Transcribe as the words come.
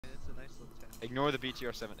Ignore the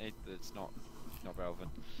BTR-70. That's not relevant.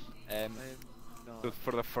 No. So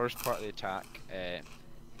for the first part of the attack,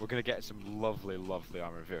 we're gonna get some lovely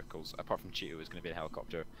armored vehicles. Apart from Cheeto, is gonna be a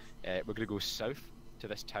helicopter. We're gonna go south to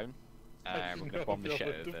this town, and we're gonna bomb the shit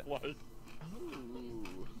out of it.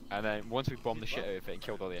 And then once we bomb the shit out of it and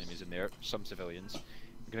killed all the enemies in there, some civilians,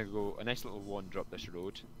 we're gonna go a nice little wander up this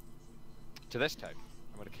road to this town.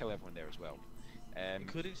 I'm gonna kill everyone there as well.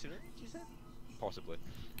 Including civilians, you said? Possibly.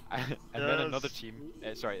 And then another team,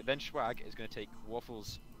 then Schwag is gonna take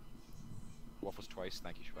Waffles twice,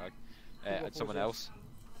 thank you Schwag, and someone else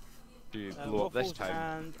to blow up this town.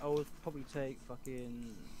 And I would probably take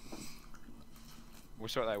fucking... We'll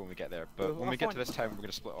sort that out when we get there, but when we get to this town we're going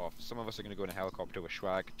to split off. Some of us are going to go in a helicopter with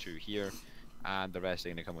Schwag to here, and the rest are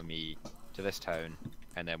going to come with me to this town,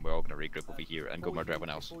 and then we're all going to regroup over here and go murder everyone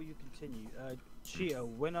else. Before you continue, Cheeto,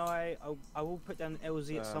 when I will put down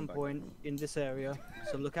LZ at some point in this area,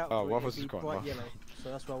 so look out for it, it'll be bright yellow. So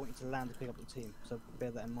that's why I want you to land to pick up the team, so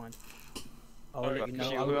bear that in mind. I'll let you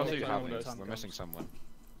know. Who else do you have? We're missing someone.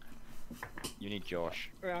 You need Josh.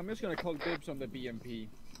 I'm just going to call dibs on the BMP.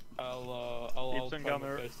 I'll find a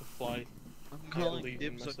place to fly. I'm calling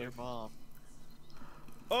dibs on your mom.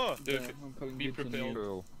 Oh! Yeah, I'm calling Be dibs on prepared. you.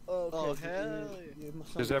 Cool. Oh, hell yeah.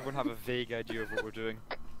 Does everyone have a vague idea of what we're doing?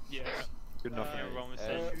 Yeah. Good enough. Everyone was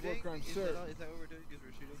Shooting? war crime, Is sir. that what we're doing? Because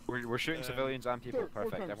we're shooting? We're shooting civilians and people. Sir, war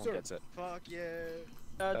Perfect. crime, Everyone sir. gets it. Fuck yeah.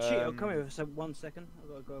 Cheeto, come here for 1 second. I've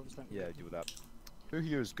got to go over something. Yeah, do that. Who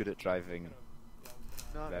here is good at driving?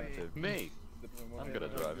 Not me. Relative? Me! I'm good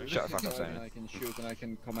at driving. Shut the fuck up, Simon. I can shoot and I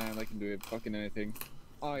can command, I can do fucking anything.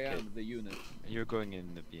 I am the unit. You're going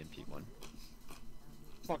in the BMP one.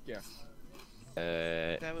 Fuck yeah.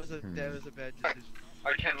 That was a bad decision.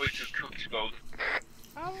 I can't wait to cook explode.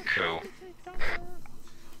 Cool.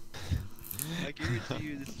 I guarantee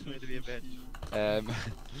you this is going to be a bad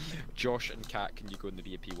Josh and Kat, can you go in the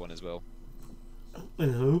BMP one as well?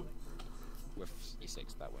 And who? With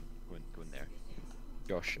E6, that one. Go in there.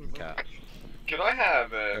 Josh and Kat. Could I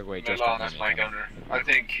have wait, just Milan a as minute, my come on. gunner? I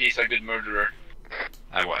think he's a good murderer.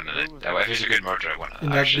 I want it. If he's a good murderer, I want it. In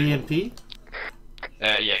that BMP?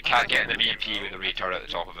 Yeah, Kat get in the BMP with a retard at the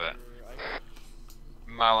top of it.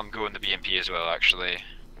 Malum go in the BMP as well, actually.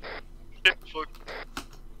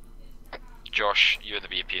 Josh, you in the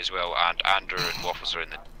BMP as well, and Andrew and Waffles are in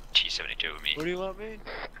the T-72 with me. What do you want me?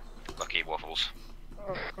 Lucky Waffles.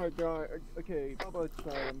 Okay, how about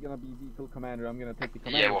I'm gonna be vehicle commander, I'm gonna take the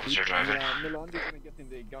commander Yeah, Waffles, you're driving. Milan, you're gonna get in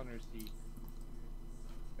the gunner seat.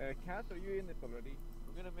 Kat, are you in it already?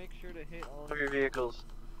 We're gonna make sure to hit all of your vehicles.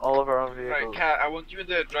 All of our own vehicles. Right, Kat, I want you in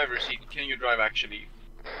the driver's seat. Can you drive actually?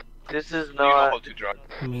 This is Do you know how not... to drive?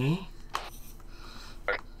 Me?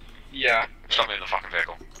 Yeah. Stop me in the fucking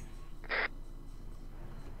vehicle.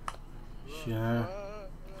 Sure.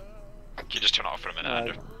 Can you just turn it off for a minute,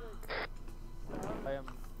 Andrew? I am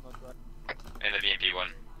not driving. In the BMP one.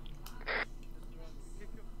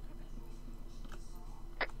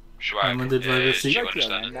 Schwag, I'm in the driver's seat. do you Right here,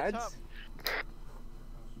 understand? man, lads.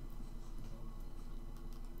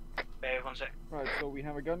 One sec. Right, so we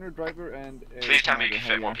have a gunner, driver, and a Please tell me you commander.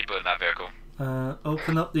 can fit more people in that vehicle.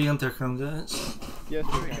 Open up the intercom, guys. Yes,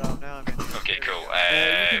 Here we we can. go, now I'm in. Okay, cool. You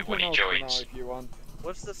can When turn he out for now joins. if you want.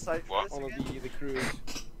 What's the site for What? this All of again? the crews.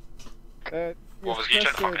 What was just you turn the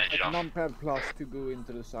press fucking engine off? numpad plus to go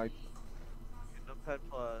into the site. Notepad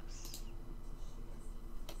plus...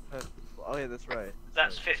 Oh yeah, that's right.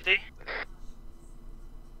 That's 50.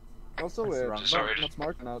 Also, That's wrong. Sorry. not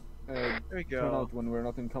smart out. There we Turn go. out when we're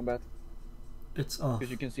not in combat, It's off. because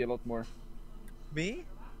you can see a lot more. Me?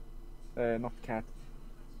 Not Cat.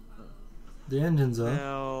 The engine's off.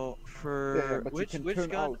 Now, Yeah, for... but you which can which turn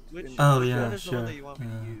gun? out Which in- Oh, which yeah, gun is the one sure. that you want me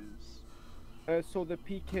to use? So the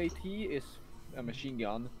PKT is a machine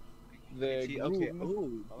gun. The See, Groom, okay.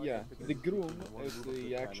 Ooh. yeah, the Groom is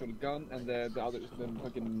the actual gun, and the other, the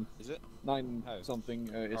fucking Is it? 9 Oh. something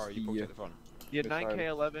is Or you poked the. at the front? Yeah, Missile.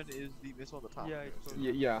 9K11 is the missile on the top. Yeah,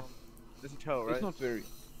 Yeah, There's a toe, right? it's not very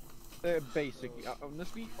basic.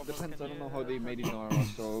 Honestly, depends. I don't know how they made it in armor,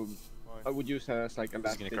 so I would use it as like a This is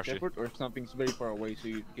last gonna ditch crush you. effort, or if something's very far away, so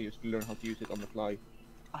you can just learn how to use it on the fly.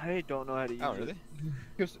 I don't know how to use Oh, it. really?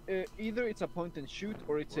 Because either it's a point and shoot,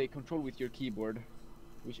 or it's a control with your keyboard,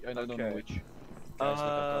 which and I don't know Okay. which.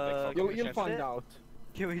 Can we You'll test find it? out.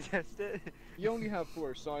 Can we test it? You only have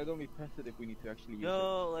 4, so I'd only test it if we need to actually use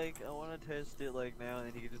No, like, I want to test it, like, now, and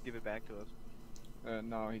then you can just give it back to us. it.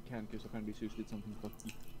 No, he can't, because apparently Zeus did something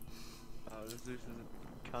fucky. Oh, this isn't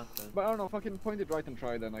content. But I don't know, fucking point it right and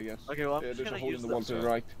try then, I guess. Okay, well, I'm just There's a gonna hole in use the the... wall to the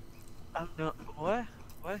right. No, what?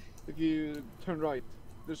 What? If you turn right,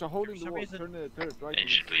 there's a hole in For the some wall, reason- turn it right.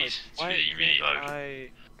 Engine, please. It's Why really, really can't loud.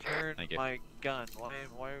 I turn Thank you. my gun.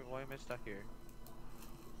 Why am I stuck here?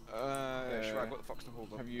 Shrag, what the fuck's the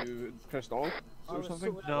holder? Have you pressed alt I or was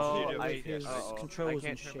something? sorting No, out I- his I controls can't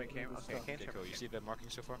and turn shit. my and camera. all Okay, that I can't Okay, turn cool. my You see the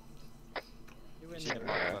markings so far? You're You in see the there.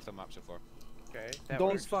 markings left on the map so far? Okay, that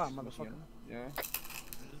Don't works. far, motherfucker. Yeah. Just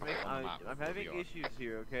make- On the map, I'm where having we are. issues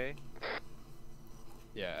here. Okay.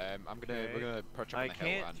 Yeah, we're Okay. gonna perch up I on the hill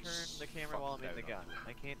can't and turn the camera fuck while I'm in down the on gun. it.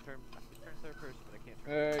 I can turn third person, but I can't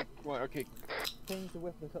turn. Well, okay. Change the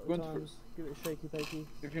weapon a couple Going of times. Give it a shaky bakey.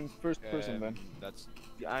 You can first person then. That's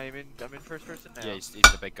I'm in first person now. yeah. He's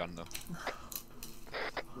the big gun though.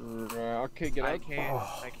 Okay, get I out.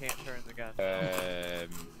 can't turn the gun.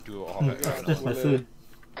 Do a Hmm, hobbit. Yeah, I've left my well, food.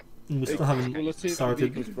 We still Well, haven't let's see if the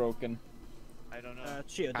started. vehicle's broken. I don't know.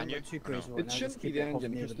 Cheetah, Can don't you? go too crazy No. right It now. shouldn't Just be keep the it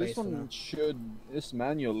engine, near because the this base for now. one is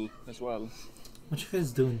manual as well. What you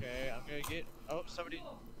guys doing? Okay, I'm gonna get. Oh, somebody.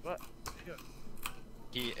 What?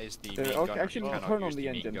 He is the Okay, main gun. actually, he cannot turn on use the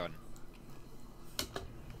main engine. gun.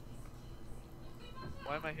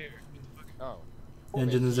 Why am I here? Oh.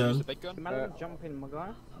 Engine is Use on. the big gun. Man, jump in, my guy.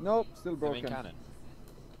 Nope, still The main broken. cannon.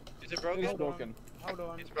 Is it broken? It's broken. Hold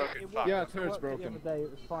on. It's broken. It Fuck. Yeah, worked- it turret's worked broken. The other day,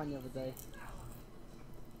 it was fine the other day.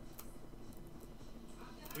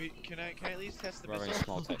 Wait, can I at least test the We're having missile?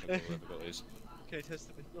 small technical difficulties. Can I test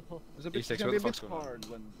the missile? It's a bit, E6, it's what gonna be a the bit fuck's going on? hard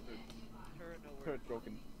when Turret the nowhere. turret's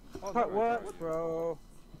broken. Oh, But no, what, it's bro?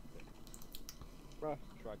 Bruh.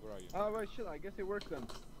 Shrag, where are you? Oh, well, shit, I guess it worked then.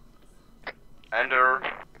 Ender.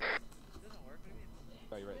 It doesn't work. What do you mean?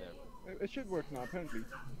 Oh, you're right there. It should work now, apparently.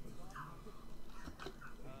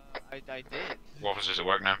 I did. Waffles, does it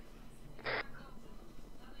work now?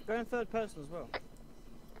 Go in third person as well.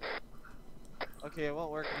 Okay, it won't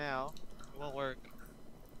work now. It won't work.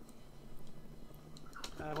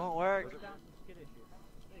 It won't work. Go down to the skid issue.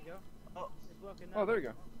 There you go. Oh. It's working now. Oh, there you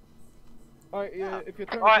go. Alright, if you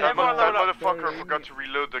turn Alright, the everyone, that camera, motherfucker bearing forgot to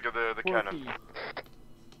reload the 40. cannon. Hold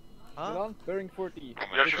Huh? on, bearing 40.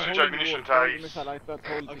 Yeah, It's just a switch hole ammunition in the wall. tags. Missile, I thought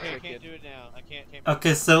hold to Okay, I check can't it. do it now. I can't.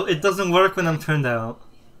 Okay, so it doesn't work when I'm turned out.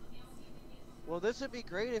 Well, this would be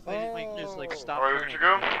great if I didn't like just like Oh. stop Alright, turning good to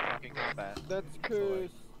go? during fucking combat. That's cause...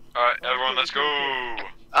 Alright, everyone, let's go!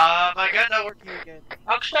 My gun not working again.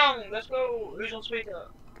 Action, let's go. Who's on speaker?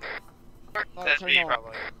 That's turn me, on.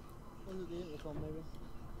 probably. Was it the intercom, maybe?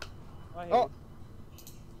 I hear Oh!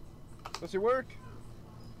 you. Does it work?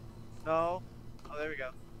 No. Oh, there we go.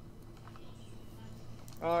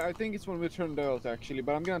 I think it's when we turned out actually,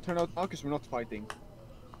 but I'm gonna turn out now because we're not fighting.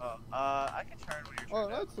 Oh, I can turn when you're Oh,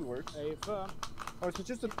 turned out. that still works. Hey, firm. Oh, so it's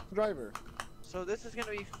just a driver. So this is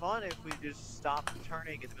gonna be fun if we just stop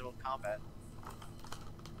turning in the middle of combat.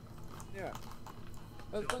 Yeah.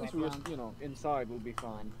 As long as we're just, you know, inside, we'll be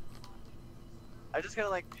fine. I just gotta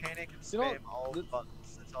like panic and You know, spam all the the-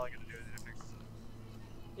 buttons. That's all I gotta do to fix it.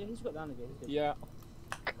 Yeah, he's got down again. He's good. Yeah.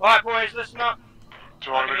 Alright, boys, listen up.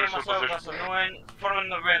 So I I'm can gonna hear do some myself, position. that's annoying. Following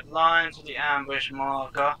the red line to the ambush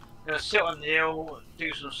marker. Gonna sit on the hill,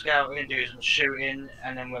 do some scouting, do some shooting,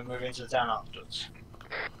 and then we'll move into the town afterwards.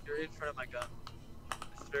 You're in front of my gun.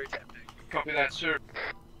 This is very tempting. Copy that, sir.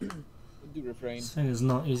 Do refrain. This thing is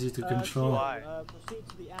not easy to control. Why? Proceed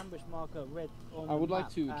to the ambush marker red on I would the like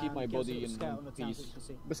map to keep and my give us a body little in scout on the town peace. so you can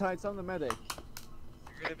see. Besides, I'm the medic.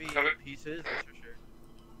 You're gonna be Copy. in pieces, that's for sure.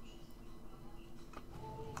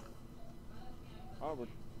 Oh,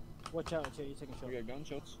 Watch out, Chad, you're taking a shot. we get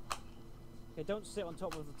gunshots. Okay, don't sit on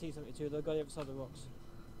top of the T-72, they'll go the other side of the rocks.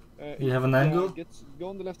 You have an angle? Go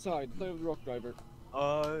on the left side, side of the rock driver.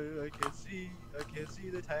 I can see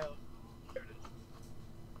the town. There it is.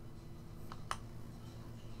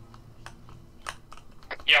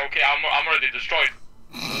 Yeah, okay, I'm already destroyed.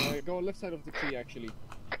 Go left side of the tree, actually.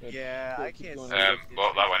 Yeah, go I keep can't going. see.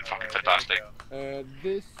 Well, that went fucking fantastic.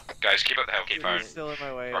 This... Guys, keep up the hill, keep firing. He's still in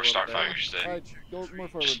my way. a Or little start bit. firing, just go more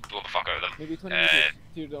forward. just blow the fuck out of them. Maybe 20 Uh, meters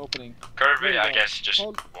to the opening. Kirby, There you I go. guess, just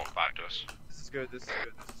Hold. walk back to us. This is good. This is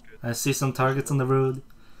good. This is good. I see some targets on the road.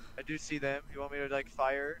 I do see them. You want me to like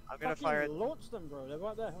fire? I'm gonna Fucking fire. launch them, bro, they're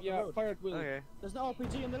right there on the Yeah, road. fire at will. Okay. There's an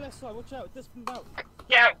RPG on the left side, watch out, distant out.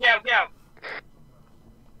 Get out!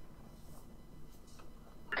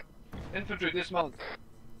 Infantry, dismount.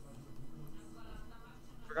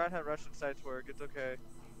 Forgot how Russian sites work. It's okay.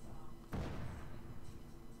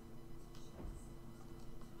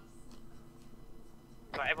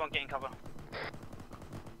 Right, everyone get in cover.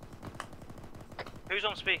 Who's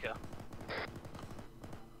on speaker?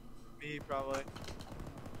 Me probably.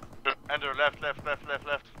 Ender, left.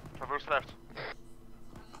 Traverse left.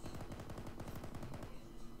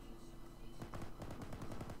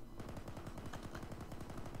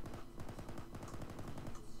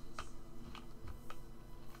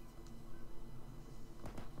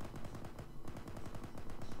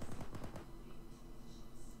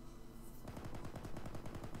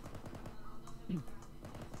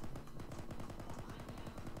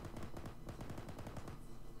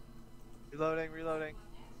 Reloading.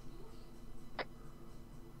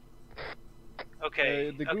 Okay.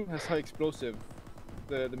 The group has high explosive.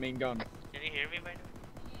 The main gun. Can you hear me by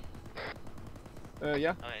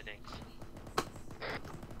Yeah. Okay, thanks.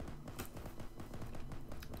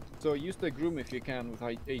 So use the groom if you can with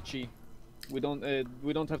HE. We don't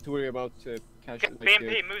have to worry about cash.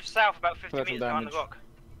 BMP, move south about 50 meters behind the rock.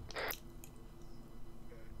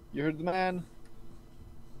 You heard the man.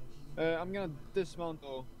 I'm gonna dismount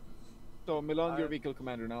though. So Milan, you're vehicle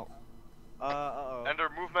commander now. Uh-oh. And their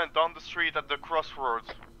movement down the street at the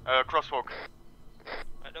crossroads. Crosswalk.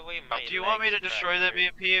 Do you want me to destroy that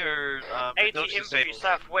BMP or 80 infantry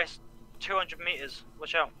southwest, 200 meters.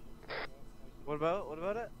 Watch out. What about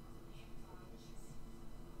it?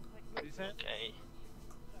 What are you saying? Okay.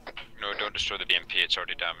 No, don't destroy the BMP, it's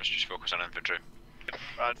already damaged, just focus on infantry.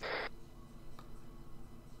 Right.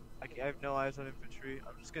 I have no eyes on infantry.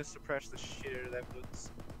 I'm just gonna suppress the shit out of them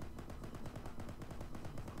bullets.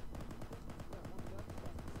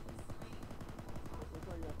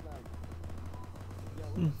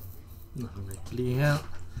 Yeah.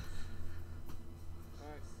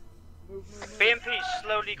 BMP,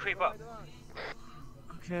 slowly creep up.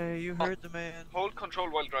 Okay, you heard the man. Hold control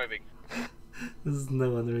while driving. Does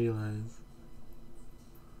no one realize?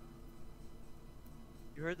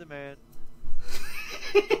 You heard the man.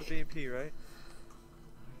 The BMP, right?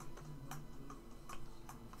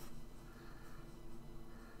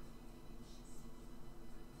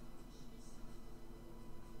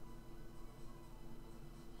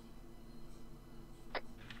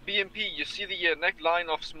 BMP, you see the neck line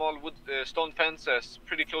of small wood stone fences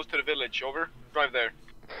pretty close to the village. Over. Drive there.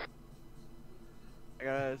 I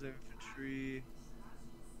got eyes on infantry.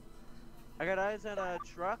 I got eyes on a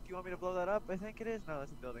truck. You want me to blow that up? I think it is. No,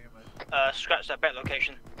 that's a building. Scratch that bet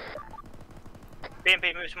location.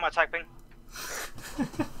 BMP moves from my tag ping.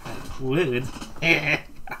 Weird.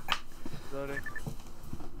 Loading.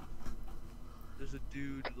 There's a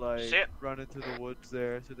dude like running through the woods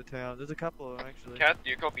there to the town. There's a couple of them actually. Cat, do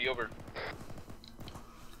you copy? Over.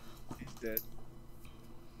 He's dead.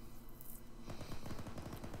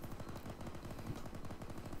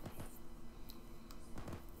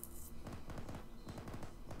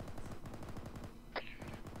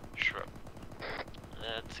 Sure.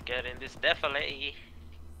 Let's get in this defile. He's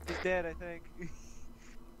dead, I think.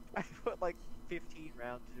 I put like 15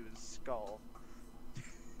 rounds into his skull.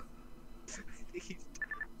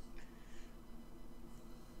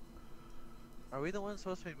 Are we the ones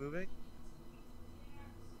supposed to be moving?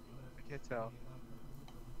 I can't tell.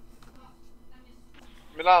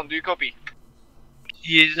 Milan, do you copy?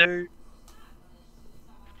 Yes, sir.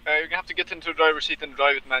 You're gonna have to get into the driver's seat and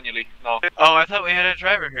drive it manually now. Oh, I thought we had a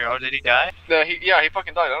driver here. Oh, did he die? Yeah, he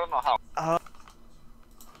fucking died. I don't know how.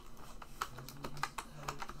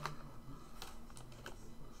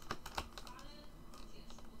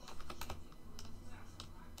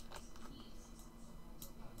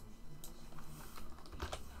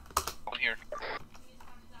 Here.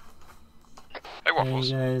 Hey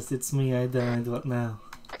guys, it's me, I died, what now?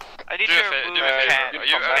 I need to remove Cat. Are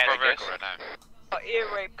you out of our vehicle right now? Ear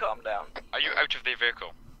rape, calm down. Are you out of the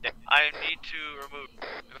vehicle? Yeah. I need to remove.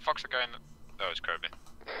 Who the fuck's the guy in the... Oh, it's Kirby.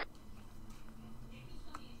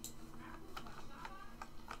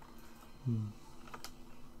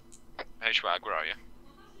 Hey Schwag, where are you?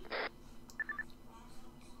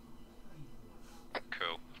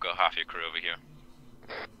 Cool, I've got half your crew over here.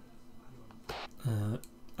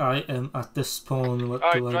 I am at the spawn, what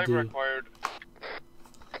do I driver do? required.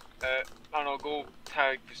 I don't know, go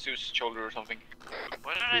tag Zeus' shoulder or something.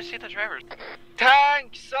 Why did I see the driver?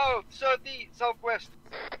 Tank! South! Southeast! Southwest!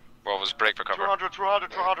 What was break for cover? 200, 200,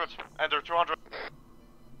 200! Enter, 200.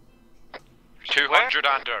 200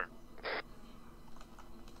 under!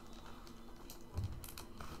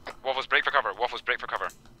 Waffles, break for cover. Waffles, break for cover.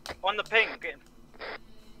 On the ping, get him.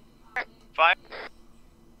 5.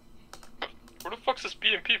 Where the fuck's this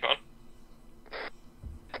BMP, man?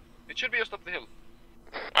 It should be just up the hill.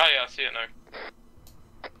 Ah, yeah, I see it now.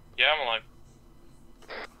 Yeah, I'm alive.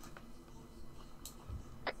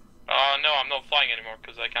 No, I'm not flying anymore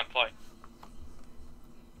because I can't fly.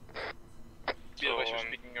 So, you're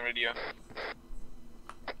speaking a radio.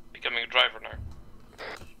 Becoming a driver now.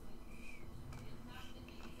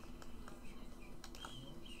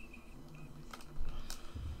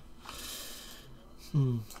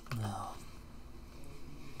 No.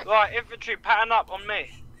 Right, infantry, pattern up on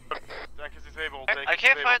me. Jack is disabled. I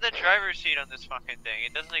can't find the driver's seat on this fucking thing.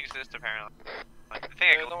 It doesn't exist apparently. I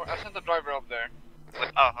think I sent the driver up there.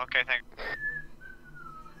 Oh, okay, thank you.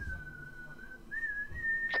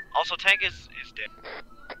 Also, tank is dead.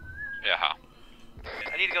 Yeah, how?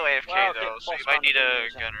 I need to go AFK Well, though, so you boss might need man a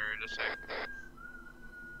is, gunner in a sec.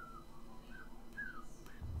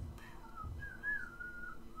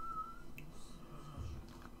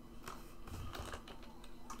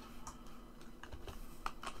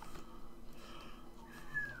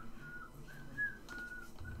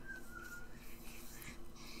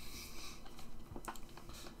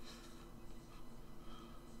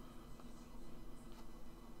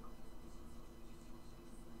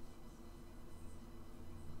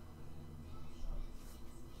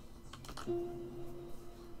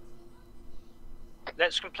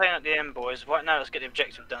 Let's complain at the end, boys. Right now, let's get the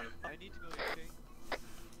objective done. I need to go AFK.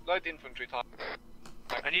 Light infantry time.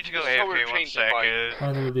 I need to go This is how we're AFK 1 trained to fight. second.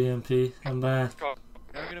 Hi there, BMP. I'm back.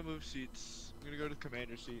 I'm gonna move seats. I'm gonna go to the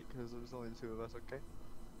commander seat because there's only the two of us. Okay.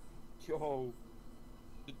 Yo,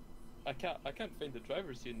 I can't find the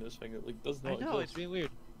driver's seat in this thing. It like does not. I know exist. it's being weird.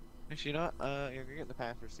 Actually, you know what? You're gonna get the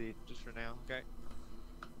passenger seat just for now. Okay.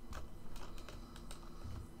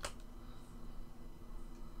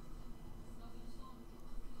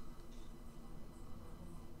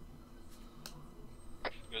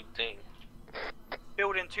 Good thing.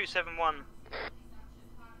 Building 271.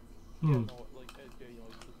 Hmm. No, like yeah, you know,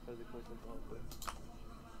 it's just physically like that.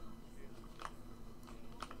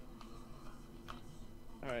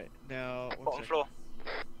 All right. Now. one Bottom second. floor.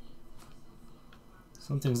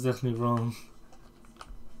 Something's definitely wrong.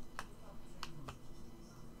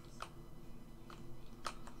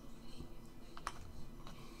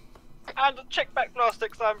 And check back blast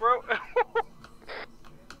next time, bro.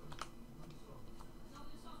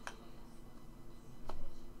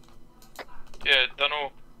 Yeah,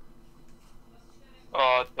 dunno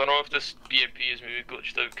if this BMP is maybe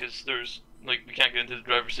glitched out because there's like we can't get into the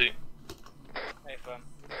driver's seat. Hey, fam.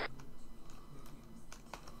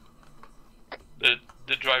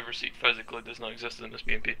 The driver's seat physically does not exist in this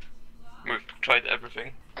BMP. We've tried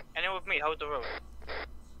everything. Anyone with me, hold the road.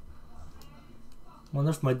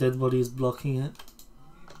 Wonder if my dead body is blocking it.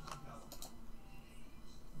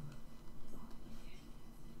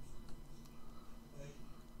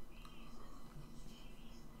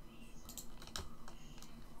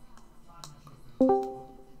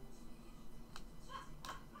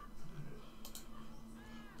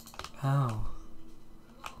 Ow.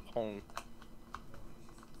 Home.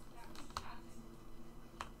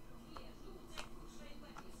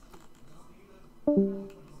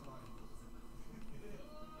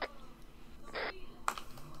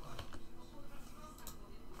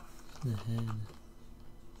 The head.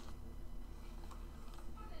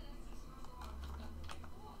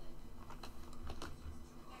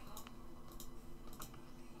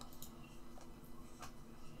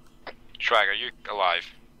 Shrag, are you alive?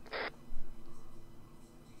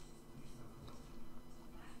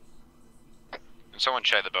 Can someone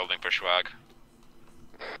check the building for Schwag?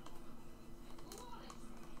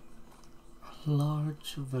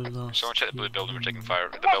 Large velocity. Someone check the blue building, we're taking fire.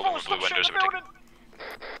 The building with blue windows that we're taking.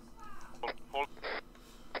 Hold.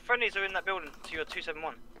 Friendlies are in that building to your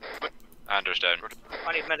 271. Andrew's down.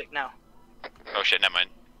 I need medic now. Oh shit, never mind.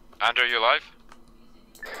 Andrew, are you alive?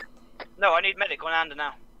 No, I need medic on Ander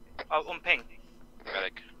now. Oh, on ping.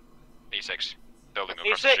 Medic. E6. Building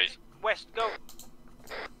across the E6, street. west, go.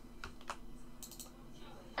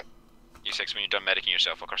 E6, when you're done medicing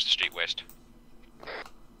yourself across the street west.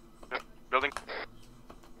 Building.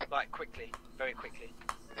 Like, quickly. Very quickly.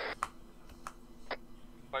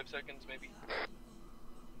 5 seconds, maybe.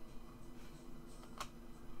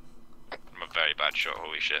 I'm a very bad shot,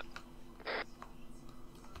 holy shit.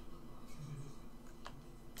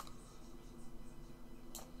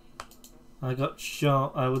 I got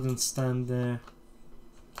shot, I wouldn't stand there.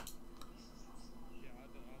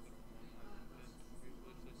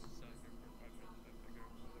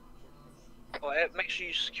 Alright, make sure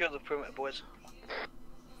you secure the perimeter, boys.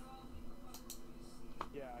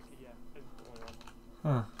 Yeah,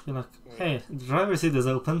 Huh, feel like. Hey, the driver's seat is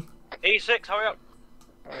open. E6, hurry up.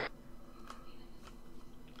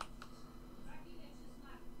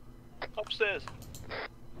 Upstairs.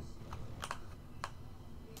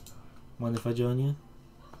 Mind if I join you?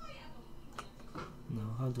 No,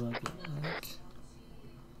 how do I get back?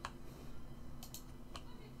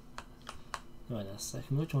 Wait a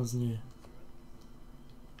second, which one's new?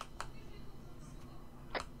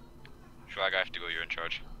 Schwag, I have to go, you're in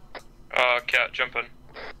charge. Cat, jump in.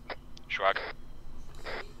 Schwag.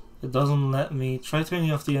 It doesn't let me. Try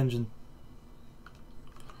turning off the engine.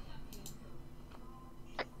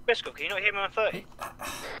 Biscuit, can you not hear me on 30?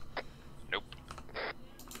 Nope.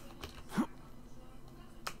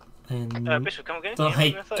 And Biscuit, come again? don't, Can you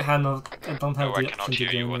hear me I on 30? cannot. I don't have No, the I cannot option to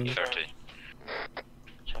hear you join on in. 30.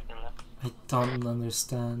 Checking left. I don't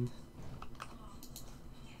understand.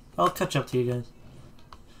 I'll catch up to you guys.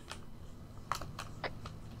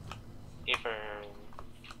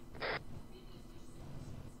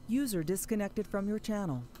 User disconnected from your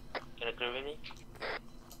channel. Can I agree with me?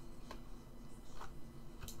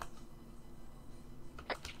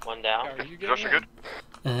 One down. Josh, you good?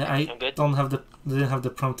 I good. didn't have the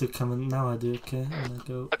prompt to come in. Now I do. Okay, I'm gonna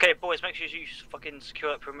go. Okay, boys, make sure you fucking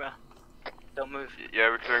secure that perimeter. Don't move. Yeah,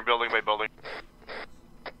 we're clearing building by building.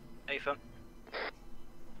 Ethan.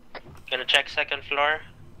 Gonna check second floor.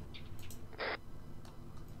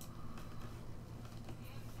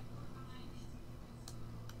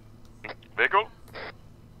 Vehicle?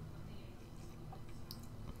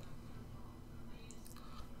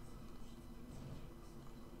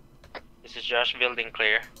 This is Josh, building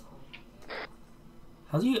clear.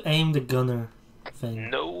 How do you aim the gunner thing?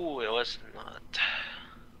 No, it was not.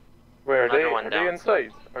 Where are they? Another one Are down. they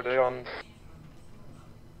inside? Are they on?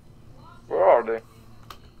 Where are they?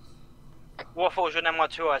 Waffles, you're now my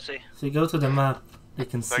 2 I see. So you go to the map, you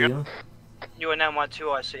can see them. You are now my 2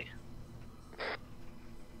 I see.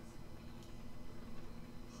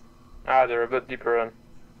 Ah, they're a bit deeper in.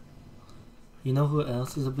 You know who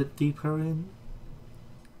else is a bit deeper in?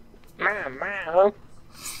 Man.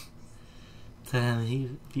 Damn, he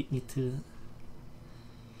beat me to it.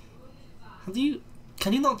 How do you...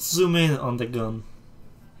 Can you not zoom in on the gun?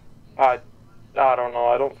 I don't know.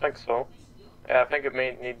 I don't think so. Yeah, I think it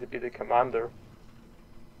may need to be the commander.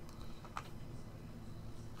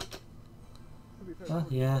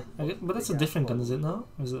 Yeah. But that's a different gun, is it not?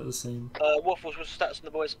 Or is it the same? Waffles, what's the stats of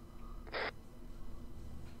the boys?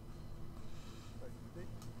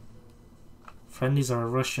 Friendlies are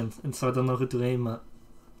Russian, and so I don't know who to aim at.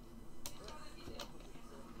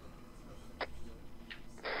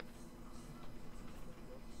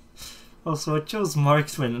 Also, I chose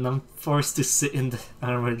marksman, and I'm forced to sit in the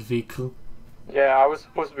armored vehicle. Yeah, I was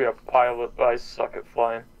supposed to be a pilot, but I suck at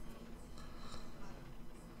flying.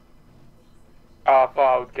 I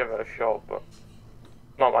thought I would give it a shot, but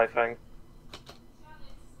not my thing.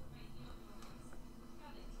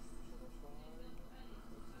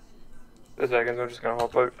 A second, I'm just gonna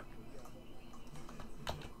hop out.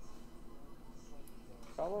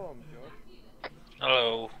 Hello, I'm Josh.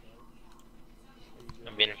 Hello.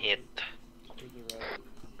 I've been hit.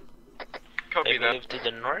 Copy They that. move to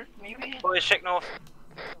the north, maybe? Boys, check north.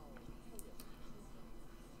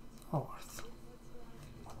 North.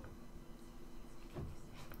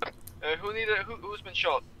 Who's been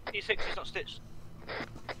shot? E6, he's not stitched.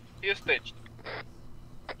 He is stitched.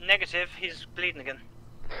 Negative, he's bleeding again.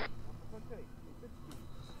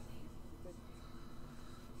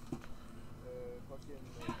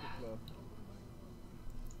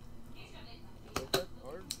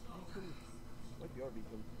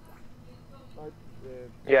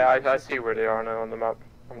 Yeah, I see where they are now on the map.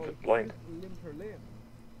 I'm just blind. Limper Lane.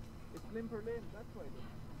 It's Limper Lane, that's why.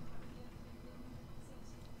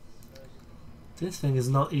 This thing is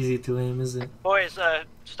not easy to aim, is it? Boys,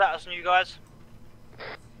 status on you guys?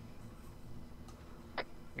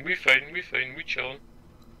 We fine, we chillin'.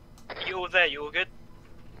 You all there, you all good?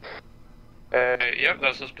 Yep,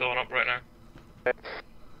 that's us blowing up right now.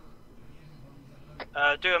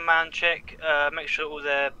 Do a man check, make sure all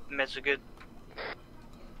their meds are good.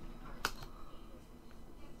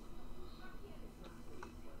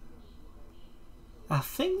 I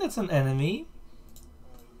think that's an enemy.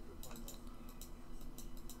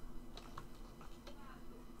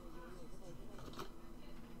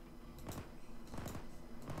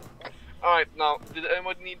 Alright, now, did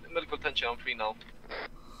anyone need medical attention? I'm free now.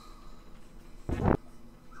 I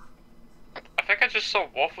think I just saw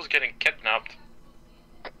Waffles getting kidnapped.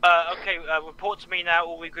 Okay, report to me now,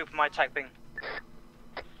 or regroup on my attack ping.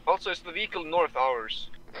 Also, it's the vehicle north ours.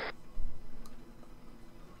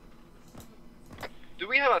 Do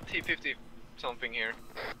we have a T-50 something here?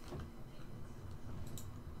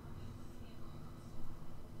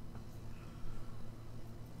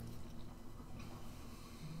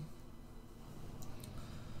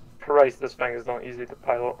 Christ, this thing is not easy to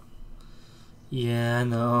pilot. Yeah, I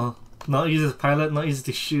know. Not easy to pilot, not easy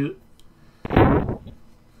to shoot.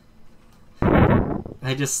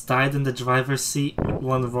 I just died in the driver's seat with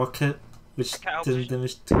one rocket, which didn't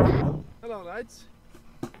damage to anyone. Hello, lads.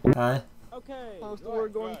 Hi. Okay. How's the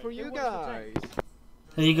work going for you guys?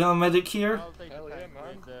 Hey, you got a medic here? Hell yeah,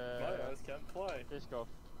 man. My eyes can't fly. Disc off.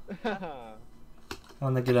 I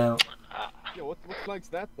wanna get out. Yeah, what flag's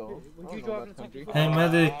that though? Would you drive in a tank? Hey,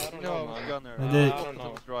 medic! No, gunner. Medic. I don't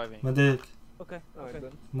know. Driving. Medic. Okay.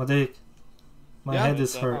 Medic. My head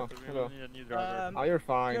is hurt. Oh, hello. We need a new driver. Oh, you're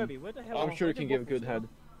fine. Kirby, where the hell I'm sure you can give a good head.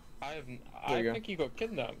 I think he got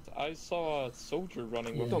kidnapped. I saw a soldier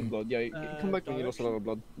running with Some him. blood, yeah. Come back when you lost a lot of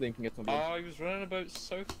blood. Then you can get some blood. He was running about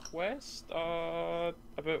southwest.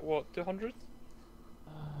 About what, 200?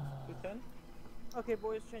 210? Okay,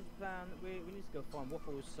 boys, change of plan. We need to go find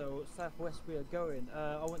waffles. So southwest we are going.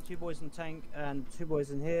 I want 2 boys in the tank and 2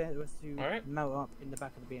 boys in here. The rest of you mount up in the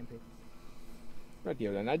back of the BMP. Right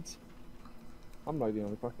here then, lads. I'm riding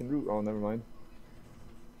on the fucking roof. Oh, never mind.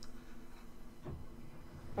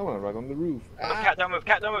 I want to ride on the roof. Cat, don't move,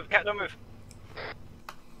 cat, don't move, cat, don't move.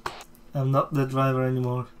 I'm not the driver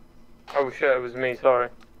anymore. Oh shit, it was me, sorry.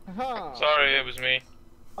 Aha! Sorry, it was me.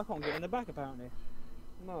 I can't get in the back apparently.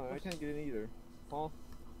 No, I can't get in either. Huh?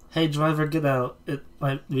 Hey driver, get out. It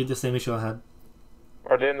might be the same issue I had.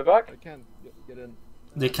 Are they in the back? I can't get in.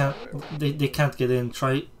 They can't. They can't get in.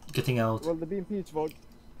 Try getting out. Well, the BMP is fucked.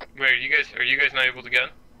 Wait, are you guys not able to get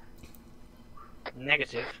in?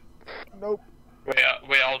 Negative. Nope.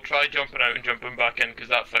 Wait, I'll try jumping out and jumping back in, because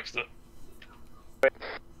that fixed it.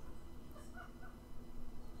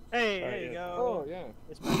 Hey, there you go. Oh, yeah.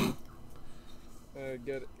 It's back.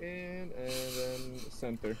 Get in and then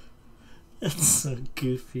center. It's so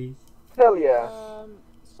goofy. Hell yeah.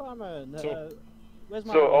 Simon, So- where's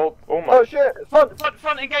my... So, oh my... Oh shit!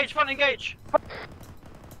 Front, engage, front, engage!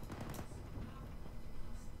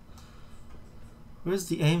 Where's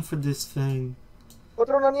the aim for this thing? What's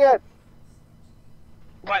going on yet?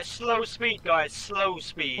 Right, slow speed, guys, slow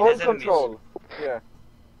speed. Hold There's enemies. control. Yeah.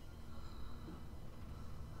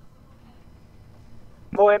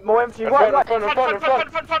 More empty. Front.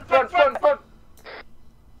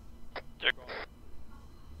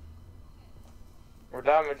 We're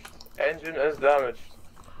damaged. Engine is damaged.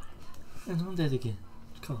 And I'm dead again.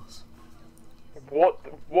 Of course. What?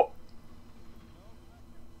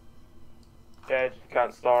 Dead.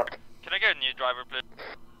 Can't start. Can I get a new driver, please?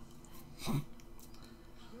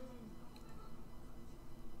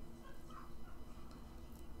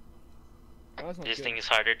 This thing is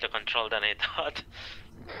harder to control than I thought.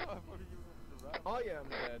 I am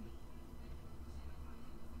dead.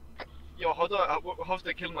 Yo, how's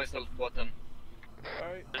the kill myself button?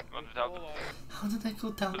 Alright. How did I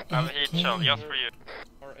go down I have a heat shell again? just for you.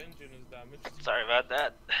 Our engine is damaged. Sorry about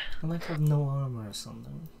that. I like have no armor or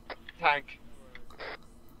something. Tank.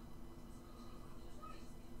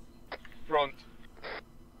 Front.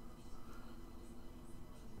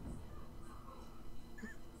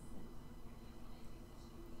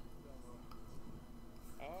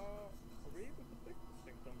 Are we able to fix this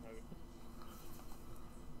thing somehow?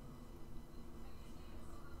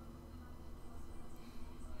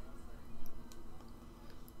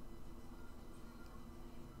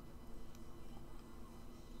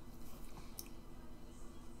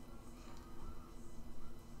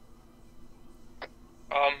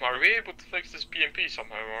 Are we able to fix this BMP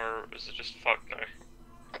somehow, or is it just fucked now?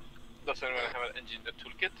 Does anyone have an engine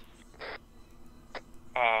toolkit?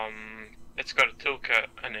 It's got a toolkit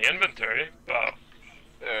in the inventory, but...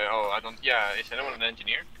 I don't... Yeah, is anyone an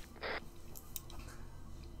engineer?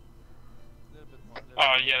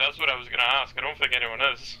 Yeah, that's what I was gonna ask. I don't think anyone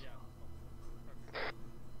is.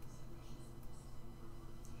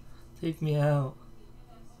 Take me out.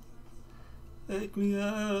 Take me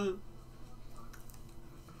out.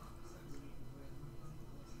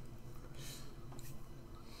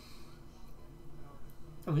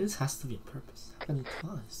 I mean, this has to be on purpose. Happened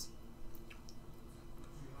twice.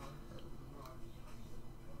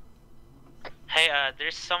 Hey,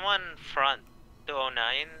 there's someone front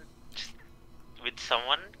 209 with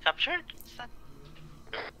someone captured? Is that...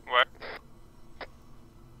 Where?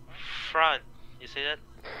 Front, you see that?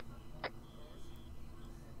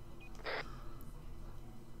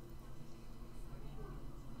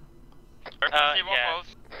 Yeah,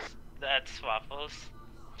 that's Waffles.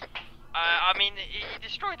 I mean, he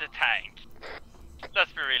destroyed the tank.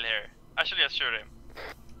 Let's be real here. I should just shoot him.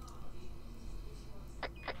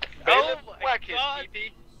 Oh my god!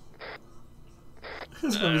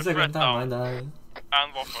 It's gonna be second time I die.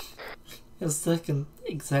 And Waffle. It's second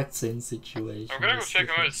exact same situation. I'm gonna go as check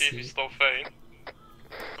him out and you see if can he's still fine.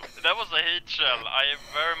 That was a heat shell. I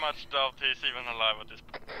very much doubt he's even alive at this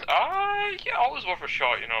point. Yeah, always worth a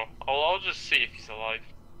shot, you know. I'll just see if he's alive.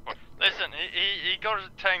 Listen, he got his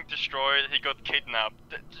tank destroyed, he got kidnapped.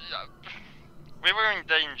 We were in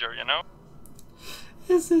danger, you know?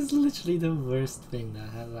 This is literally the worst thing that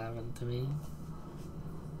has happened to me.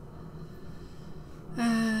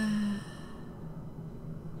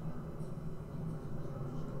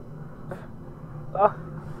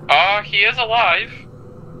 He is alive.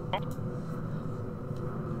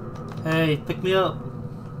 Hey, pick me up.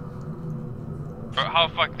 How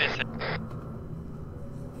fuck this?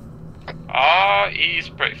 He's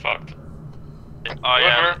pretty fucked. Oh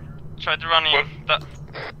yeah. Try to run in.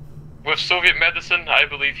 With Soviet medicine, I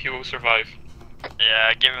believe he will survive.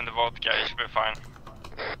 Yeah, give him the vodka, he should be fine.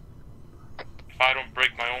 If I don't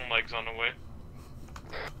break my own legs on the way.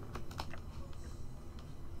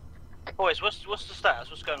 Boys, what's the status?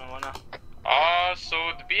 What's going on right now?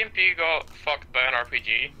 So the BMP got fucked by an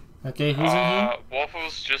RPG. Okay, who's in here?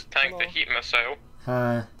 Waffles just tanked the heat missile.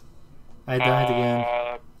 I died again.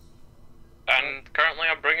 And currently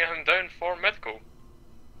I'm bringing him down for medical.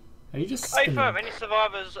 Are you just Hey spinning? firm, any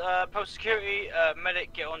survivors, post security,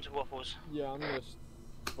 medic, get onto Waffles. Yeah, I'm just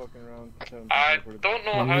fucking around. I don't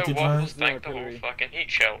know how Waffles tanked the whole fucking heat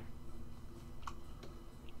shell.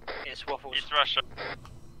 It's Waffles. It's Russia.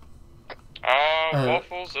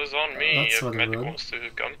 Waffles is on me if medic wants to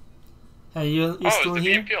come. Hey, you still is the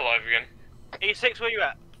here? BMP alive again? E6, where you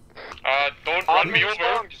at? Don't run me over.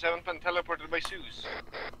 Strong, just haven't been teleported by Zeus.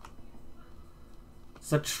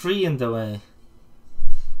 There's a tree in the way.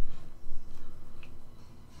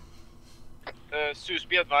 Zeus,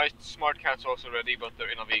 be advised, smart cat's also ready, but they're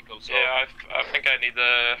in a vehicle, so... Yeah, I think I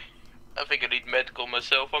need medical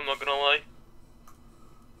myself, I'm not gonna lie.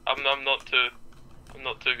 I'm not too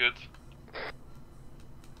good.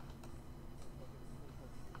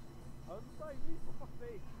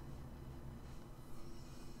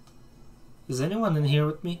 Is anyone in here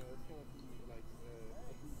with me?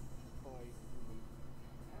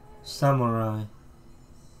 Samurai.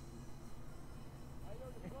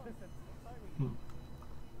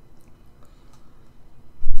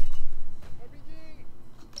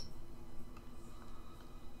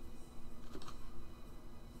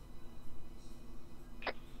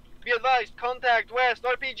 Be advised, contact west,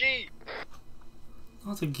 RPG!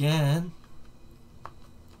 Not again.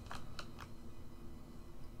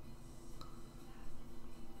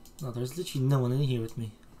 No, there's literally no one in here with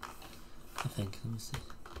me. I think. Let me see.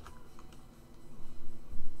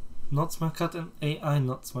 Not smart cat and AI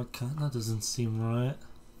not smart cat. That doesn't seem right.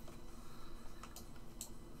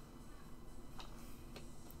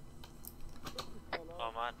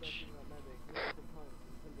 So much.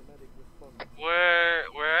 Where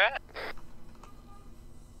at?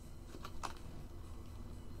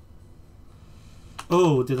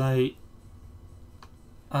 Oh, did I?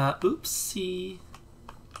 Oopsie.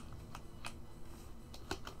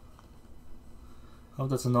 Oh,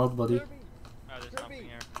 that's an old body. Oh, there's nothing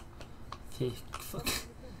here. Okay, fuck.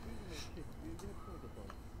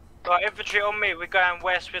 Right, infantry on me, we're going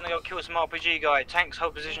west, we're gonna go kill some RPG guy. Tanks,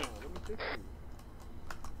 hold position.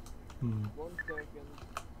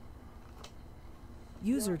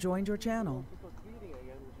 User joined your channel.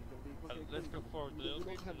 Let's go forward. We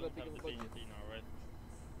don't have the BNP now, right?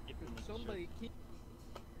 Somebody keep...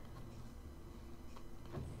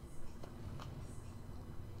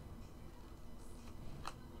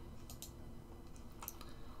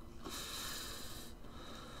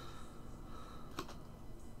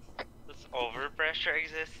 Does overpressure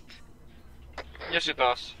exist? Yes, it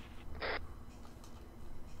does.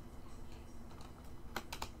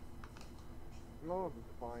 No,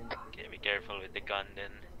 it's fine. Okay, be careful with the gun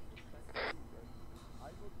then.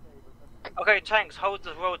 Okay, tanks, hold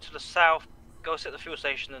the road to the south. Go sit at the fuel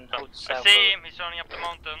station and hold the south. I see him, he's running up the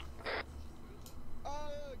mountain.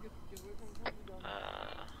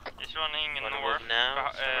 He's running north.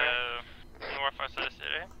 Now, North outside the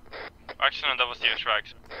city. Actually, no, that was your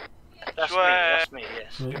Schwags. That's me,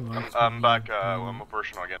 yes. I'm back, I'm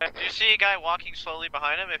operational again. do you see a guy walking slowly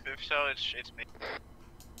behind him? If so, it's me.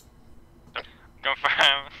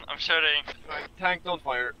 Confirm, I'm shooting. Right, tank, don't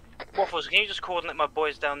fire. Waffles, can you just coordinate my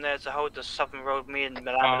boys down there to hold the southern road, me and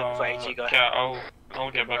Milan are looking for AT guy? Yeah, I'll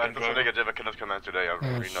get back in That's negative, I cannot command today, I'm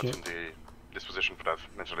Oh, really not shit. in the disposition for that,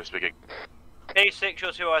 mentally speaking. A6,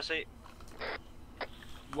 you're 2 IC.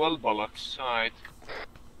 Well, bollocks, alright.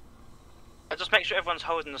 Just make sure everyone's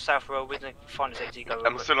holding the south road, we can find this AT guy.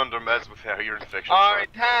 I'm still under meds with ear infection.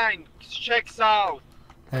 Alright, tank, check south.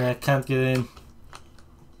 I can't get in.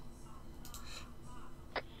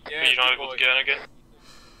 Yeah, you're not able to get in again?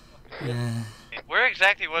 Yeah. Where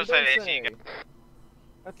exactly was that AT guy?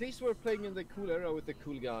 At least we're playing in the cool era with the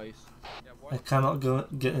cool guys. I cannot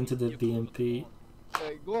get into the BMP.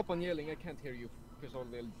 Go up on yelling, I can't hear you because all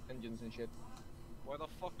the engines and shit. Why the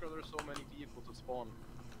fuck are there so many vehicles to spawn?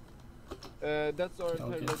 That's our I'll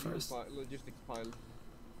entire get first. logistics pile.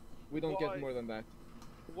 We don't get more than that.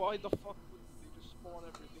 Why the fuck would they just spawn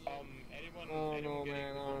everything? Anyone no, getting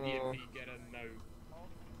man, the no. BNP get a no?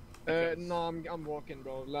 No, I'm walking,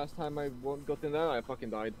 bro. Last time I got in there, I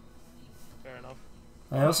fucking died. Fair enough.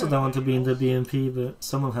 I also don't want to be in the BMP, but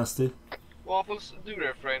someone has to. Waffles, do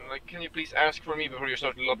refrain. Like, can you please ask for me before you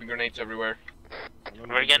start lobbing grenades everywhere?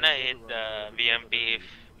 We're gonna hit VMP if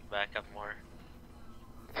we back up more.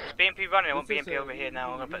 Is BMP running? I want BMP over here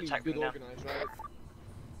now. I'm gonna put attack down. Right?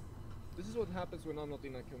 This is what happens when I'm not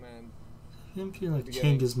in a command. MP like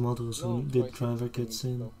changes models when the driver gets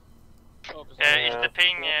in. Is the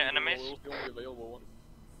ping enemies?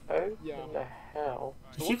 Yeah. What the hell?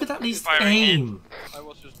 If you could at least aim!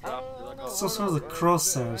 Some sort of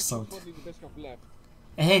crosshair or something.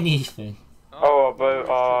 Anything. Oh,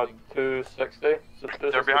 about 260. So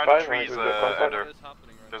they're behind the trees, Ender.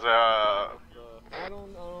 There's a... I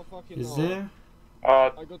don't fucking Is know. there?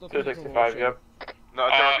 265, yep. No,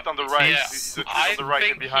 they're a bit on the right. Yeah, The trees on the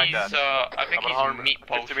right and behind that. I think he's meat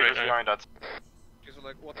post 50 meters right behind that.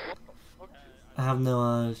 Like, what the fuck? I have no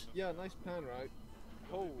eyes. Yeah, nice pan, right?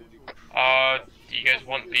 Holy. Do you guys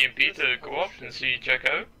want BMP to go up and see check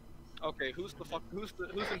out? Okay, who's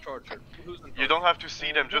in charge here? You don't have to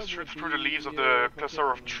see them, just shoot through the leaves of the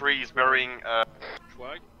cluster of trees bearing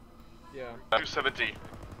Swag? Yeah. 270.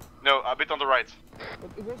 No, a bit on the right.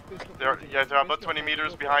 They're about 20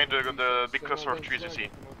 meters behind the big cluster of trees you see.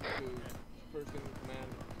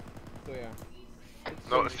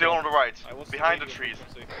 No, still on the right, behind the trees.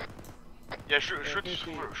 Yeah, shoot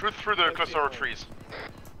through the cluster of trees.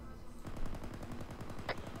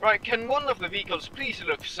 Right, can one of the vehicles please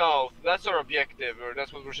look south? That's our objective, or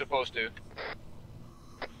that's what we're supposed to.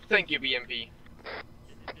 Thank you, BMP.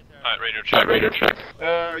 Alright, radio check. Radio check.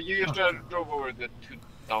 You just drove over the 2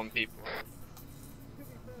 down people.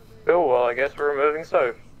 Cool, well I guess we're moving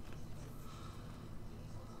south.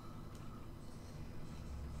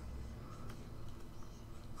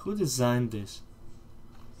 Who designed this?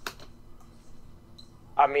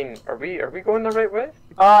 I mean, are we going the right way?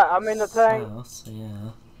 I'm in the tank. South,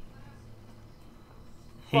 yeah.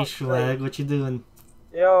 Hey Swag, what you doing?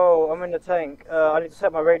 Yo, I'm in the tank. I need to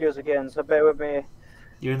set my radios again, so bear with me.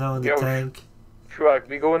 You're now in the tank. Swag,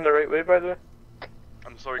 we going the right way by the way?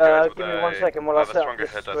 I'm sorry guys, give me 1 second while I set up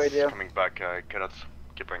this radio. Coming back, I cannot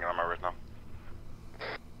keep bringing on my right now.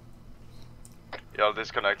 Yeah, I'll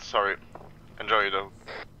disconnect, sorry. Enjoy though.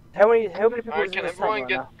 How many people is in Can this everyone tank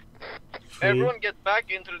get... right Everyone get back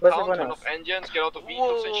into the Where's town, everyone turn else? off engines, get out of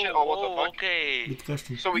vehicles and shit, oh what the fuck? Okay. Good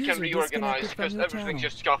question. So we can User reorganize, disconnected from because your everything's channel.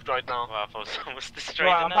 just scuffed right now. Waffles almost destroyed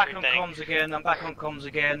Right, I'm back on everything. comms again. I'm back on comms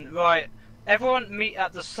again. Right, everyone meet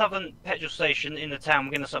at the southern petrol station in the town.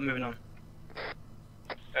 We're gonna start moving on.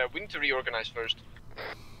 We need to reorganize first.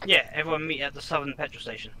 Yeah, everyone meet at the southern petrol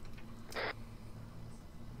station.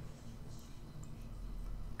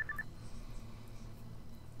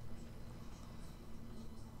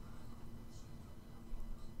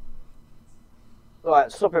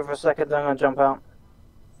 Right, stop here for a second, then I'm gonna jump out.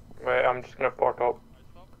 Wait, I'm just gonna park up.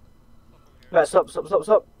 Right, stop.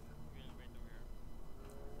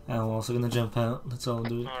 I'm also gonna jump out, that's all I'm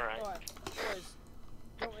doing. Alright.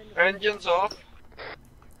 Engines off.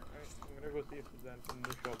 I'm gonna go see if there's anything in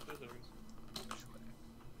the shop.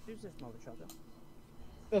 Who's this mother trucker?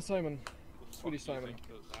 That's Simon. Swedish Simon.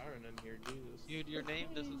 Aaron in here, Jesus. Dude, your name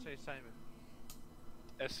doesn't say Simon.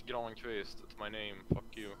 Eskilongqvist, it's my name. Fuck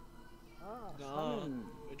you. No,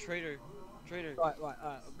 a traitor. Traitor. Right.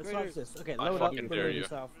 Besides this, okay, I load up, fucking put dare it in you.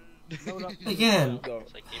 yourself. Load up. Again!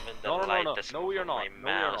 It's like even the No, light no, that's no, you're not. my No, you're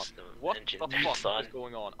mouse, not. the What engine the turns fuck on. is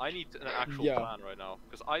going on? I need an actual Yeah. plan right now,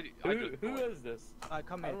 because I Who is this?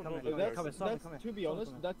 Come I here, don't come know, here, but come here, that's, come here. to be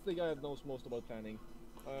honest, that's the guy that knows most about planning.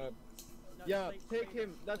 Yeah, take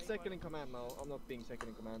him. That's second in command now. I'm not being second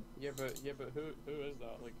in command. Yeah, but who is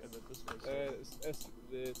that? Like, is it this person?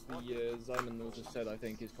 The Simon who just said, I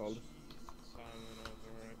think he's called. Simon,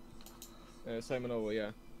 right? Simonova,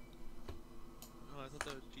 yeah. Oh, I thought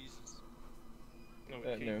that was Jesus. No,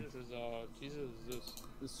 no. Jesus is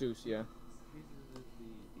this. Zeus, yeah. Jesus is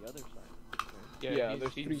the other Simon. Yeah,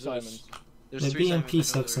 there's 3 Simons. There's The 3 Simons BMP in other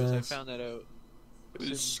sucks words. I ass. found that out.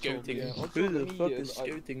 Who's scouting? Yeah. Who the fuck is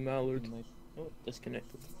scouting Mallard? Oh,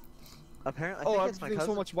 disconnected. Apparently, I Oh, think it's my everything's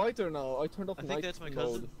cousin. so much whiter now. I turned off I night think that's my mode.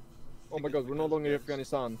 cousin. Oh my god, we're no longer in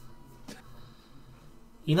Afghanistan.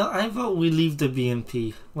 You know, I vote we leave the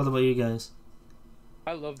BMP. What about you guys?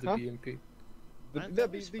 I love the BMP.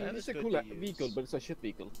 It's a cool vehicle, but it's a shit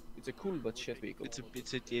vehicle. It's a cool but shit vehicle.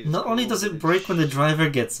 Not only does it break when the driver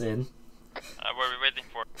gets in, What are we waiting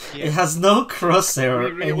for? it has no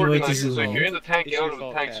crosshair We anyway to reorganize, zoom so if you're in in. the tank, get out of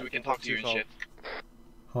the tank so we can talk to you and shit.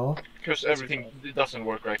 Huh? Because everything doesn't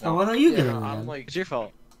work right Oh, now. why don't you get in I'm then? like, it's your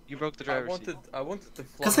fault. You broke the driver's seat. I wanted to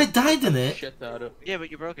fly. Because I died in it! Shit out of. Yeah,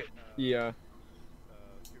 but you broke it. Yeah.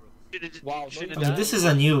 Wow. I mean, this is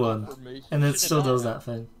a new one, and it still does that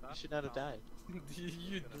thing. You should not have died.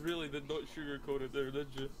 You really did not sugarcoat it there, did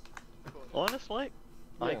you? Honestly,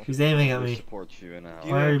 He's aiming at me. Support you in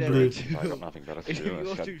Why are you blue? I got nothing better to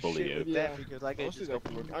do. I should bully you. Yeah,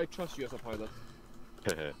 I trust you as a pilot.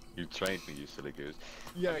 You trained me, you silly goose.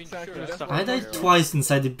 Yeah, exactly. I died twice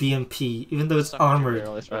inside the BMP, even though it's armored.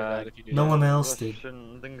 No one else did.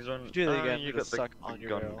 Things on, do that again, you it'll got the suck on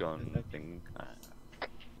your barrel. gun thing.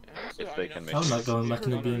 If they can I'm not going back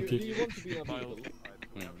in the Do BMP. you want to be in a vehicle?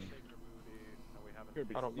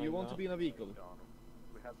 Kirby, do you want to be in a vehicle?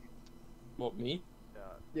 What, me?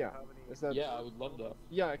 Yeah. Is that... Yeah, I would love that.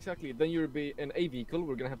 Yeah, exactly. Then you'll be in a vehicle.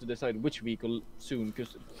 We're gonna have to decide which vehicle soon,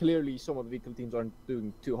 because clearly some of the vehicle teams aren't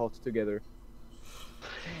doing too hot together.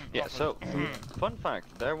 Yeah, so, fun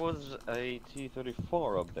fact, there was a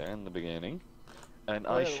T-34 up there in the beginning, and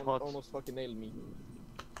I shot... almost fucking nailed me.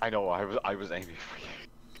 I know, I was aiming for you.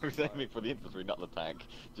 I was aiming for the infantry, not the tank,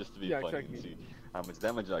 just to be funny and see how much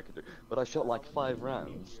damage I could do. But I shot like 5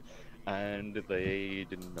 rounds, and they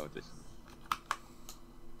didn't notice.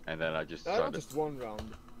 And then I just started... just 1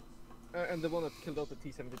 round. And the one that killed out the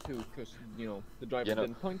T-72, because, you know, the driver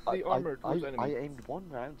didn't point the armor towards the enemy. I aimed 1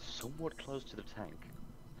 round somewhat close to the tank,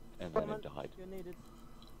 and then it died.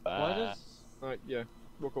 Alright, yeah,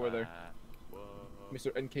 walk over there.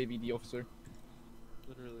 Mr. NKVD officer.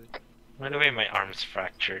 Literally. By the way, my arm's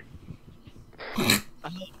fractured. That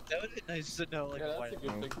would be nice to know, like, yeah, why. that's a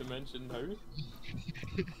good thing to mention, Harry.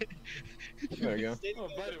 There you go. Oh,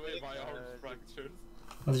 by the way, my arm's fractured.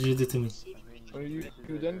 What did you do to me?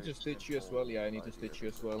 You then need to stitch you as well. Yeah, I need to stitch you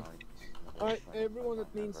as well. Alright, everyone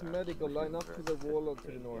that needs medical, line up to the wall or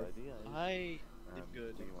to the north. I did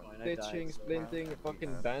good. Stitching, splinting,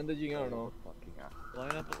 fucking bandaging, I don't know.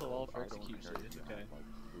 Line up at the wall for execution, it's okay.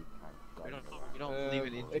 We don't leave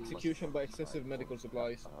it in. Execution by excessive medical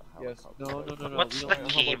supplies. Yes. No. What's the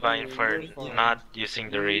keybind for not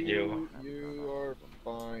using the radio? You are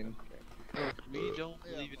fine. Look, we don't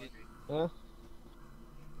leave it in. Huh?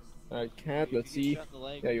 Alright, cat, let's see.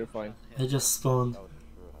 Yeah, you're fine. I just spawned.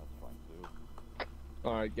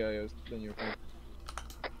 Alright, guys, then you're fine.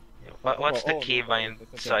 What's the keybind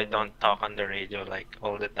so I don't talk on the radio like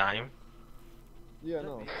all the time? Yeah,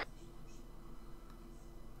 no.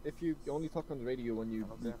 If you only talk on the radio when you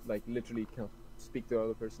like literally can't speak to the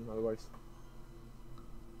other person, otherwise.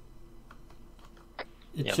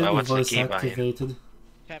 It should be voice activated.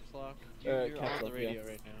 Caps lock. You're caps on the lock, radio yeah.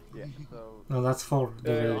 right now. Yeah. So. No, that's for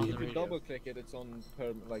the radio. If you double click it, it's on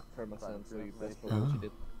perma-send, so that's probably what you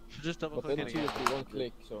did. Just double click it. But then seriously, one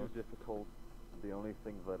click, so. Too difficult. The only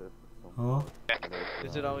thing that is. Oh.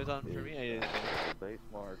 Is it always on for me? I didn't base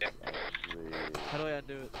mark. How do I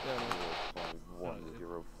undo it?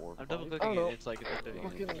 I'm double clicking it, it's like it's doing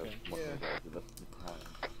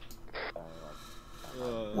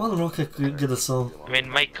One rocket could get us all. I mean,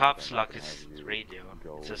 my caps lock is radio.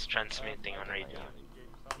 It's just transmitting on radio.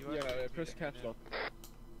 Yeah, press caps lock.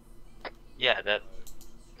 Yeah,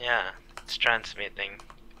 it's transmitting.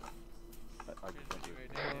 I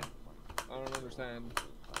don't understand.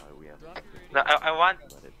 No, I want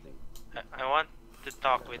to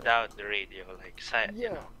talk without the radio, like yeah. You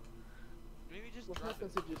know. Maybe just what drop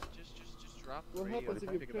happens it. if you just drop the what radio happens if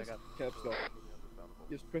you press caps lock?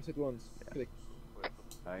 Just press it once. Click.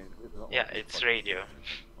 Yeah, it's radio.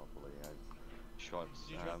 Shots.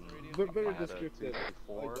 Very descriptive.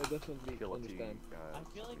 I definitely understand. I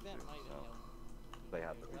feel like that might help. They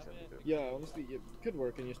have the T-72. Yeah, honestly, it could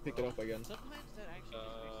work and you just pick it up again. Sometimes that actually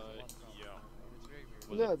just makes a lot of sense. It's very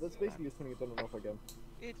weird. Yeah, that's basically just turning it on and off again.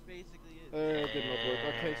 It's basically it. It did not work.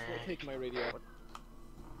 Okay, so take my radio.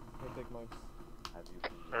 I'll take mine.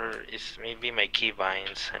 Or is maybe my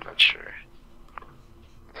keybinds? I'm not sure.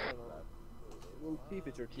 I don't know. We'll see if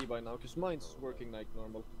it's your keybind now, because mine's working like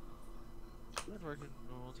normal. It's working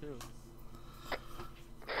normal too.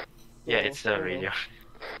 Yeah, it's the radio.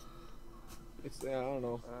 It's, I don't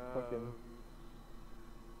know. Fucking.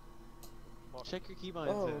 Check your keybinds.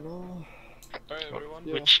 Oh no. Alright, everyone.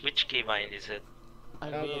 Which keybind is it?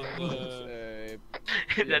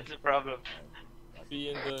 That's the problem. Me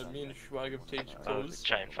and Schwag have changed clothes. Let's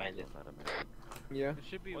try and find it. Yeah. It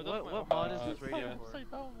should be. What mod is this radio for?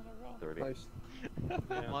 30. Nice.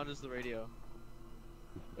 What mod is the radio?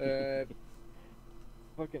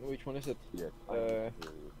 Fucking, which one is it? Yeah.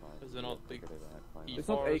 Is it not the It's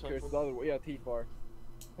not Acres, the other one. Yeah, T-Far.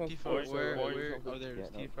 T-Far, where? Oh, there's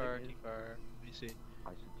T-Far. Let me see.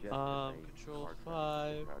 Control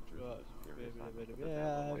 5.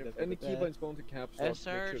 If any keybinds go into caps lock,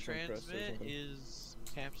 SR transmit is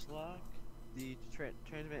caps lock. The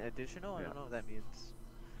transmit additional? I don't know what that means.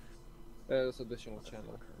 That's additional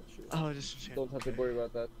channel. Oh, additional channel. Don't have to worry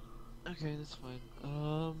about that. Okay, that's fine.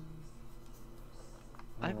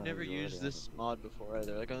 I'm I've never used this mod before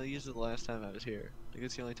either. Like I only used it the last time I was here. Like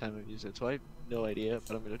it's the only time I've used it, so I have no idea,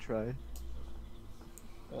 but I'm gonna try.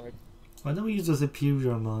 Alright. Why don't we use the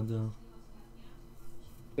superior mod though?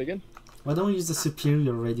 Say again? Why don't we use the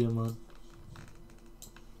superior radio mod?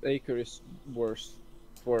 Acre is worse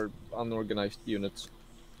for unorganized units.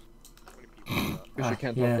 Because you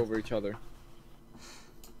can't talk over each other.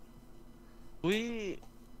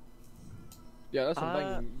 Yeah, that's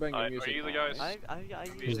some banging music. Are you the guys? I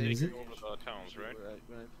use taking over the towns, right?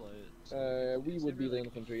 When I play it. We would be the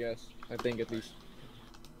infantry, yes. I think at least.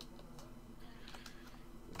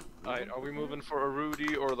 Alright, are we moving for a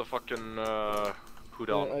Rudy or the fucking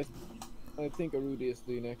Hudon? I think a Rudy is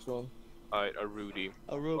the next one. Alright, a Rudy.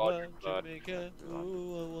 Aruba, Jamaica,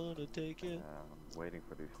 ooh, I wanna take it. I'm waiting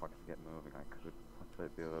for these fucks to get moving. I could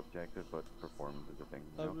possibly be the objective, but performance is a thing.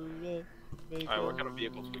 Alright, what kind of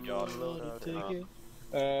vehicles we got?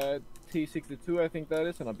 T62, I think that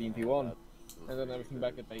is, and a BMP-1. And then everything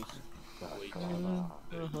back at base.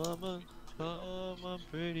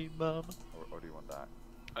 Pretty mama. Or do you want that?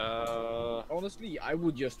 Honestly, I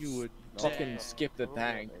would just fucking skip the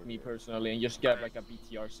tank, me personally, and just get like a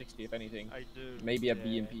BTR 60 if anything. I do. Maybe a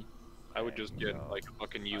BMP. I would just get like a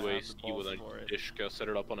fucking UAC with an Ishka, set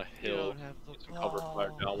it up on a hill, get some cover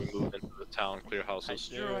fire down, we move into the town, clear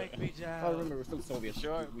houses. I remember we're still Soviets.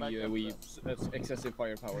 We excessive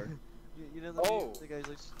firepower. You know the guys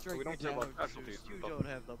like strike we don't care about casualties. You don't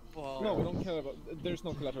have the ball. No, we don't care about. There's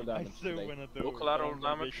no collateral damage. No collateral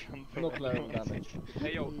damage. No collateral damage.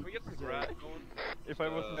 Hey yo, can we get some grad going? If I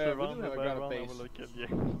wasn't we do have a grad base. I would kill you.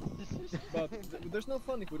 But there's no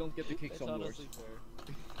fun if we don't get to kick some wars.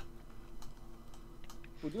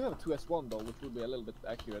 We do have a 2S1 though, which would be a little bit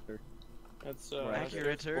accurater. That's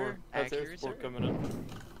accurater. Accurater coming up.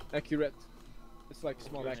 Accurate. It's like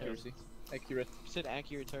small accuracy. Accurate. You said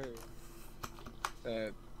accurater.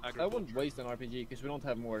 I wouldn't waste an RPG because we don't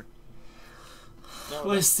have more. No,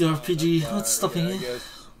 where's the RPG? What's stopping you?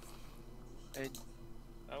 And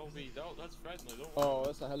that's friendly, don't worry. Oh,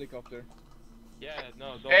 that's a helicopter. Yeah,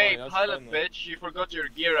 no, don't Hey, worry, pilot bitch, you forgot your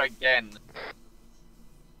gear again.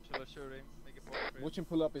 Sure, Watch him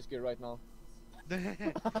pull up his gear right now. I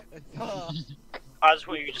just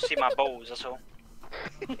want you to see my balls, that's all.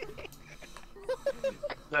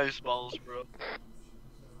 Nice balls, bro.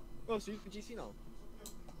 Oh, so you can GC now?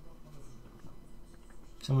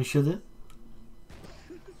 Someone shoot it?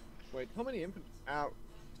 Wait, how many input? Ow.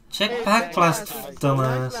 Check backblast,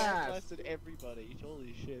 dumbass. Backblasted everybody,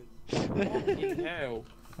 holy shit. Fucking hell.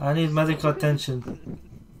 I need medical attention.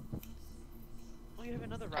 Oh, you have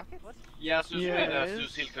another rocket? What? Yeah,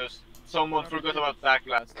 Susilkus. Someone forgot about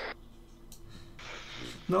backlast.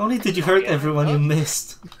 Not only did you hurt everyone, you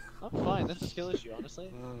missed. I'm fine, that's a skill issue,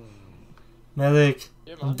 honestly. Medic,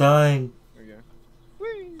 I'm dying. Okay.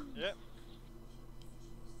 Yep.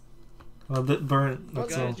 I'm a bit burnt,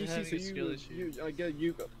 that's all.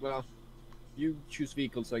 You choose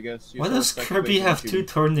vehicles, I guess. Why does Kirby have 2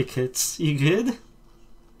 tourniquets? You good?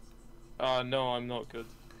 No, I'm not good.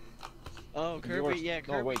 Oh, Kirby, yeah,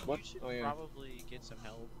 Kirby, no, wait, what? You should oh, yeah. probably get some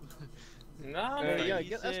help. Yeah,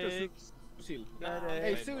 get Esther Susil.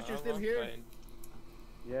 Hey, Suit, you're still here?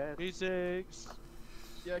 Yeah. B6.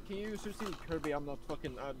 Yeah, can you Susil Kirby? I'm not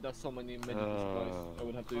fucking. There's so many medical supplies I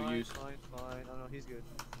would have to use. Fine. Oh no, he's good.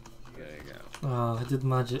 There you go. Oh, I did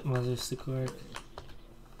majestic work.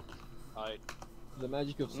 The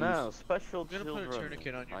magic of now, special I'm gonna put a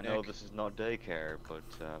tourniquet on your I neck. know this is not daycare, but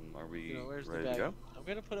are we ready to go? I'm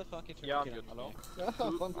gonna put a fucking tourniquet on your neck. I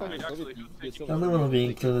don't want to be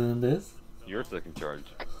included in this. You're taking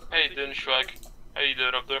charge. How you doing, Shrek? How you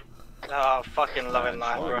doing up there? Oh, fucking loving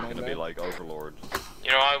life, bro. I'm gonna be like Overlord.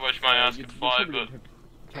 You know, I wish my ass could fly, but...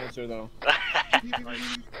 Cancer, though.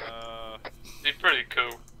 He's pretty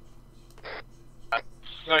cool.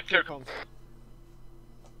 Right, here comes.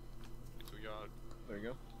 We got There you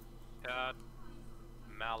go. Cat,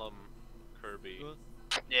 Malum, Kirby.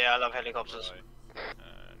 Yeah, I love helicopters.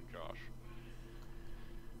 And Josh.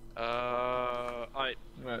 Alright.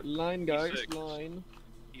 Right, line, guys, E6. line.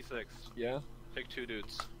 E6. Yeah. Pick 2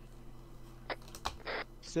 dudes.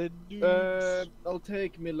 I'll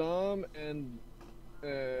take Milam and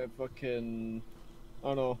fucking I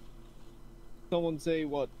don't know. Someone say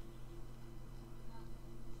what?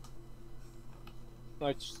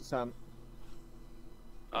 Right, Sam.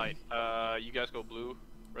 Alright, you guys go blue.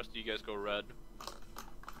 Rest of you guys go red.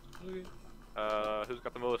 Okay. Who's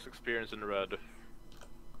got the most experience in the red?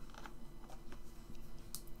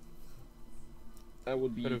 That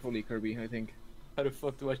would be fully Kirby, I think. How the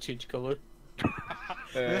fuck do I change color?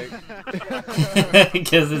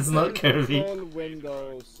 Because it's not Kirby. All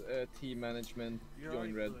Windows team management.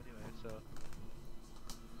 Join red. Anyway, so.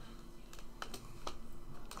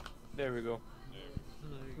 There we go.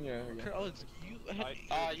 Yeah. Oh, it's you.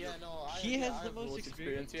 Yeah, no. He has the most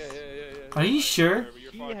experience. Yeah. Are you sure?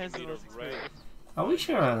 He has the most experience. Are we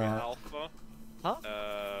sure on that? Alpha. Huh?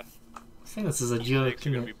 I think this is a joke.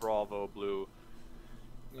 You're gonna be Bravo Blue.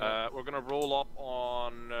 We're gonna roll up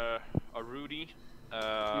on a Rudy.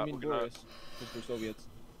 You mean Boris? Because we're Soviets.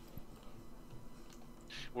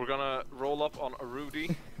 We're gonna roll up on a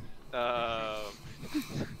Rudy.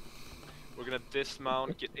 We're gonna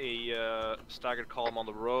dismount, get a staggered column on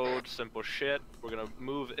the road, simple shit. We're gonna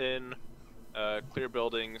move in, clear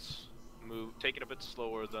buildings, take it a bit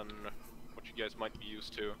slower than what you guys might be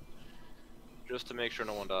used to, just to make sure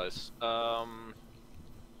no one dies.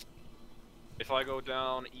 If I go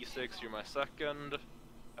down, E6, you're my second.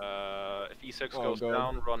 If E6 goes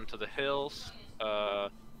down, run to the hills. I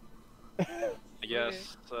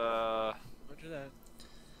guess. Roger that.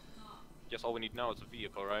 Guess all we need now is a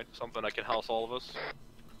vehicle, right? Something that can house all of us.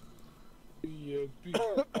 BMP.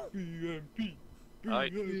 BMP.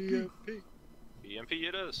 Right. BMP. BMP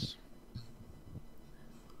it is.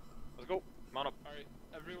 Let's go. Come on up. Alright,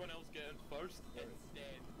 everyone else get in first, and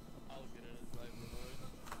then I'll get in as driver,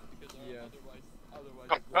 because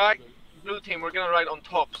otherwise. Alright, blue team, we're gonna ride on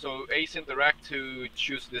top, so Ace interact to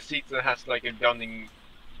choose the seat that has like a gunning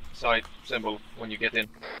side symbol when you get in.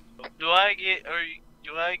 Do I get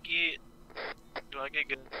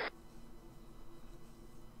good?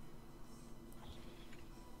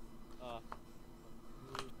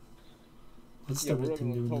 What's Yeah, the we're red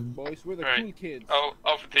team on top, doing? boys. We're the Alright. cool kids. Oh,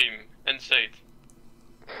 Alpha team, and safe.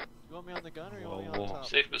 You want me on the gun or you want me on top?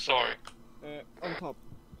 Safe but sorry. On top.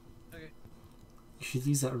 Okay. You should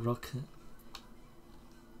use that rocket.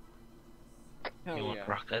 Hell You want yeah.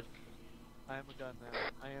 rocket? I am a gun now.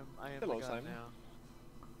 I am Hello, the gun Simon. now.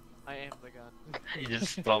 I am the gun. You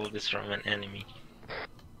just stole this from an enemy.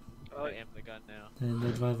 I am the gun now. And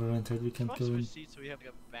the driver entered, we can't Let's go in. switch seats so we have to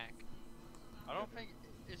go back. I don't think.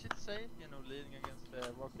 Is it safe, leading against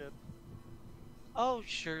the rocket? Oh,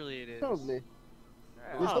 surely it is. Probably.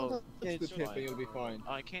 Yeah. Just Oh, don't touch the it's tip fine. and you'll be fine.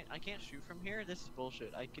 I can't shoot from here. This is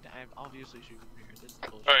bullshit. I'm obviously shoot from here. This is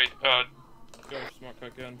bullshit. Alright, Go smart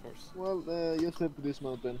quick gun first. Well, just have to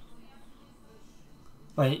dismount then.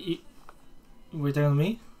 Wait, we're down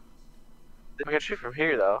me? I can shoot from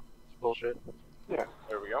here though. It's bullshit. Yeah.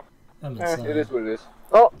 There we go. I'm It inside. is what it is.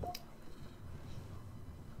 Oh!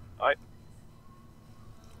 Alright.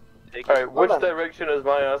 Alright, which direction is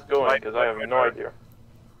my ass going? Because I have no idea.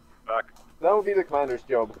 Back. That would be the commander's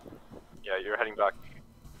job. Yeah, you're heading back.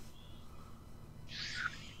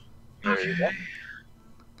 There you go.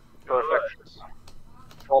 Perfect.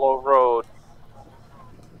 Follow road.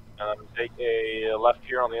 And take a left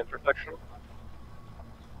here on the intersection.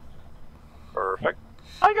 Perfect.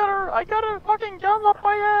 I got a fucking gun up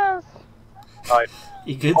my ass! Alright.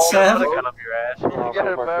 You good, Sam? The gun up your ass. You get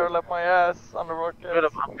a barrel up my ass on the rocket.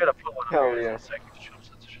 I'm gonna put one Hell up here yeah. in a second.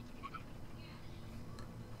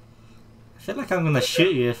 I feel like I'm gonna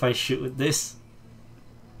shoot you if I shoot with this.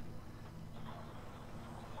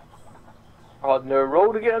 On the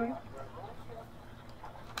road again?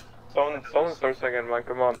 Someone start singing, man,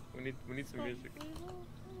 come on. We need some music.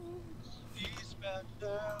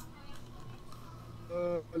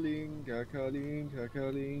 Kalinka, Kalinka,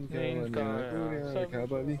 Kalinka,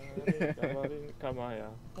 Kalinka. Come on,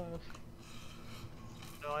 yeah.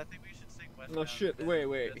 No, I think we should sing West. No shit,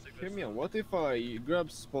 wait. Hear me out. What if I grab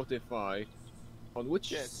Spotify? On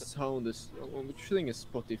which sound is... On which thing is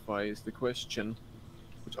Spotify is the question.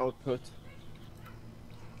 Which output?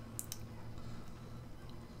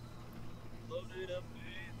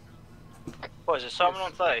 What is it, Simon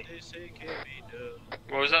on 30?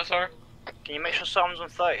 what was that, sir? Can you make sure Simon's on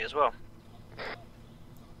 30 as well?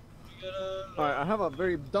 Alright, I have a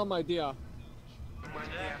very dumb idea.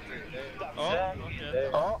 Oh, okay.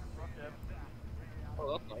 Oh.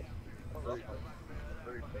 Oh, that's nice.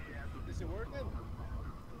 Is it working?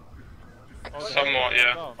 Somewhat,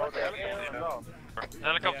 yeah.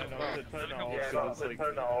 Helicopter.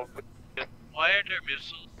 Why are there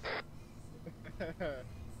missiles?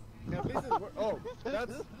 Yeah, at least it's oh,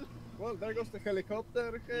 that's... Well, there goes the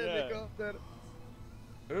helicopter. Helicopter.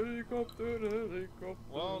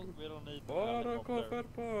 Well, we don't need helicopter.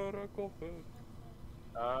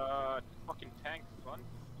 Fucking tank front.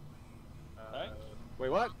 Wait,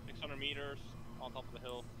 what? 600 meters on top of the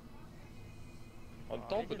hill. On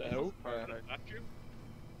top of the hill? Left you?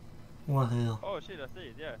 What hell? Oh shit, I see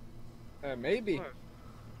it, yeah. Maybe.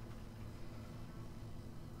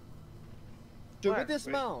 Should we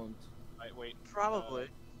dismount? Wait. Probably.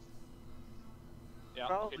 Yeah.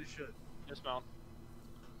 Probably okay. should. Dismount.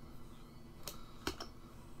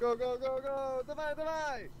 Go, go, go, go! Divide,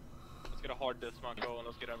 divide! Let's get a hard dismount going.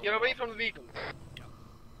 Let's get everyone. Get away from the vehicle.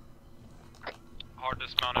 Hard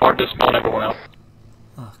dismount. Hard dismount, everyone else.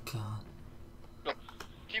 Oh god. Go.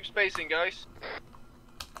 Keep spacing, guys.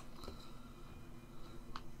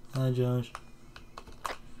 Hi, Josh.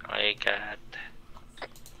 I got.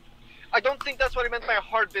 I don't think that's what he meant by a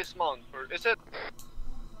hard dismount, or is it?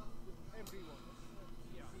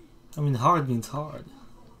 I mean, hard means hard.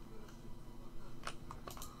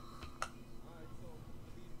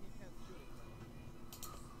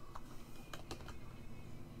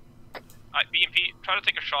 Alright, BMP, try to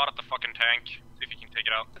take a shot at the fucking tank. See if you can take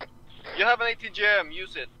it out. You have an ATGM,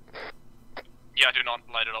 use it. Yeah, do not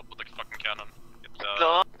light it up with the fucking cannon. It's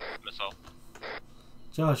missile.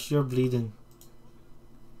 Josh, you're bleeding.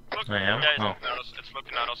 Look, I am? yeah, it's Oh. looking at us. It's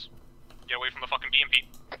looking at us. Get away from the fucking BMP.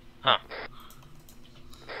 Huh.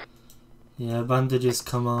 Yeah, bandages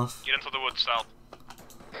come off. Get into the woods south.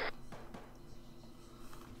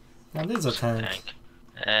 That is a tank.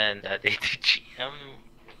 And that ATGM.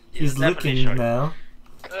 He's looking now.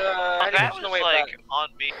 That was like on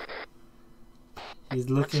me. He's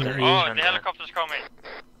looking at you. Oh, the helicopter's coming.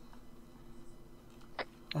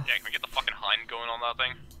 Yeah, can we get the fucking hind going on that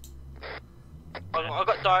thing? I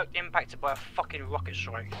got direct impacted by a fucking rocket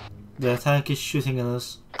strike. The tank is shooting at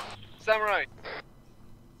us. Samurai.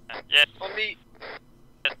 Yeah. On me.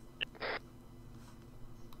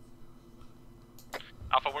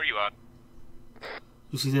 Alpha, where are you at?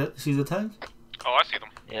 You see the tank? Oh, I see them.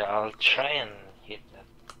 Yeah, I'll try and hit that.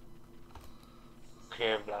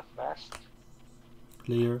 Clear black mast.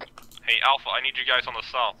 Clear. Hey, Alpha, I need you guys on the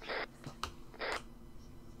south.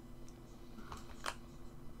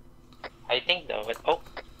 I think though, but oh.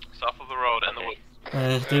 South of the road and the woods.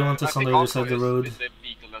 They want us on the other side of the road.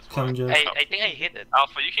 Come, Josh. I think I hit it.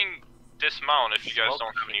 Alpha, you can dismount if you guys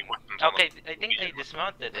don't have any weapons on Okay, I think I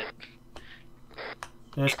dismounted it.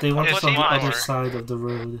 Yes, they want Okay, us on the dismount. other side of the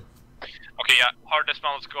road. Okay, yeah, hard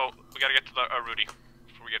dismount, let's go. We gotta get to the Rudy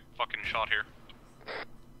before we get fucking shot here.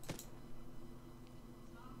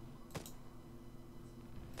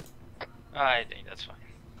 I think that's fine.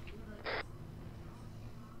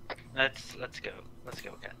 Let's go. Let's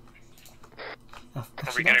go, cat.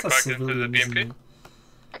 Actually, that's a civilian, isn't it?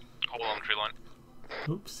 Hold on, tree line.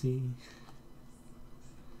 Oopsie.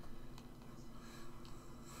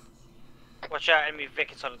 Watch out, enemy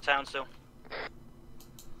Vic inside the town still.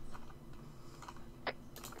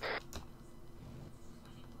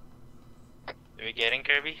 Are we getting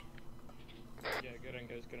Kirby? Yeah, get in,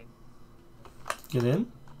 guys, get in. Get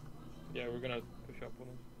in? Yeah, we're gonna push up on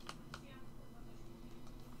them.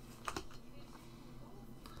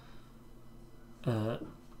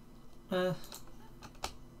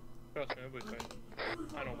 Trust me, everybody's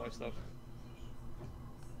fine. I know my stuff.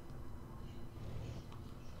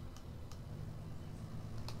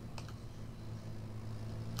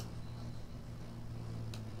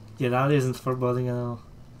 Yeah, that isn't foreboding at all.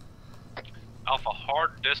 Alpha,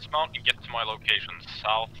 hard dismount and get to my location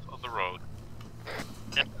south of the road.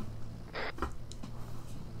 Yep.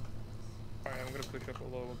 Alright, I'm gonna push up a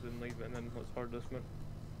low, then leave it, and then let's hard dismount.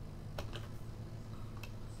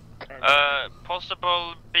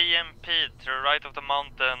 Possible BMP to the right of the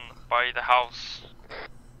mountain by the house.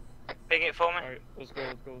 Ping it for me. Alright, let's go,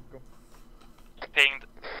 let's go, let's go. Pinged.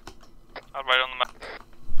 Right on the map.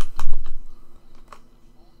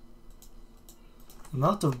 I'm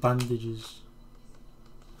out of bandages.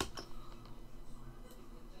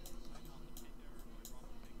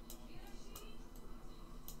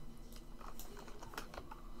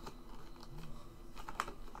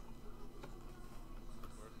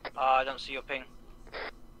 I don't see your ping.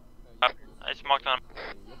 It's marked on.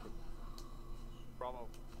 Bravo.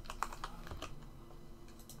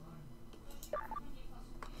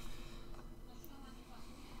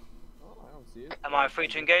 Oh, I don't see it. Am I free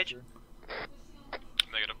to engage?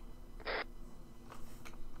 Negative.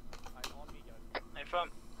 No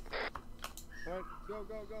front. Alright, go,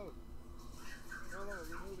 go, go. No, no,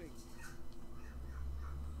 we're moving.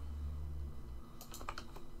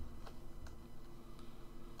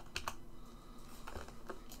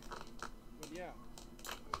 But yeah.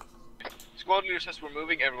 Squad leader says we're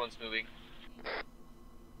moving, everyone's moving.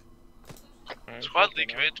 Right, Squad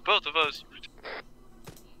leader, it's both of us.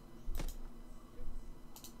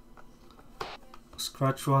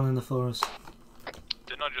 Scratch one in the forest.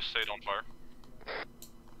 Didn't I just say don't fire?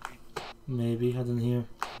 Maybe, I didn't hear.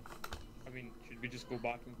 I mean, should we just go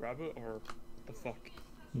back and grab it, or what the fuck?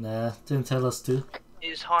 Nah, didn't tell us to.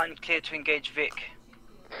 Is Hind clear to engage Vic?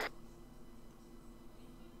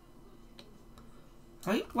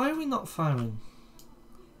 Why are we not firing?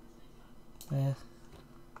 There.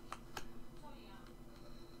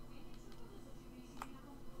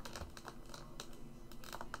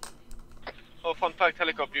 Oh, fun fact,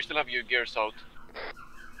 helicopter, you still have your gears out.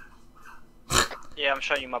 Yeah, I'm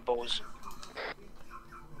showing you my balls.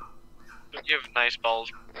 You have nice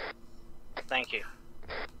balls. Thank you.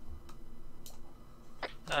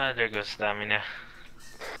 There goes stamina.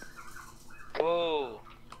 Whoa.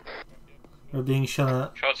 We're being shot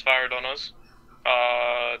at. Shots fired on us.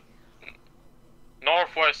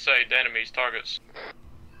 Northwest side, enemies, targets.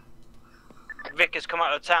 Vic has come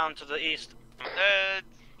out of town to the east.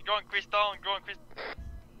 Going Chris down,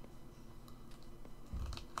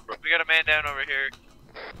 We got a man down over here.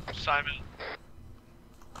 Simon.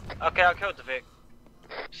 Okay, I killed the Vic.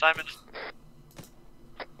 Simon.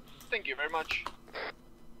 Thank you very much.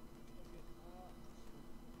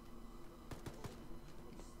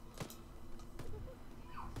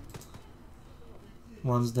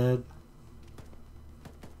 One's dead.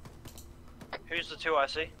 Who's the two I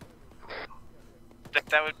see?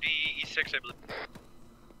 That would be E6, I believe.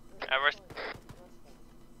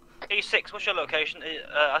 E6, what's your location?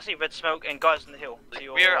 I see red smoke and guys on the hill.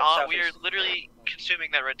 We are literally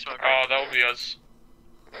consuming that red smoke. Right? Oh, that will be us.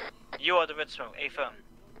 You are the red smoke, A firm.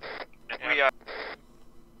 Yeah. We are.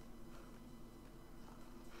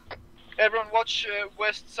 Everyone watch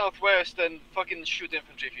west, southwest and fucking shoot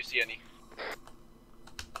infantry if you see any.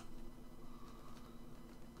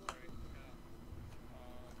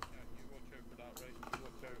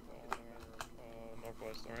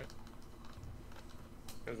 Northwest, alright?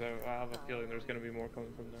 Because I have a feeling there's going to be more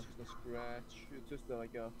coming from there. It's just a scratch. It's just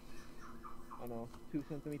like a, I don't know, 2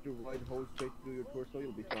 centimeter wide hole straight through your torso.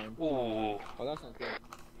 You'll be fine. Ooh. Oh, that's not good.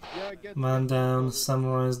 Yeah, get Man down,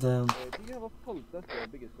 samurai's down. Do you have a pulse? That's the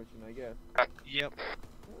biggest question, I guess. Yep.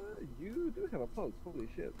 You do have a pulse. Holy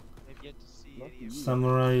shit. I've yet to see any of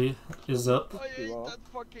Samurai is up. I hate that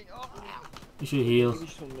fucking You should heal. Maybe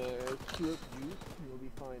some syrup juice and you'll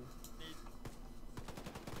be fine.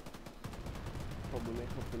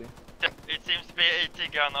 Hopefully. It seems to be a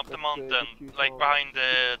AT gun up the mountain, like behind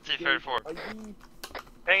the T-34.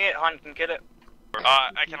 Ping it, Hunt can get it.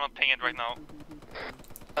 I cannot ping it right now.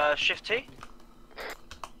 Shift T?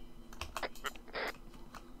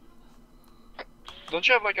 Don't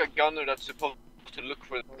you have like a gunner that's supposed to look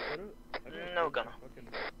for it? No gunner.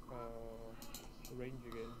 Range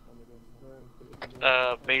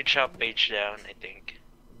again. Beach up, beach down, I think.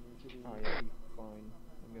 Oh yeah, fine.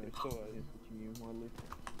 I'm gonna switch you mildly.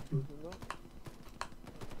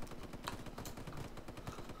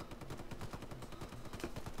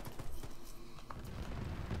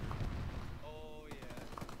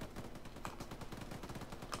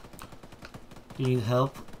 Do you need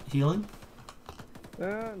help healing?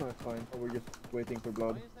 No, it's fine. We're just waiting for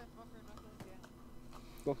blood.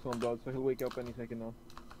 Lost one blood, so he'll wake up any second now.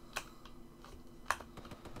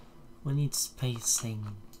 We need spacing.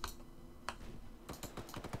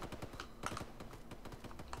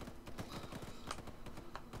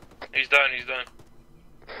 He's done, he's done.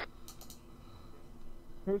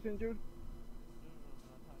 Who's injured?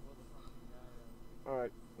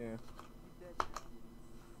 Alright, yeah.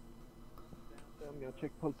 I'm gonna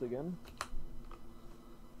check pulse again.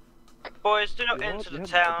 Boys, do not enter the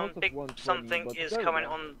town. Big something is coming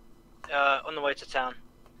on the way to town.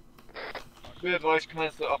 We advise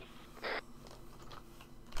commence the up.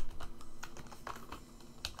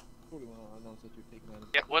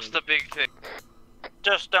 Yeah, what's the big thing?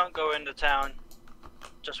 Just don't go into town.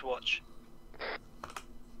 Just watch.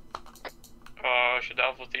 Should the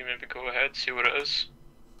Alpha team maybe go ahead, see what it is?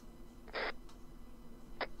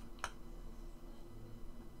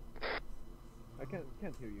 I can't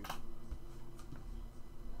hear you.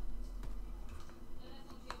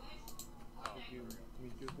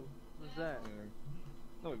 What's that?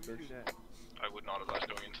 No, there's I would not advise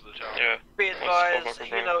going into the town. Yeah. Be advised,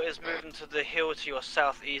 Hilo is moving to the hill to your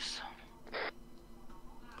southeast.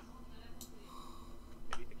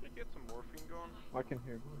 Do you think you get some morphine going? I can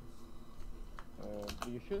hear you.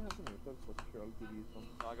 You should have some yourself, but sure, I'll give you some.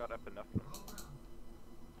 I got epinephrine.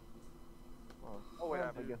 Oh wait,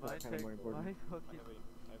 I guess that's kind of more important. I think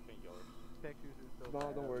yours. No,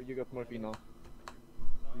 don't worry, you got morphine now.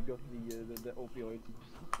 You got the opioids.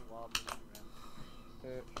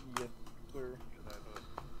 Yes, sir.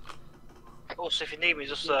 Also, if you need me,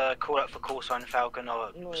 just call out for call sign Falcon,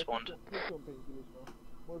 I'll respond.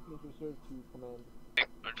 Morphine reserved to command.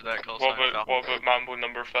 Roger that, call sign Falcon. What about Mambo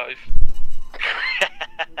number 5?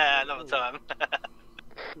 Another time.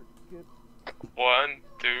 1,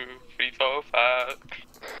 2, 3, 4, 5.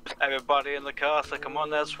 Everybody in the car, so come on,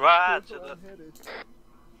 let's ride to the...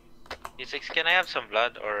 E6, can I have some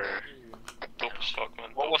blood, or... Dope as fuck,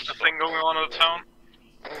 man. What was the thing going on in the town?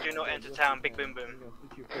 Do not enter town, big boom boom.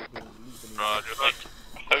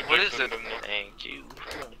 What is it? Thank you.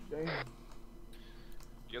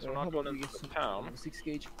 You guys were not going into the town. 6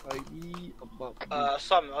 gauge IV above.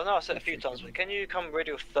 Simon, I know I said a few times, but can you come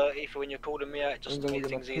radio 30 for when you're calling me out, just to make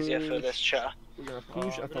things easier for this chatter? We're gonna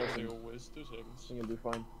push 1,000. I'm gonna do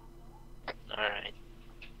fine. Alright.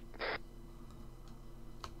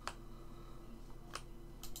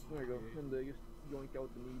 There you go, and just yoink out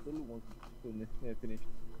the needle once it's finished.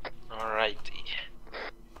 Alrighty.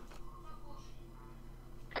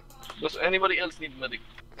 Does anybody else need medic?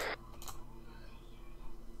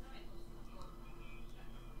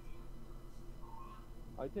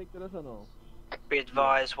 I take the rest or no? Be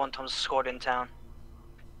advised, one time's squad in town.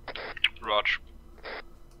 Raj.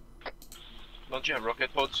 Don't you have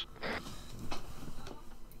rocket pods?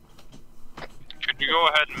 Could you go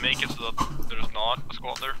ahead and make it so that there's not a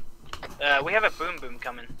squad there? We have a boom boom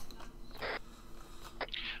coming.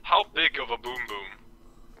 How big of a boom boom?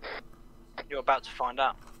 You're about to find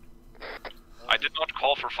out. I did not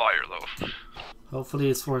call for fire though. Hopefully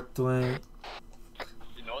it's worth doing.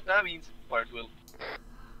 You know what that means? Fire will.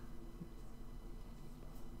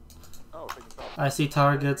 Oh, I see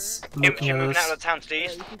targets looking You're at moving us. out of town to the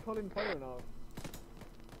east. You can call in fire now.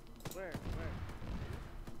 Where?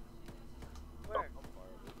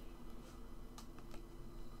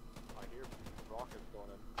 I hear rockets going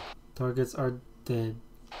in. Targets are dead.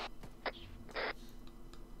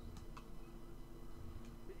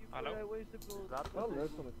 Hello? Well,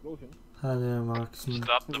 there's some explosion. Hi there, marksman.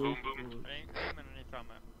 Stop the boom boom.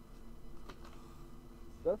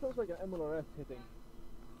 That sounds like an MLRS hitting.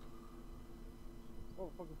 What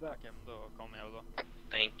the fuck is that?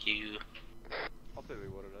 Thank you. I'll tell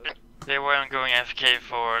you what it is. They weren't going AFK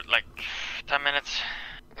for like 10 minutes.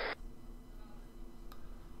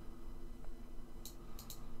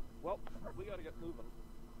 Well, we gotta get moving.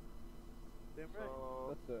 Damn right.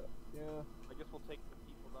 So, That's it. Yeah. I guess we'll take the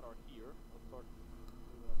people that are here. Let's start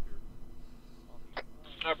moving up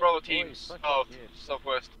here. Our brother team, south,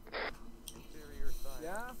 southwest. Inferior side.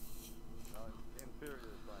 Yeah?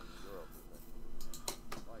 Inferior side in Europe.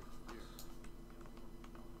 Like here.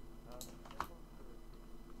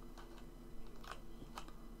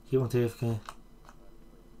 He went AFK.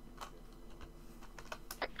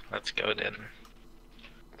 Let's go then.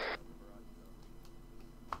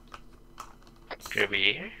 Kirby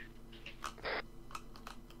here?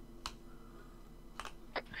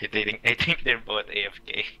 I think they're both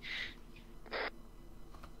AFK.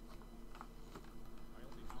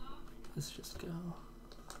 Let's just go.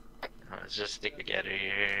 Let's just stick together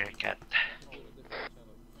here, cat.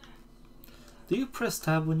 Do you press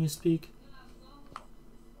tab when you speak?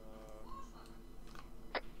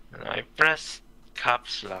 No, I press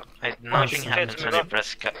caps lock. Nothing happens when I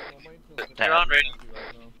press tab.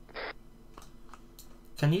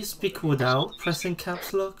 Can you speak without pressing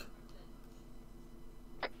caps lock?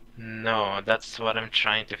 No, that's what I'm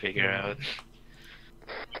trying to figure out.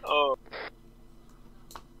 Oh.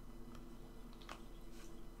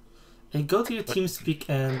 And go to your TeamSpeak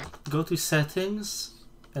and go to settings,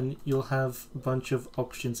 and you'll have a bunch of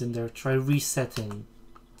options in there. Try resetting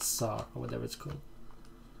SAR or whatever it's called.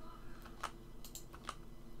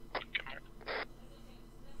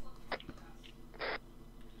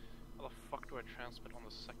 How the fuck do I transmit on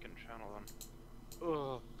the second channel then?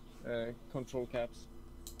 Ugh. Control caps.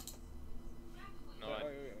 No,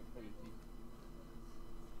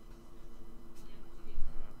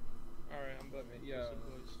 Alright, I'm done. Yeah.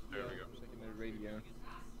 There we go. Secondary radio.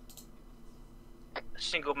 A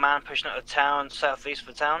single man pushing out of town, southeast of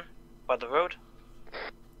the town, by the road.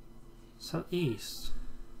 Southeast.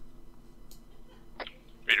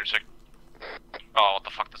 Reader check. Oh, what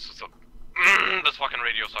the fuck? This is a. This fucking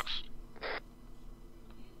radio sucks.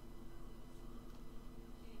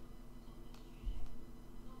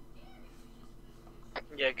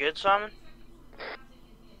 Yeah, good, Simon?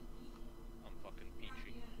 I'm fucking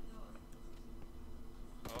peachy.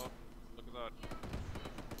 Oh, look at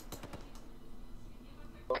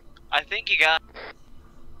that. I think you got...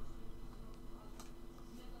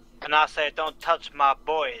 And I say, don't touch my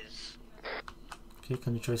boys. Okay,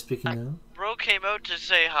 can you try speaking now? Bro came out to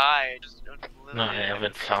say hi. No, I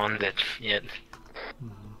haven't found it yet.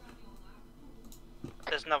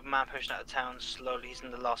 There's another man pushing out of town slowly. He's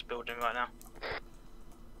in the last building right now.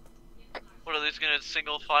 What are these gonna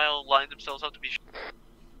single file line themselves up to be?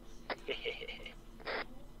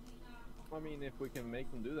 mean, if we can make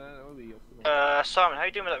them do that, that would be optimal. Simon, how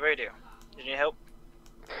you doing with that radio? Did you need help?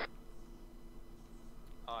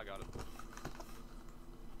 Oh, I got it.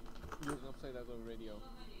 You did not say that on the radio.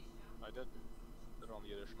 I did. Did it on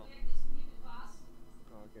the additional.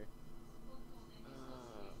 Oh, okay.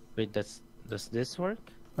 Wait, does this work?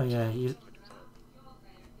 Oh yeah, you.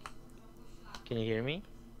 Can you hear me?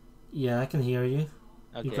 Yeah, I can hear you.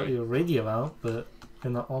 Okay. You got your radio out, but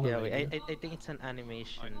you're not on the Yeah, radio. wait, I think it's an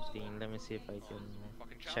animation thing. Let me see if I can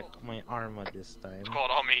check my armor this time. It's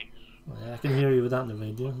called on me. Oh, yeah, I can hear you without the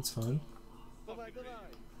radio. It's fine.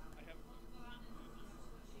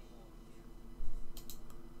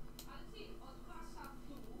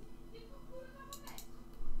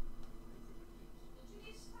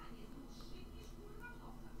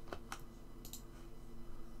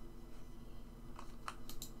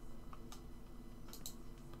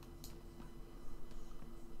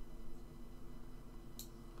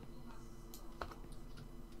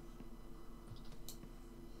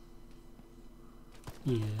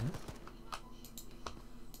 Yeah.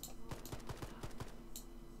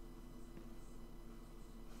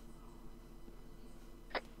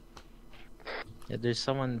 Yeah, there's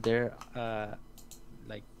someone there,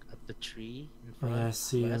 like at the tree in front. Yeah, I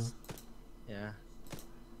see him. Yeah.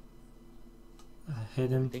 I hit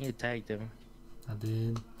him. I think you tagged him. I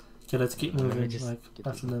did. Okay, let's keep moving, like,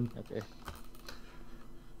 after them. Okay.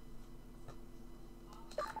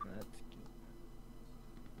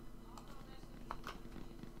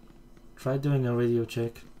 Try doing a radio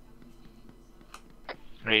check.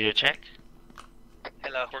 Radio check.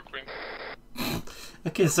 Hello. Pork cream.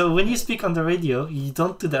 Okay, so when you speak on the radio, you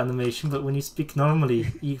don't do the animation, but when you speak normally,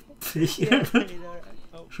 you play your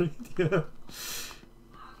radio.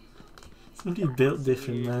 Somebody built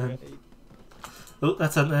different, man. Oh,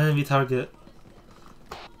 that's an enemy target.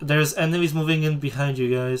 There's enemies moving in behind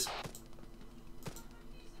you guys.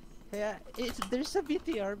 Yeah, there's a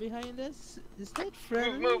BTR behind us. Is that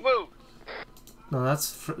friendly? Move, move, move! No,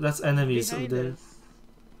 that's enemies Behind over there. us.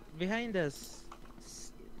 Behind us.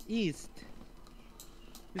 East.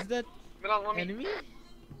 Is that enemy?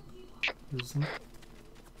 Isn't it?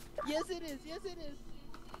 Yes, it is. Yes, it is.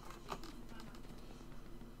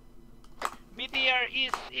 BTR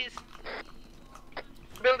east.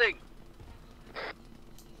 Building!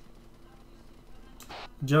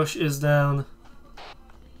 Josh is down.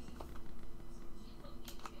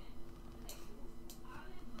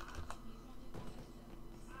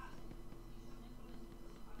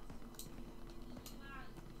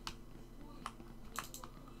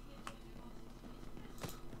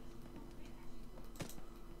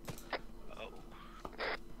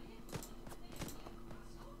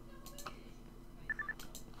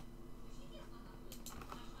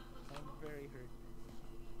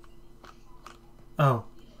 Oh,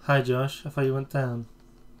 hi Josh. I thought you went down.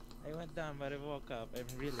 I went down, but I woke up. I'm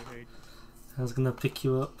really hurt. I was gonna pick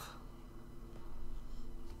you up.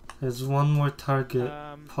 There's one more target,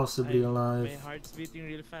 possibly alive. My heart's beating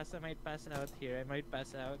real fast. I might pass out here. I might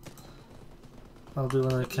pass out. I'll do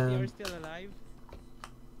what I You're can. still alive?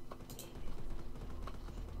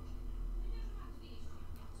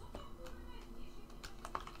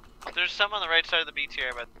 There's some on the right side of the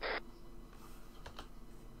BTR, but...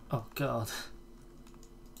 Oh god.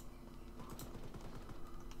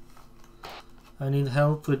 I need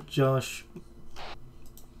help with Josh.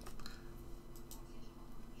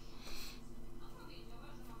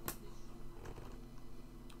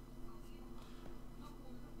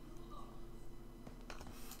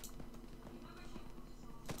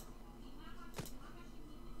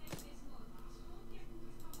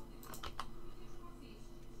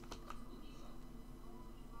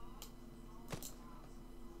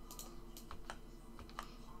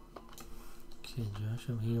 Okay, Josh,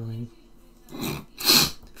 I'm healing.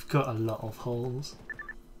 We've got a lot of holes.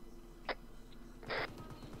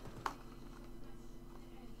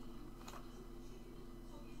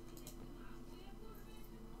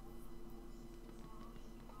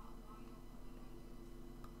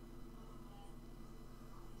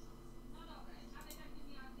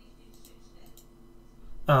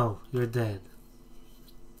 Oh, you're dead.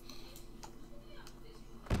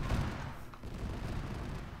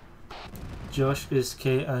 Josh is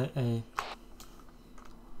KIA.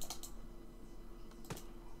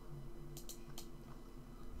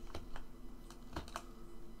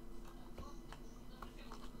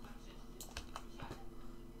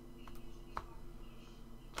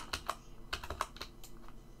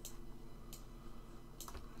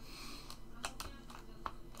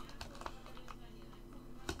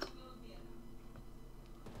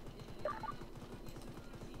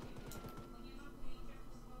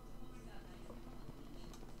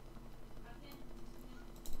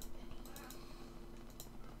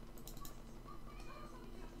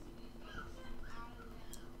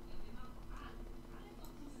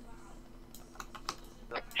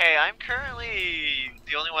 Hey, I'm currently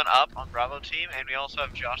the only one up on Bravo team, and we also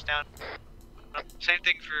have Josh down. Same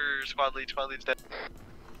thing for squad lead. Squad lead's dead.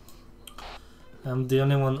 I'm the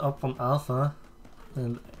only one up on Alpha.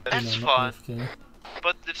 And, That's not fun. AFK.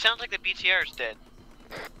 But it sounds like the BTR is dead.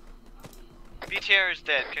 BTR is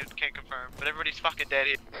dead, can't confirm. But everybody's fucking dead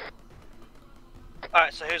here.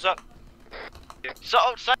 Alright, so who's up? So,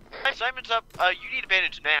 oh, Simon's up. You need a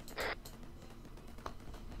bandage now.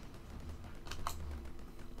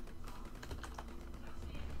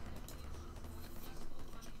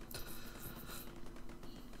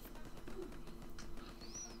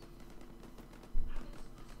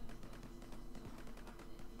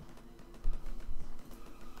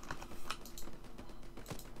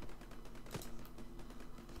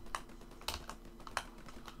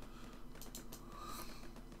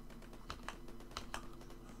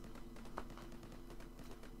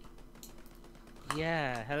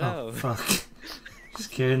 Yeah, hello. Oh, fuck.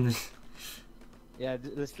 Scared me. Yeah,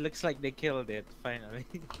 this looks like they killed it, finally.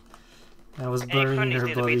 I was burying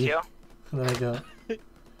her body. And then I got...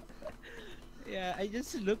 Yeah, I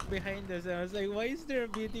just looked behind us and I was like, why is there a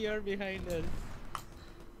BTR behind us?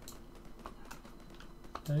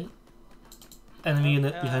 Right. Enemy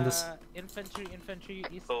unit behind us. Infantry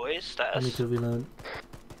east. Boys, I need to reload.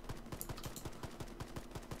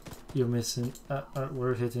 You're missing.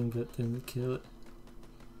 We're hitting but didn't kill it.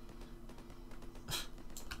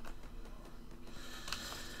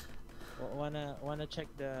 Wanna check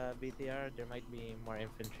the BTR? There might be more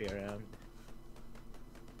infantry around.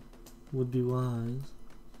 Would be wise.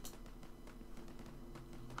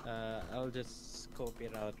 I'll just scope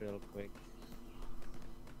it out real quick.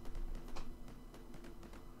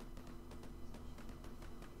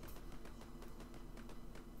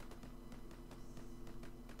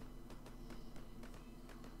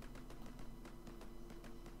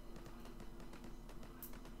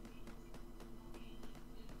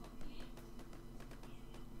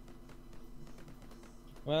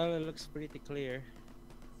 Well, it looks pretty clear.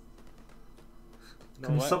 No,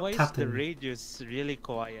 why is the radius really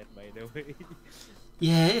quiet, by the way?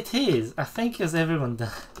 Yeah, it is. I think as everyone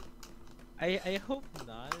died. I hope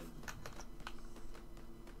not.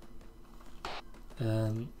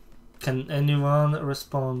 Can anyone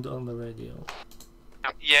respond on the radio?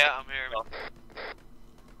 Yeah, I'm here.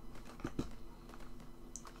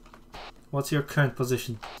 What's your current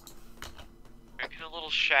position? I'm in a little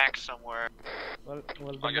shack somewhere. Well,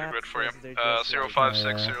 I'll get a grid for you.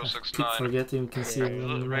 056069. Keep forgetting you can see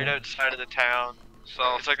everyone. Right outside of the town. So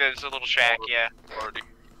it's like there's a little shack, yeah.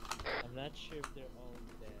 I'm not sure if they're all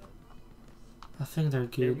dead. I think they're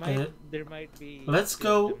good. There might be. Let's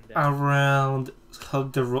go around,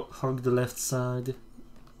 hug the left side,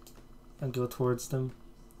 and go towards them.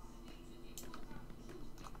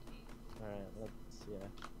 Alright, yeah.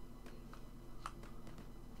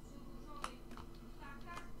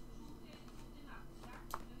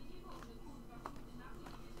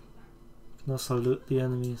 Can also loot the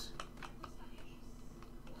enemies.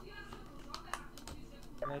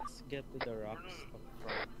 Let's get to the rocks up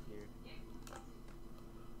front here.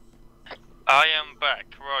 I am back.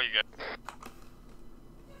 Where are you guys?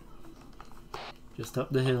 Just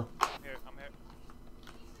up the hill. I'm here.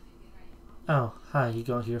 Oh, hi, you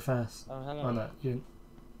got here fast. Oh, hello. Oh, no, you...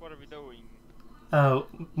 What are we doing? Oh,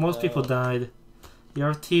 most people died.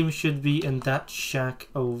 Your team should be in that shack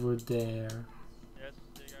over there. Yes,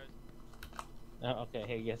 see you guys. Oh, okay,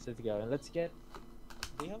 hey, yes, let's go. Let's get...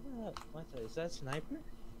 Do you have a... What is that, sniper?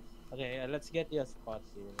 Okay, let's get you a spot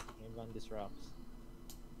here. Aim on these rocks.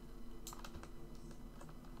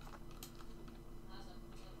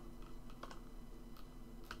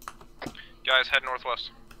 Guys, head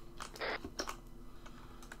northwest.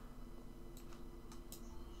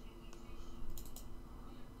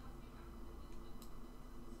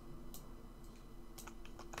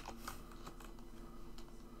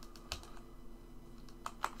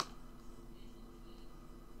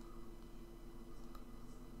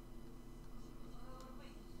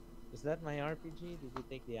 Is that my RPG? Did you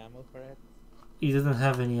take the ammo for it? He doesn't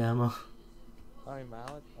have any ammo. Oh, I'm out?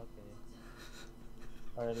 Okay.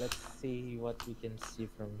 Alright, let's see what we can see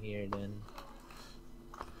from here then.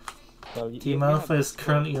 Well, Team Alpha is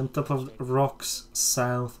currently on top of rocks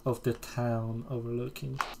south of the town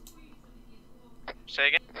overlooking. Say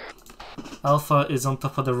again? Alpha is on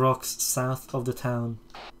top of the rocks south of the town.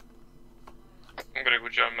 I'm gonna go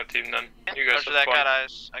join my team then. You guys After that, got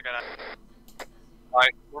eyes. I got eyes.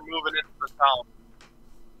 Alright, we're moving into the town.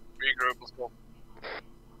 Regroup, let's go.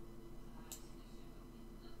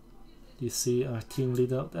 Do you see our team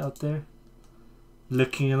lead out there?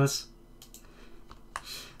 Looking at us.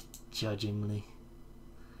 Judgingly.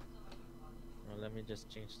 let me just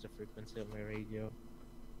change the frequency of my radio.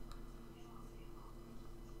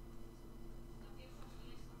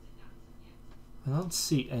 I don't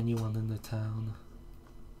see anyone in the town.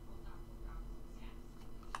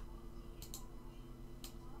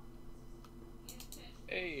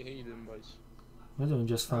 Hey, how you doing, boys? We're doing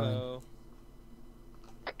just fine. Hello.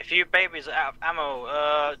 If you babies are out of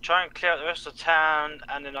ammo, try and clear out the rest of the town,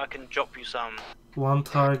 and then I can drop you some. One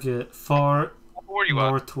target, far Where you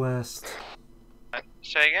northwest.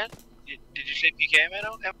 Say again? Did you say PK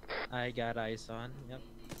ammo? I got eyes on, yep.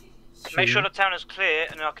 Make sure the town is clear,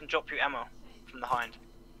 and then I can drop you ammo from the hind.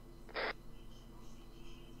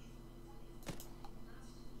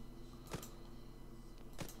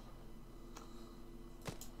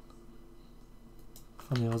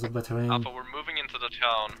 Funny, I was a better aim. Alpha, we're moving into the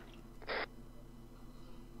town.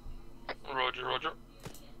 Roger, roger.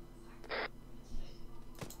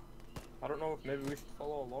 I don't know if maybe we should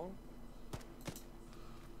follow along.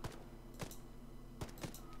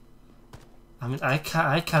 I mean, I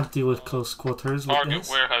can't deal with close quarters with Target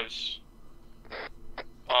this. warehouse.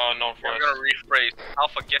 Northwest. We're gonna rephrase.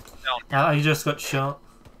 Alpha, get down. I just got shot.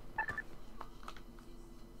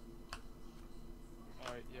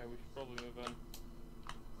 Alright, yeah, we should probably move in.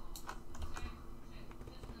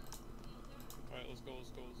 Alright, let's go,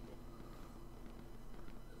 let's go, let's go.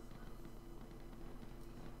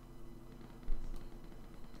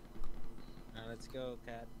 Let's go,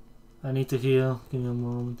 Cat. I need to heal. Give me a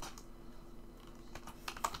moment.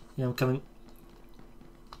 Yeah, I'm coming.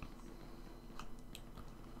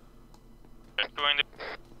 Going to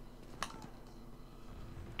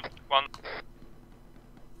one.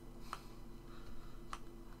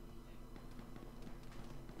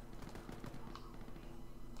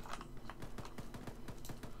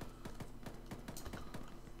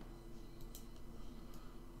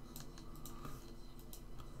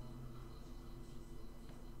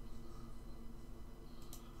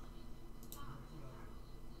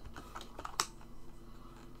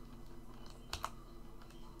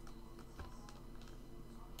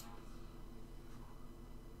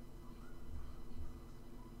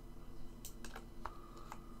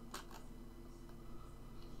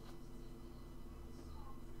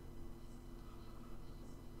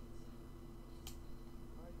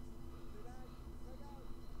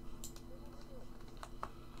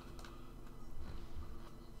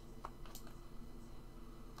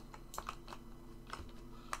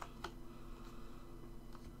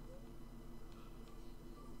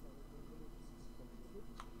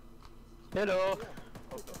 Hello.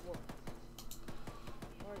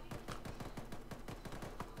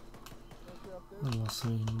 I'm also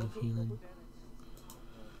in the healing.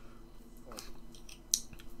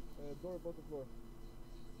 Door, bottom floor.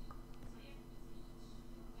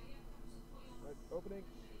 Right, opening.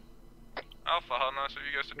 Alpha, how nice of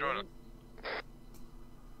you guys to join us.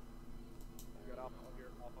 Got Alpha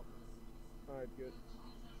here, Alpha. Alright, good.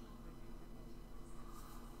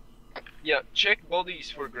 Yeah, check bodies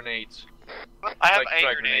for grenades. I have Like,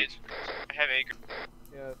 a grenade. I have a grenade.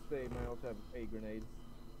 Yeah, same. I also have a grenade.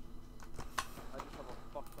 I just have a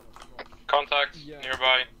fuck ton of smoke. Contact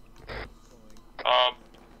nearby.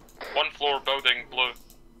 One floor building blue.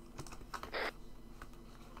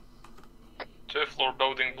 2 floor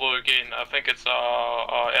building blue again. I think it's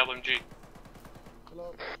LMG.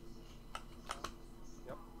 Hello.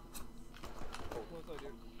 Yep. Oh, what's up,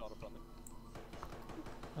 dude? Not a problem.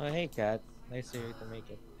 Oh, hey, Cat. Nice to hear you to make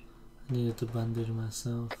it. I needed to bandage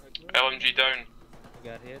myself. LMG down.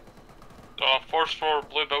 You got hit? 4th floor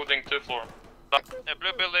blue building, 2 floor.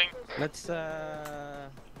 Blue building. Let's we'll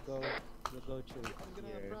go through here.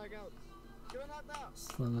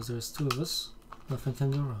 As long as there's 2 of us, nothing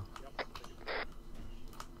can go wrong.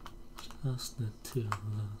 Just the 2 of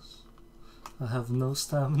us. I have no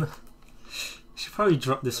stamina. Should probably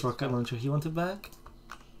drop this rocket launcher. You want it back?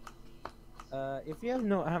 If you have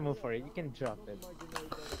no ammo for it, you can drop it.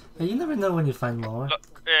 Hey, you never know when you find more.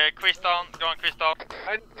 Chris down. Go on, Chris down.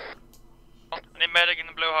 I need medic in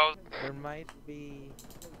the blue house. There might be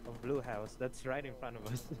a blue house that's right in front of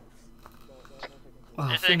us. Oh,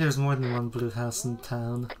 I think there's more than one blue house in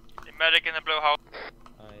town. Need medic in the blue house.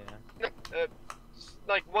 Oh yeah.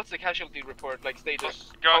 Like, what's the casualty report? Like,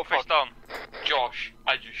 status? Go on, Chris down. Josh,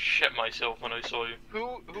 I just shit myself when I saw you.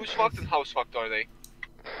 Who's fucked and how's fucked are they?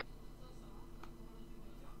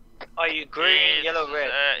 Are you green, yellow,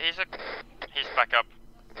 red? He's back up.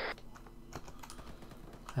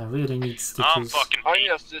 I really need stickers. I'm fucking. I need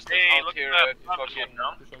assistance out here at fucking.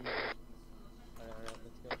 Let's go.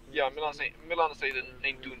 Yeah, Milan say that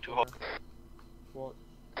ain't doing too hot. What?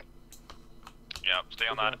 Yeah, stay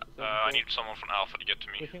on that. I need someone from Alpha to get to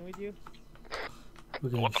me. Pushing with you?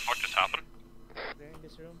 What the fuck just happened? Clear in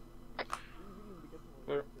this room.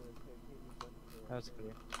 Where? That's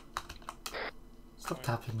clear. Stop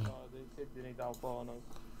tapping me.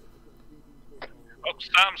 Oh,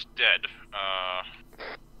 Sam's dead.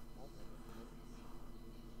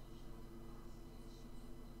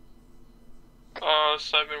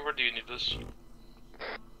 Simon, where do you need this?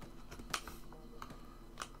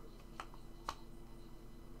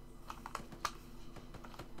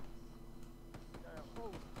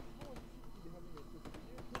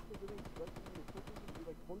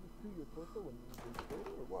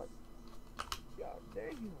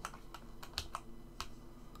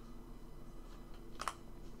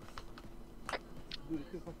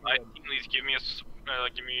 Please give me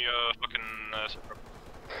a fucking.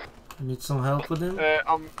 You need some help with him?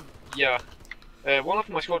 Yeah. One of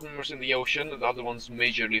my squad members in the ocean, and the other one's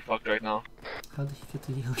majorly fucked right now. How did he get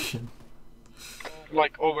to the ocean?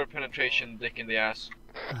 Like over penetration, dick in the ass.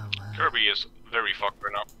 Oh man. Kirby is very fucked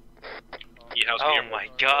right now. He has. Oh my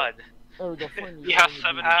god. He has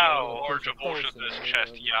 17 large abortions in his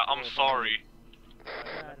chest. Yeah, I'm sorry.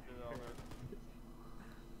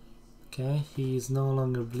 Okay, he's no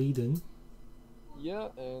longer bleeding. Yeah,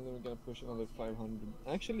 and then we're gonna push another 500.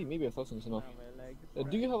 Actually, maybe 1,000 is enough.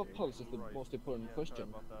 Do you have a pulse? Is the most important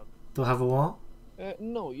question. Do I have a what?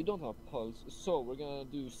 No, you don't have a pulse. So we're gonna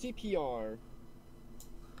do CPR.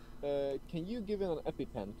 Can you give in an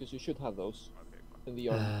EpiPen? Because you should have those in the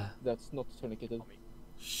arm. That's not tourniqueted.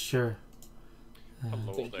 Sure.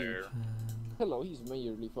 Hello Thank there. you. Hello, he's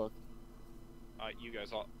majorly fucked. You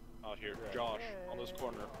guys out here. Josh, on this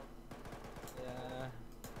corner. Yeah.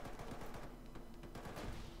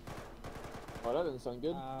 Oh, that didn't sound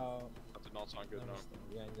good. That did not sound good, no.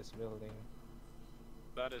 Behind this building.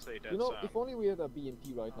 That is a dead You know, sound. if only we had a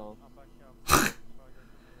BMP right now.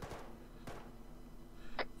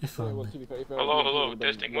 If Well, only. to be fair, if I Hello, had a hello, BMP,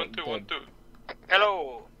 then testing, we'd 1, 2, be 1, dead. 2.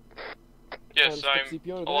 Hello! Yes, Stick I'm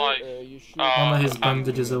CPR alive. there, you should... Oh no, his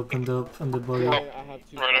bandages opened up and the body. Yeah, I have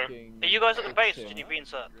to Right. fucking... Are you guys at the base? fix Did him. you be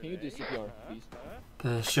insert? Can you do CPR,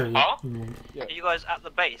 please? Sure, yeah. Huh? Yeah. Are you guys at the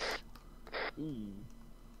base? Ooh.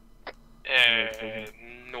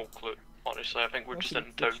 No clue. Honestly, I think we're just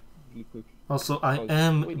in town. Really quick. Also, I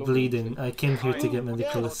am bleeding. I came here to get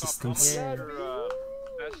medical assistance.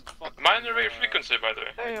 Mind the rate frequency, by the way.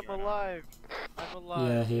 Hey, I'm alive. I'm alive.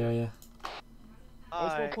 Yeah, here, yeah. I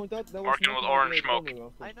just want to point out that was Marking not with a orange grenade smoke. only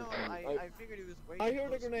last I know, time. I figured he was way I too heard a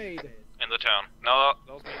close to grenade. me. In the town. No,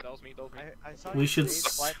 That was me. I saw We you should grenade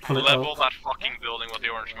fly split level up. that fucking building with the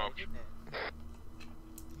orange smoke.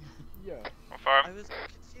 Yeah. Confirm. I was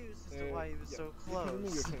confused as to why he was so You can remove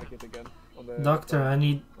your close. tourniquet again. On the Doctor, I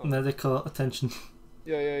need medical attention.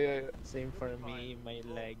 Yeah. Same for me, my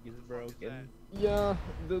leg is broken. Yeah,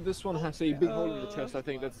 this one has a big hole in the chest. I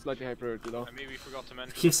think that's slightly high priority though. I maybe forgot to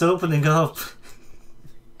mention. Keeps opening up.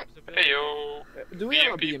 Hey yo. Do we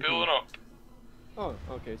have a BMP BMP? building up. Oh,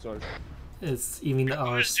 okay, sorry. It's even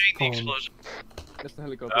our Who's doing the spawn. explosion? That's the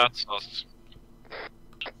helicopter. That's us.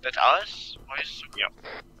 That's us? Why is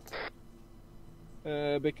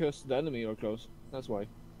Yeah. Because the enemy are close. That's why.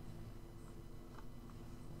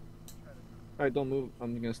 Alright, don't move.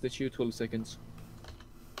 I'm gonna stitch you 12 seconds.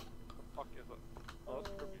 Fuck is it? Oh,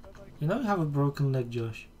 You know you have a broken leg,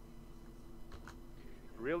 Josh.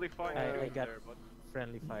 really fine. I got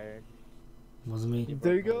friendly fired. Wasn't me.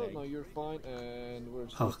 There you go. No, you're fine. And we're.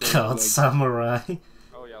 Oh god, samurai.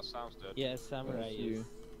 Oh yeah, sounds dead. Yeah, samurai That's is. you.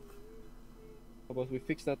 How about we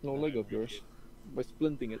fix that no leg of yours by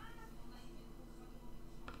splinting it?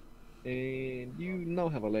 And you now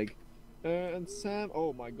have a leg. And Sam,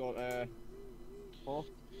 oh my god. Oh.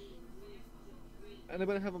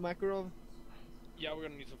 Anybody have a Makarov? Yeah, we're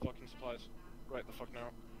gonna need some fucking supplies. Right the fuck now.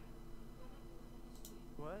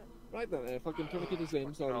 What? Right then, fucking tourniquet his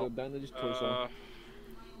limbs or the bandage his torso.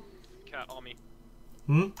 Cat on me.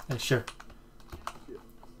 Sure.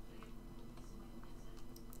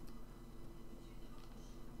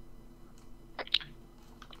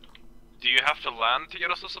 Do you have to land to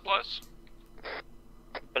get us the supplies?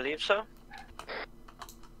 Believe so?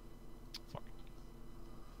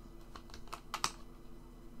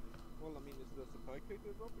 Well, I mean, is the supply crate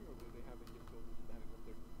they're dropping or do they have it just go to the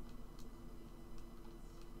helicopter?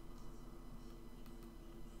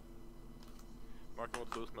 Marking with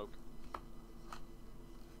blue smoke.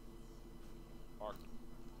 Mark.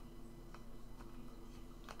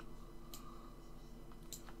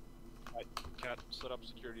 Right, Cat, set up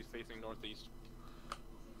security facing northeast.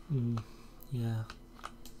 Yeah.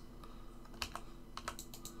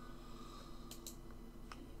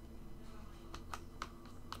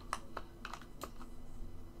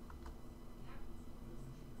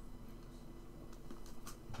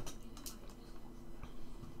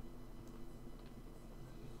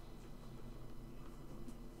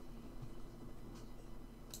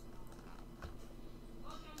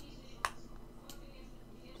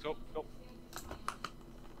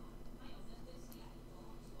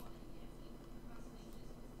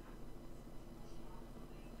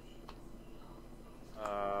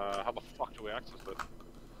 access it?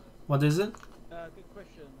 What is it? Good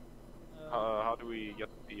question. How do we get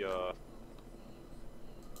the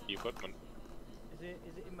equipment? Is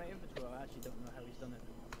it in my inventory? I actually don't know how he's done it.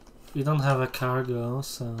 We don't have a cargo,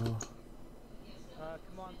 so...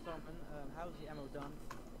 Come on, Solomon. How's the ammo done?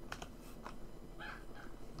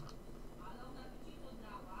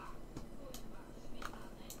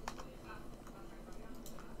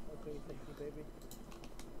 Okay, thank you, baby.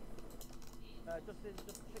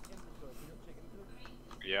 Just check inventory. Can you check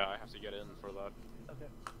inventory? Yeah, I have to get in for that. Okay.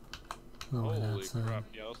 Oh, Holy that's, crap!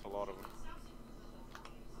 Yeah, that's a lot of them.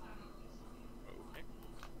 Okay.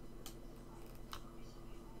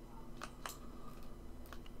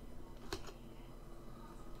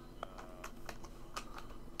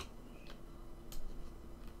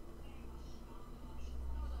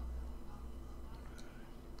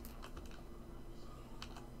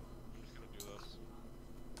 Just gonna do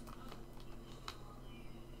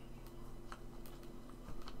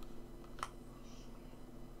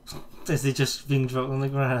this. Is it just being dropped on the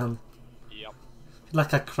ground? Yep.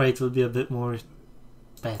 Like a crate would be a bit more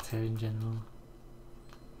better in general.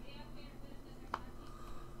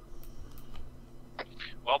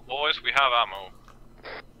 Well, boys, we have ammo.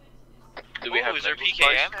 Do we have is there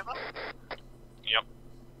PKM ammo? Yep.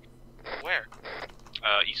 Where?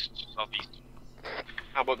 East, southeast.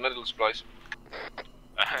 How about medical supplies?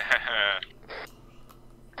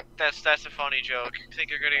 That's a funny joke. You think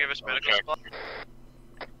you're gonna give us medical supplies?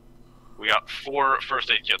 We got 4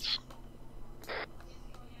 first aid kits.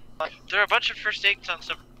 There are a bunch of first aids on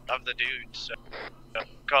some of the dudes, so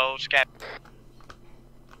go scat.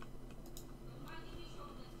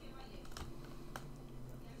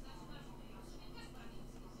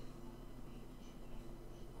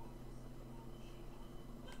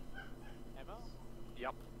 Ammo?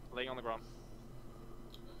 Yep, laying on the ground.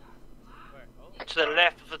 Where? Oh. To the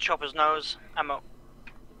left of the chopper's nose, ammo.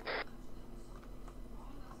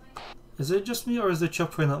 Is it just me, or is the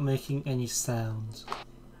chopper not making any sounds? That's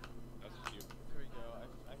just you. There we go.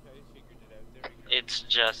 I figured it out. There we go. It's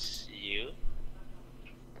just you?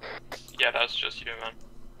 Yeah, that's just you, man.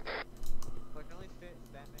 So I can only fit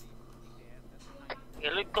that many PKM.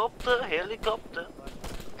 Helicopter, helicopter.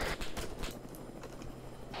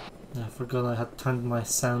 Yeah, I forgot I had turned my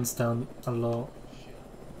sounds down a lot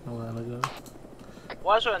a while ago.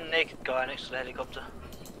 Why is there a naked guy next to the helicopter?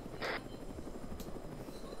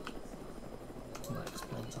 That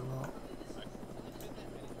explains a lot.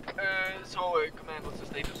 Command, what's the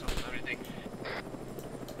status of everything?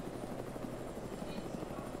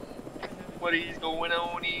 What is going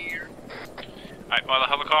on here? Alright, by the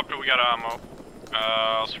helicopter we got ammo.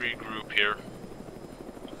 Let's regroup here.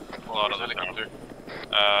 A lot of the helicopter.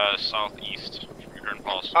 Southeast from your current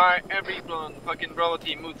pulse. Alright, everyone, fucking Bravo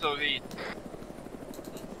team, move to the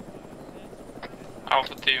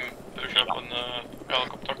Alpha team, push up on the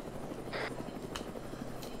helicopter.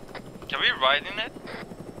 Can we ride in it?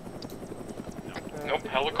 Nope,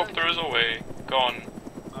 helicopter is away. Gone.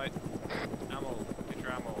 Alright, ammo. Get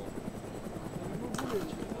your ammo.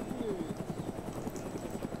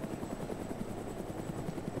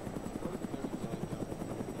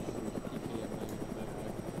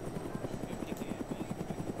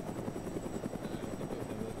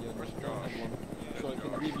 Where's Josh? So I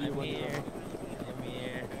can give you one. I'm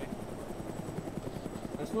here.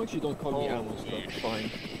 As long as you don't call me ammo stuff,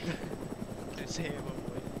 fine. Just say ammo.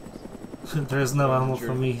 There's no ammo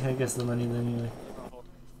for me, I guess the money anyway.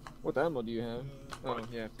 What ammo do you have? Oh,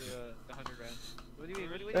 yeah. The 100 rounds. What do you mean?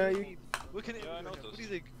 What do you You- mean? What can it? Yeah, I What noticed. do you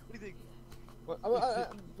think? What do you think? What?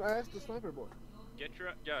 I asked the sniper boy. Get your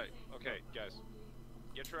okay, guys.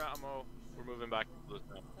 Get your ammo. We're moving back to this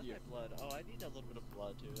now. That's my blood. Oh, I need a little bit of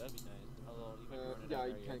blood too. That'd be nice. Although even more than Yeah,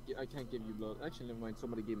 that, I can't give you blood. Actually, never mind.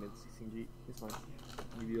 Somebody gave me 16G. It's fine.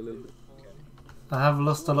 I'll give you a little bit. I have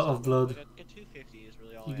lost a lot of blood. Get 250 is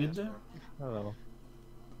really all You I good ask there? for. Oh.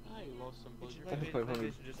 I lost some blood. I have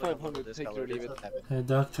 500. 500, take it or leave it. Hey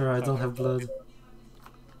doctor, I don't have blood.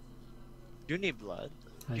 You need blood.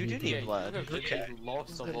 I You do need need blood. blood. Okay.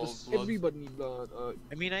 Lost some blood. Everybody needs blood.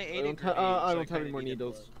 I mean, I ate I don't have any more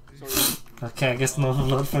needles. Sorry. Okay, I guess no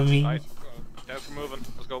blood for me. Alright, time for moving.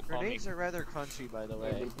 Let's go. On me. Grenades are rather crunchy, by the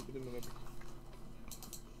way.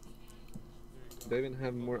 They even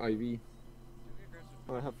have more IV.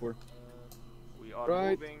 Oh, I have 4. We are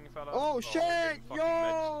Right. moving, fellas. Oh, we're shit! getting fucking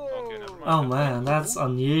meds. Okay, never mind. Oh man, that's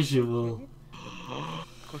unusual.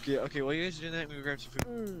 Okay, while you guys are doing that, we grab some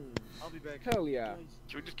food. I'll be back. Hell yeah.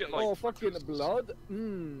 Should we just get like... Oh, fucking blood? Guys,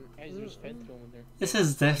 there's fentanyl in there. This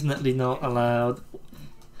is definitely not allowed.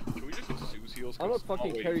 Should we just get Sue's heals? I'm not fucking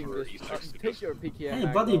I'll wait carrying for this. East Texas to Take just- your PKM Hey,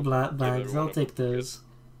 back, body bro. bags, I'll take those.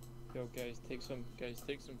 Yo, guys, take some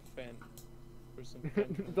fen. Or some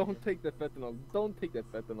Don't take the fentanyl. Don't take the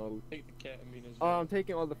fentanyl. Take the ketamine as Oh, well. I'm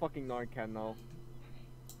taking all the fucking Narcan now.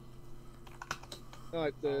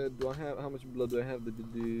 Alright, do I have, how much blood do I have? That's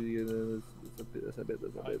a bit.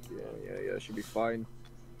 Yeah, should be fine.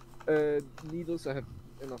 Needles, I have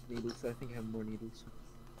enough needles. I think I have more needles.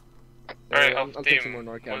 Alright, I'll take some more team,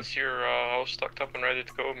 Narcan. once you're all stocked up and ready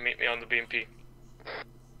to go, meet me on the BMP.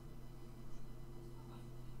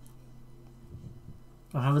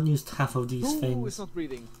 I haven't used half of these Who things. is not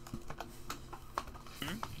breathing?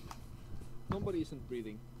 Somebody isn't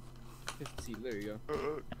breathing. See, there you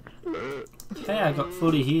go. Hey, I got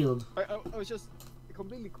fully healed. I was just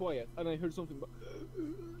completely quiet and I heard something.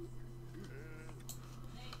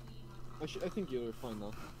 I think you're fine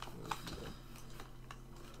now.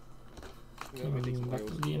 Yeah, I think Back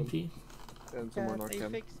to the MP. And some more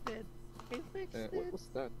Narcan. They fixed it. They fixed it. What was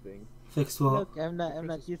that thing? Fixed what? Look, I'm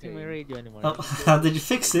not using my radio anymore. Oh, how did you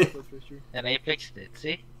fix it? And I fixed it.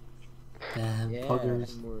 See? Damn, Yeah.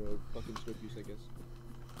 poggers. More fucking strip use, I guess.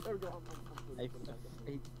 There we go.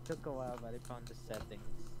 It took a while, but I found the settings.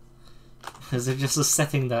 Is there just a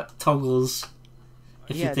setting that toggles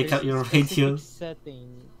if you take out your there's a radio? specific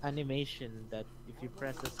setting animation that if you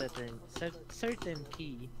press a certain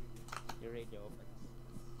key, your radio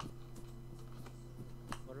opens.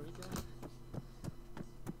 What are we doing?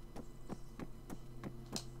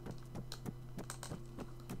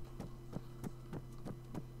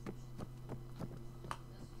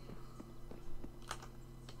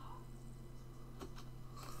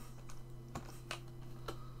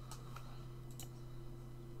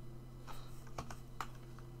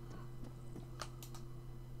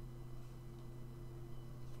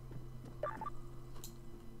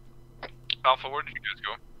 Alpha, where did you guys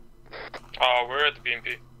go? We're at the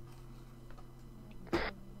BMP.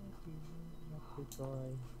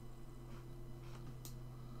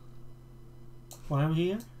 Why am I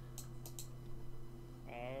here?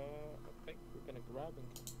 I think we're gonna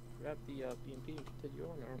grab the BMP and continue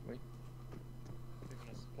on, aren't we? Even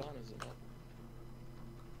as the plan is not.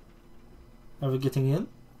 Are we getting in?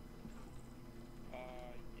 Yeah,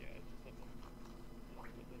 just let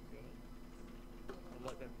them go. I'll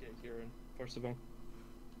let them get here in, first of all.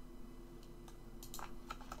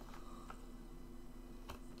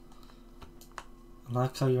 I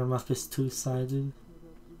like how your map is two-sided.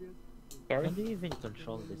 How do you even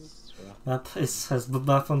control this? Map has the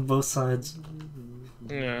map on both sides.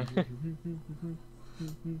 Yeah.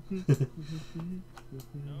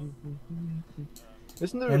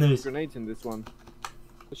 Isn't there Enemies. grenades in this one?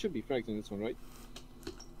 There should be frags in this one, right?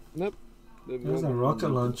 Nope. There's a rocket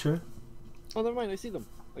launcher. Oh, never mind, I see them.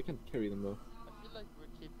 I can't carry them though.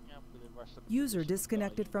 User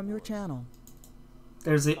disconnected from your channel.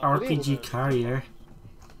 There's a RPG carrier.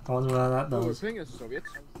 I wonder what that Oh, we're does. playing as Soviets,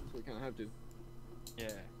 so we kind of have to. Yeah.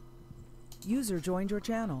 User joined your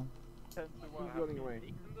channel. Who's running away?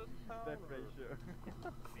 I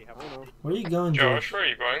don't know. Where are you going, Josh, Josh? where are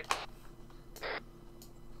you going?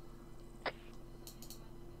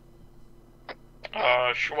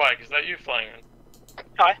 Schweig, is that you flying in?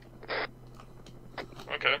 Hi.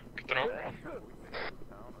 Okay, good to know.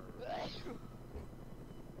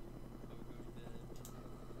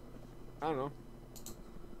 I don't know.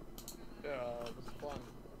 Yeah, what's the plan?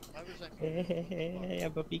 Hey,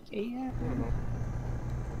 I'm a PK. I don't know.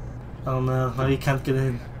 Oh no, now you can't get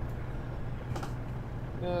in.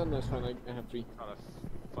 Yeah, no, it's fine. I have 3. Trying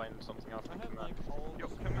to find something else. Yo,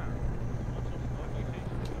 come out.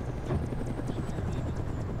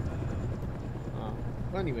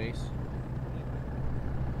 Well, anyways.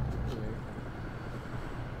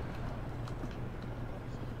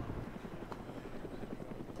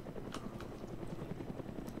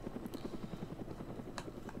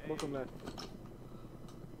 Welcome back.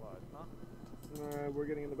 We're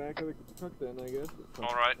getting in the back of the truck then, I guess.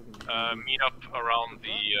 Alright, meet up around the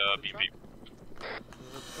BP.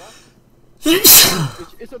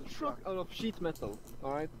 It's a truck out of sheet metal,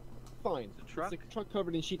 alright? Fine. The truck? It's a truck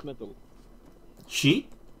covered in sheet metal. Sheet?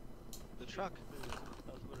 The truck.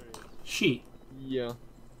 Sheet. Yeah.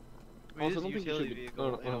 I mean, it is Also, I a don't think you utility should-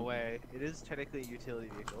 vehicle in a no. way. It is technically a utility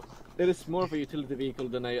vehicle. It is more of a utility vehicle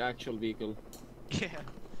than an actual vehicle. Yeah.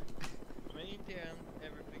 I mean, in the end,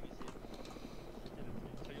 everything is utility.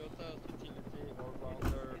 Toyota is utility,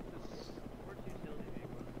 all-rounder.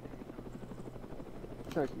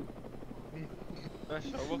 Exactly.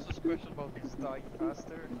 What's the question about this dying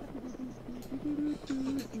faster?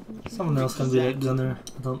 Someone else can be a gunner.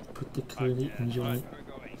 I don't particularly enjoy it.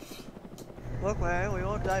 Look, man, we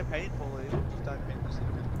won't die painfully. We'll just die painlessly.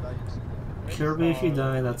 We can die instantly. Kirby, if you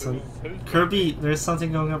die, that's on. Kirby, there's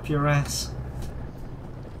something going up your ass.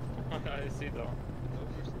 I see though.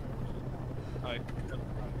 Hi.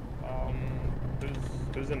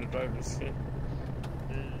 Who's in the driver's seat?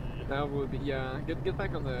 That would be, yeah. Get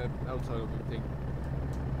back on the outside of the thing.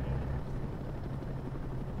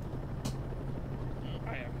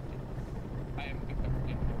 I am the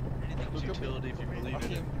captain. Anything's utility if you believe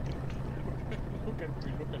in it. Look at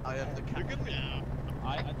me, look at me. I am the captain. Look at me.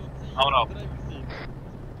 I don't see Oh no. Did I receive?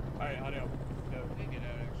 Alright, hurry up. No. Take it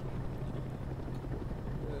out actually.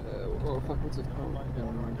 Oh fuck, what's it called?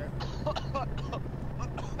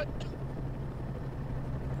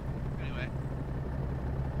 Anyway.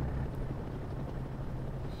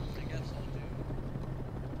 I guess I'll do.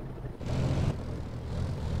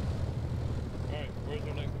 Alright, where's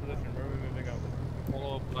your next position? Where are we moving up?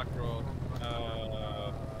 Follow Black Road.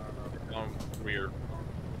 On rear.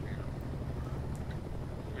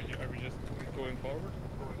 Are we just going forward?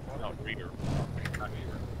 No, rear. Not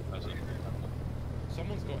rear. That's it.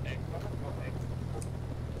 Someone's got X.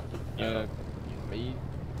 Me.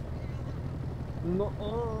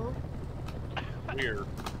 No. Rear.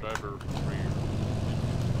 Driver. Rear.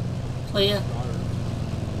 Player.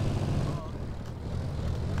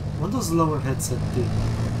 What does lower headset do?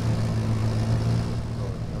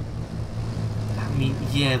 I mean,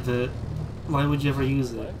 yeah, but why would you ever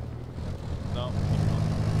use it? No.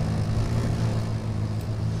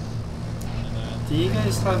 Do you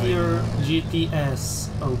guys have your GPS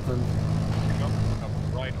open?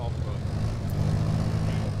 Right off road.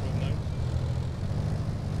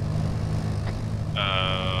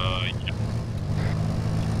 Yeah.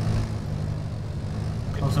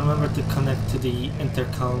 Also remember to connect to the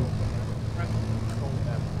intercom.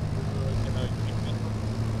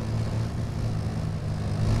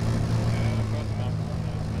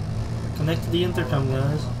 Connect to the intercom,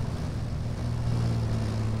 guys.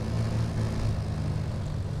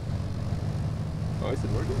 Oh, is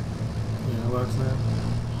it working? Yeah, it works now.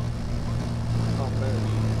 Oh,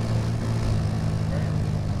 barely.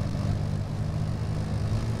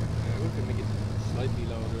 We can make it slightly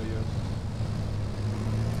louder, yes.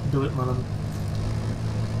 Do it, man.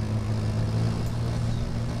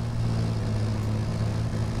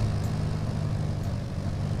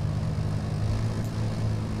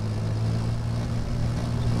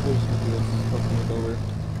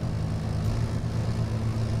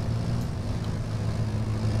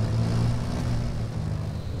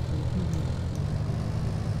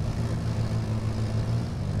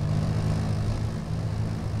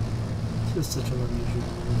 This is such an unusual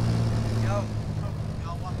movie. Yo.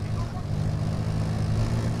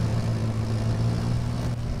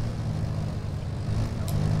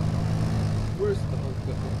 Where's the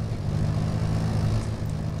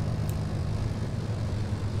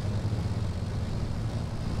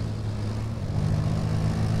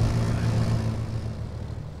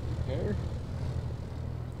Here?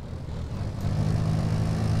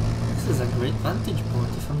 This is a great vantage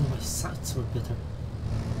point, if only my sights were better.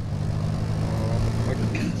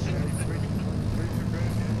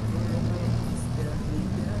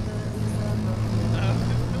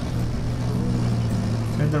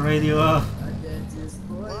 Turn the radio off.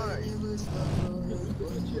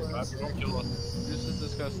 This is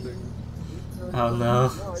disgusting. Oh no.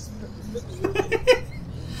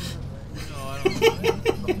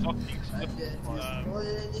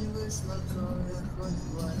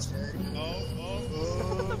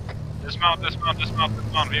 Dismount,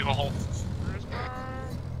 vehicle hold.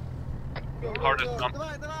 Hard dismount.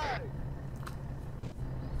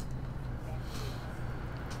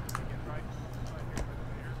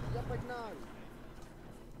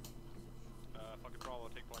 Fucking Bravo,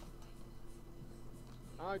 take point.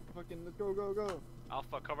 Alright, fucking, let's go, go, go.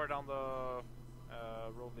 Alpha, cover down the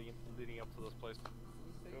road leading up to this place. Come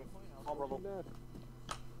on, Bravo. Come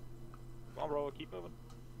on, Bravo, keep moving.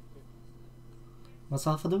 What's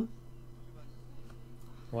Alpha doing?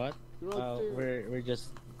 What? We're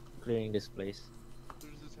just clearing this place.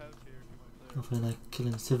 There's this house here. Hopefully, like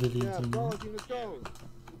killing civilians. Yeah, and go, let's go.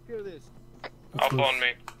 Clear this. Alpha on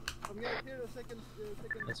me. I'm gonna clear the second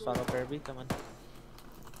Let's follow Kirby, come on.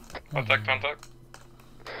 Contact. Okay,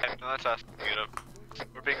 no, that's us. Get up.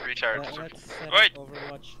 We're being recharged. Let's set Wait!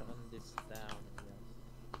 Overwatch on this down.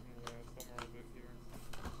 Somewhere a bit here.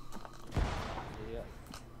 Yeah.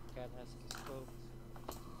 Cat has the scope.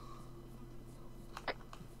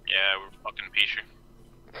 Yeah, we're fucking Pichu.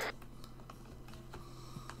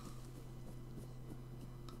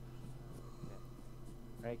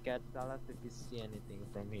 Right, Cat, tell us if you see anything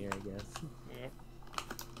from here, I guess. Yeah.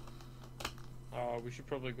 We should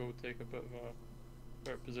probably go take a bit of a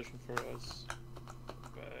Better position for us.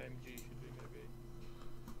 MG should be maybe.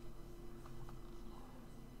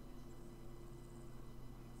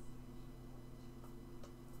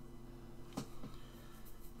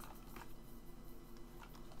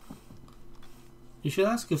 You should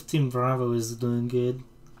ask if Team Bravo is doing good.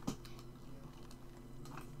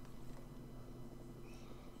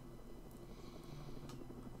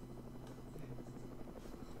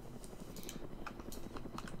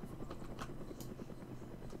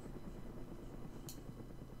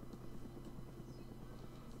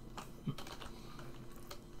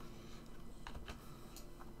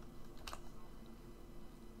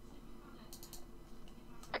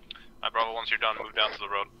 Bravo, once you're done, move down to the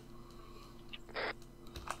road.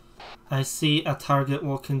 I see a target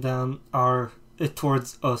walking down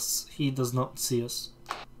towards us. He does not see us.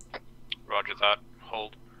 Roger that.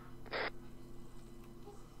 Hold.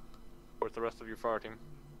 Where's the rest of your fire team?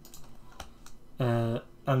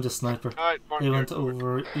 I'm the sniper. Alright, They went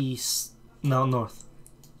over east, no, north.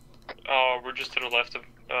 We're just to the left of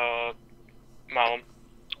Malum.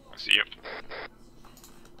 I see you.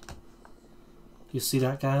 You see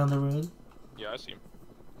that guy on the road? Yeah, I see him.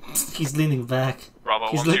 He's leaning back. Bravo,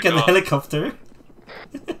 he's once looking you're at the done. helicopter.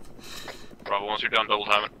 Bravo, once you're done, double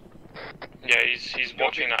time it. Yeah, he's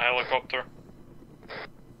watching the helicopter.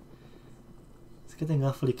 It's getting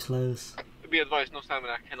awfully close. Be advised, no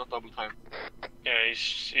stamina, cannot double time. Yeah,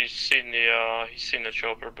 he's seen the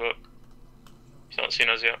chopper, but he's not seen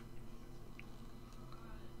us yet.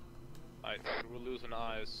 I think we're losing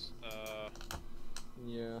eyes.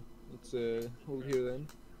 Yeah, let's hold here then.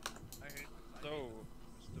 So,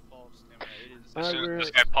 the false stamina, it is. As soon as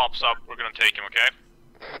this guy pops up, we're gonna take him, okay?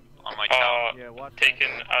 On my count. Take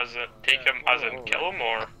him as in kill him,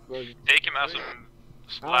 or take him as in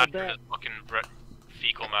splatter his fucking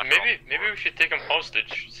fecal matter. Maybe we should take him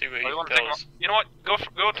hostage. See what he tells. You know what? Go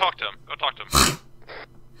talk to him. Go talk to him.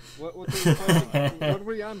 What were you fighting? What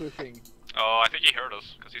were you ambushing? Oh, I think he heard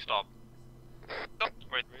us because he stopped. Oh,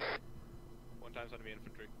 wait. One time's enemy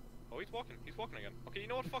infantry. Oh, he's walking. He's walking again. Okay, you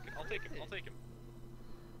know what? Fuck it. I'll take him. I'll take him.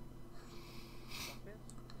 You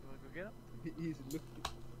wanna go get him? He's looking.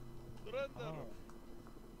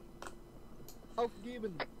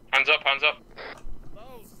 Aufgeben! Hands up, hands up.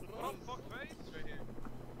 No, fuck face. Right here.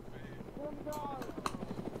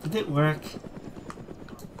 Did it work?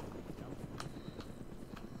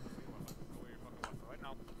 Right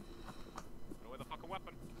now. Throw away the fucking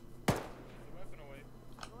weapon. Throw the weapon away.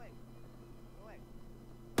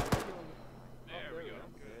 There we go.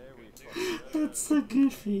 That's so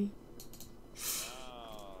goofy.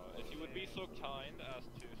 If you would be so kind as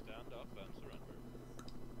to stand up and surrender.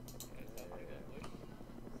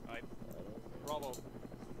 Alright. Bravo.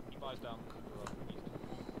 Keep eyes down. East.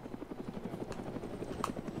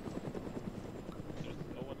 There's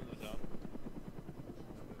no one in the town.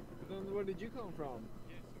 Then where did you come from?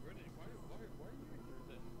 Yeah, so where are you here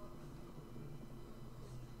then?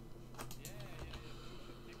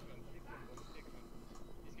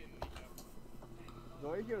 Do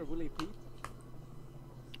I hear Willie Pete?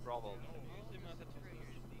 Bravo. Use him as a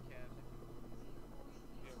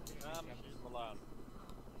Milan.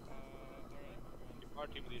 Our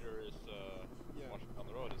team leader is watching on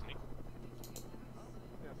the road, isn't he?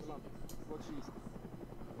 Yeah, Milan. Watch east.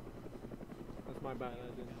 That's my bad, I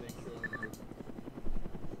didn't make sure.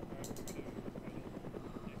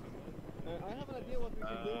 I have an idea what we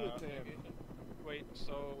can do with him. Wait,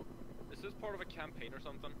 so is this part of a campaign or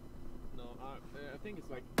something? No, I think it's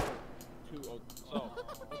like 2 or... So,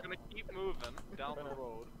 we're gonna keep moving down the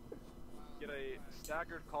road, get a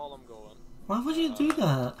staggered column going. Why would you do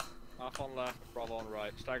that? Off on left, Bravo on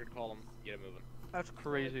right, staggered column, get it moving. That's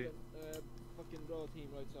crazy. Fucking draw team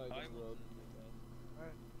right side of the road.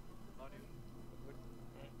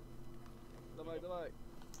 Давай.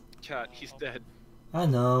 Chat, he's dead. I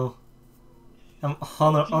know. I'm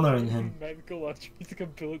honoring him. Medical archery to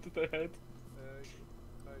bullet to the head.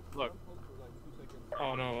 Look.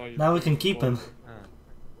 Oh no. Now we can keep him.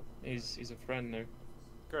 He's a friend now.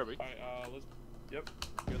 Kirby. Let's. Yep.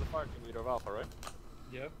 You're the fire team leader of Alpha, right?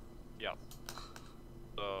 Yeah. Yeah.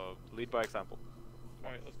 So lead by example.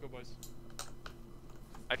 Alright, let's go, boys.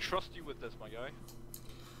 I trust you with this, my guy.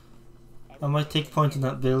 I might take point in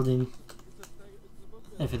that building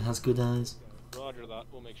if it has good eyes. Roger that.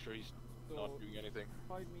 We'll make sure he's not doing anything.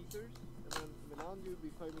 5 meters, and then Milan, you'll be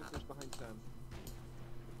 5 meters behind Sam.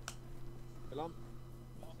 Milan,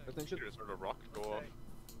 attention. There's sort of rock. Go off.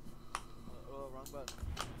 Oh, wrong button.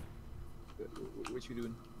 What you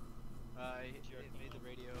doing? I made the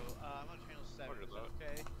radio. I'm on channel 7. Is that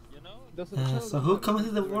okay? You know? So who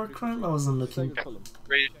committed the war crime? I wasn't looking.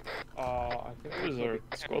 I think it was our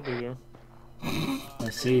squad leader. I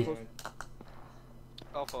see.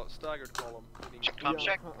 Alpha, staggered column. Come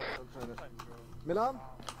check. I'm trying to... Milan,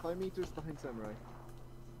 5 meters behind Samurai.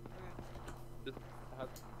 Have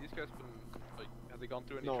these guys been, like, have they gone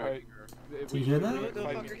through any No. training or? Do you hear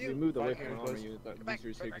that? We moved away from armor unit.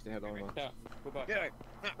 These are because they had armor. Yeah, go back.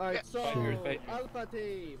 Alright, so Back. Alpha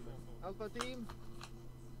team. Alpha team.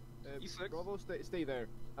 Bravo, stay there.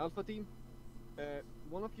 Alpha team.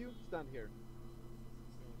 One of you stand here.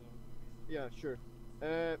 Yeah, sure.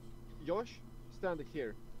 Josh, stand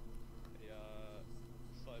here.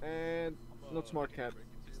 And not smart cat.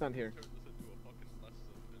 Stand here.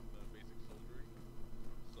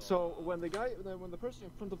 So when the person in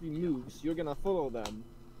front of you moves, you're gonna follow them,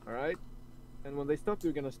 all right? And when they stop,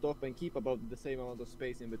 you're gonna stop and keep about the same amount of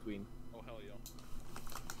space in between. Oh hell yeah.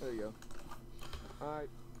 There you go. All right,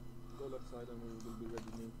 go left side and we will be ready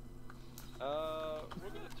to move. We're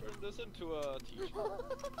gonna turn this into a teach.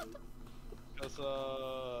 Cause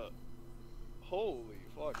holy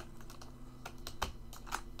fuck.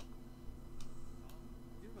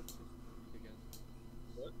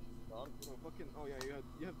 What? Oh, fucking, oh yeah,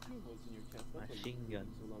 you have 2 holes in your chest. That's Machine gun.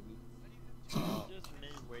 So lovely. Just me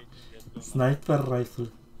waiting to get done. Sniper rifle.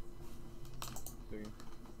 I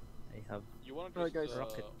have. You wanna Alright, just guys.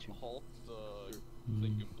 halt the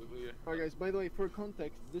thing completely? Alright guys, by the way, for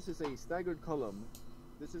context, this is a staggered column.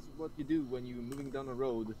 This is what you do when you're moving down a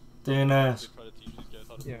road. DNS.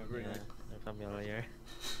 Yeah, very nice. I'm familiar.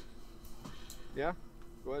 Yeah?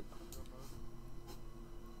 Go ahead.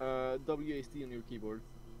 WASD on your keyboard.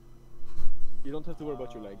 You don't have to worry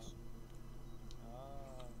about your legs.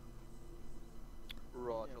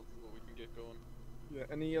 Right, we can get going. Yeah,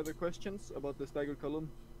 any other questions about the staggered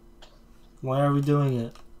column? Why are we doing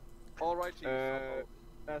it? Alright,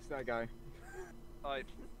 ask that guy. Alright.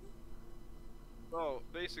 So,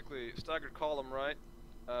 basically, staggered column, right?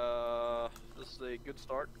 This is a good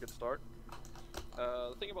start, the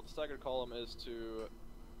thing about the staggered column is to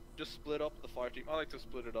just split up the fire team. I like to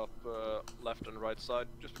split it up left and right side,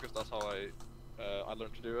 just because that's how I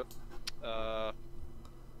learned to do it.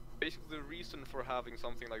 Basically, the reason for having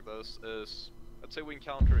something like this is, let's say we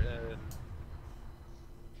encounter an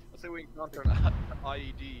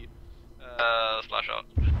IED. Splash out.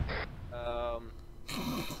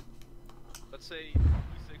 Let's say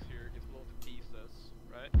P6 here gets blown to pieces,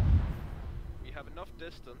 right? We have enough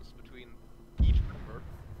distance between each member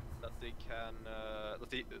that they can, that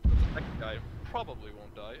the second guy probably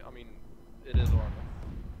won't die. I mean, it is armor.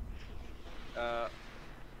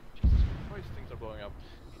 Jesus Christ, things are blowing up.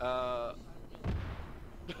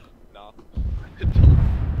 Nah.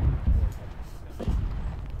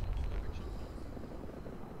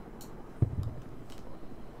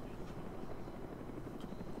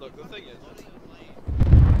 Look, the thing is,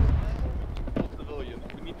 civilians,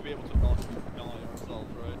 we need to be able to not ally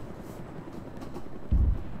ourselves, right?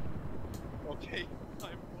 Okay,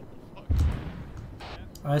 what the fuck?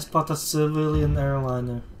 I spot a civilian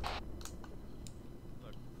airliner.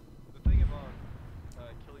 Look, the thing about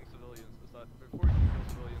killing civilians is that before you can kill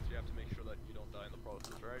civilians, you have to make sure that you don't die in the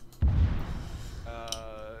process, right?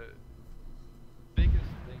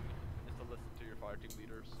 Biggest thing is to listen to your fire team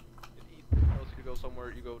leaders. If he tells you to go somewhere,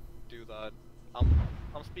 you go do that.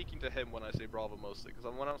 I'm speaking to him when I say Bravo mostly, because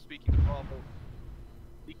when I'm speaking to Bravo,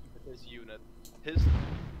 speaking to his unit, his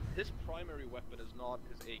primary weapon is not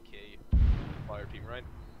his AK fire team, right?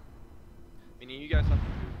 Meaning you guys have to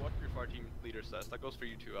do what your fire team leader says. That goes for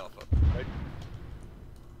you too, Alpha, right?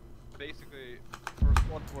 Basically, for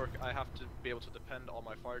squad work, I have to be able to depend on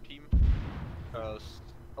my fire team, because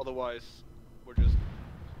otherwise, we're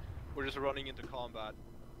just running into combat,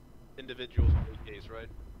 individuals with AKs, right?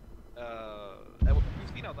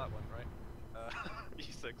 You've seen how that went, right?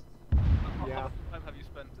 E6. Yeah. How much time have you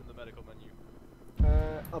spent in the medical menu?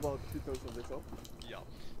 About 2/3 of this off. Yeah.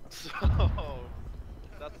 So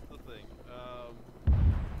that's the thing.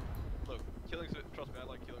 Look, trust me, I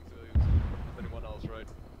like killing civilians than anyone else, right?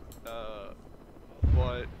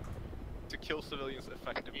 But to kill civilians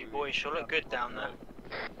effectively. You boys sure look good down there.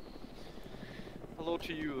 Hello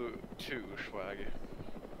to you too, Schwag.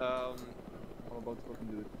 I'm about to fucking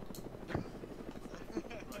do it. You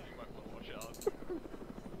might want to watch out.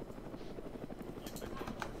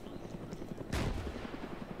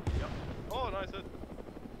 Yep. Oh, nice hit.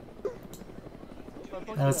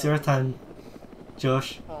 Now it's your time,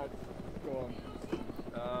 Josh. Alright, go on.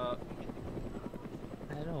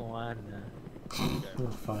 I don't wanna.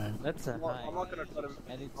 You're fine. That's a high. I'm not gonna try to.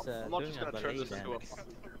 And it's I'm not just gonna turn this into a. Look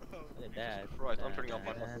at that. Right, I'm turning off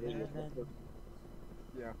my.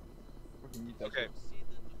 Yeah. Okay.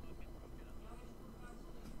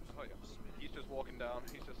 Oh yeah. he's just walking down.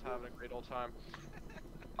 He's just having a great old time.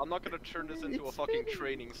 I'm not gonna turn this into a fucking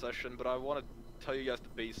training session, but I want to tell you guys the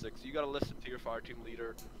basics. You gotta listen to your fire team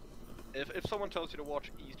leader. If someone tells you to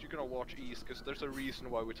watch east, you're gonna watch east because there's a reason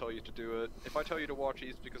why we tell you to do it. If I tell you to watch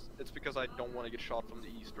east, it's because I don't want to get shot from the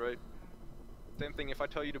east, right? Same thing. If I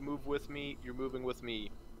tell you to move with me, you're moving with me.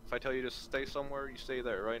 If I tell you to stay somewhere, you stay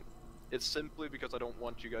there, right? It's simply because I don't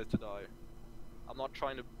want you guys to die. I'm not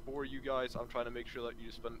trying to bore you guys. I'm trying to make sure that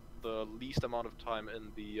you spend the least amount of time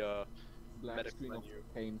in the medical menu.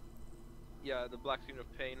 Of pain. Yeah, the black screen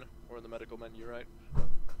of pain, or in the medical menu, right?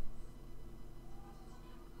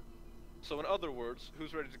 So in other words,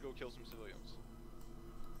 who's ready to go kill some civilians?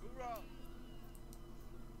 Hoorah!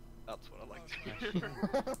 That's what I like to hear.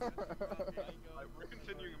 We're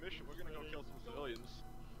continuing a mission. We're gonna go kill some civilians.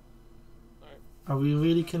 Alright. Are we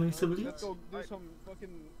really killing civilians? Let's go do some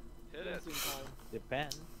fucking dancing time.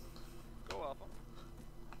 Depends. Go Alpha.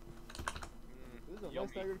 This is a nice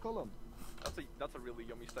staggered column. That's a really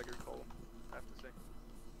yummy staggered column, I have to say.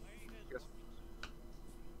 Yes.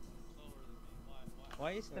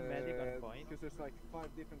 Why is the medic on point? Because there's like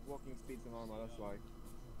 5 different walking speeds in armor, that's why.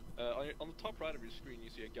 On the top right of your screen you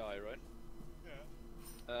see a guy, right?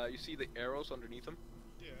 Yeah. You see the arrows underneath him?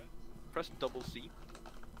 Yeah. Press double C.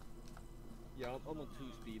 Yeah, I'm on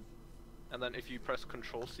 2 speed. And then if you press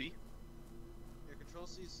Control C. Yeah, Control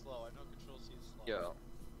C is slow. I know Control C is slow.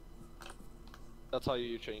 Yeah. That's how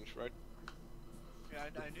you change, right? Yeah,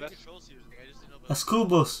 I knew Control C was the thing. I just didn't know about A school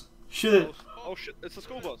bus! Shoot it! Oh shit, it's a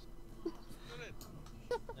school bus! Shoot it!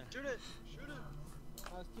 Shoot it!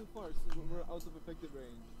 It's too far, so we're out of effective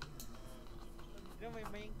range. You know, my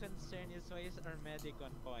main concern is why is our medic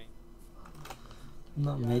on point?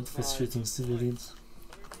 Not made for shooting civilians.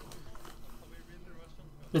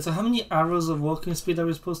 Wait, so how many arrows of walking speed are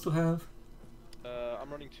we supposed to have? I'm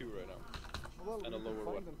running 2 right now. And a lower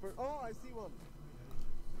one. Oh, I see one!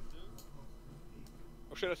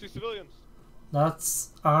 Oh shit, I see civilians!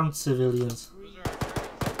 That's armed civilians.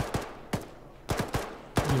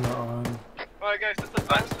 You're not armed. Alright guys, let's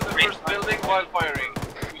advance to the first building while firing.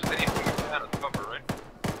 Use anything you can as cover, right?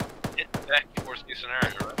 Hit the deck, worst case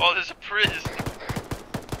scenario, right? Oh, there's a priest!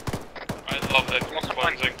 I love that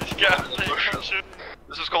sponsing.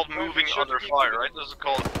 This is called moving under fire, right? This is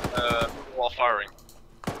called moving while firing.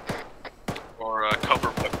 Or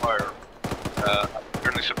cover by fire.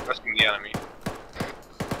 Apparently suppressing the enemy.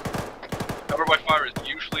 Cover by fire is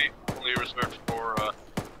usually only reserved for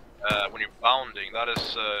when you're bounding. That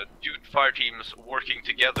is 2 fire teams working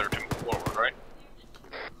together to move forward, right?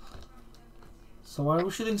 So why are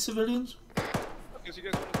we shooting civilians? Because you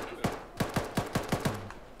guys want to do it.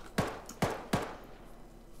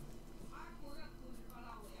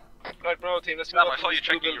 Right, bro, team, let's I saw you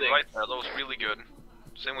checking your right there. That was really good.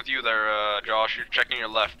 Same with you there, Josh. You're checking your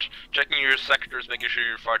left. Checking your sectors, making sure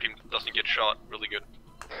your fire team doesn't get shot. Really good.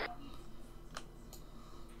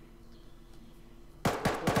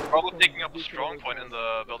 Probably taking up a strong point in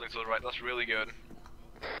the building to the right. That's really good.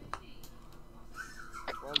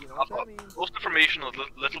 Well, you know I'll close the formation a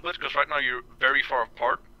little bit, because right now you're very far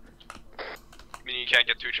apart. Meaning you can't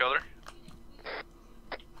get to each other.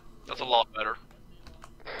 That's a lot better.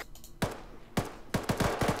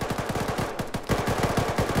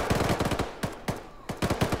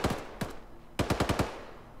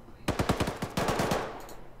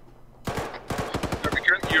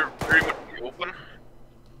 You're very much in the open.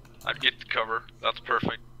 I'd get the cover. That's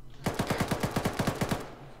perfect.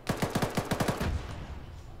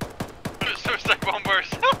 Suicide bombers!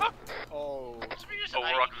 Oh,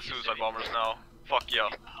 we're rocking the suicide bombers now. Fuck yeah.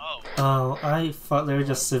 Oh, I thought they were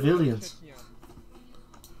just civilians.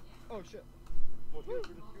 Oh shit.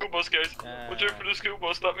 School bus, guys. Watch out for the school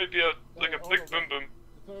bus. That may be a big boom boom.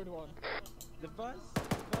 The third one. The bus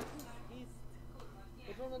is east.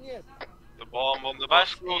 What's wrong on yet? The bomb on the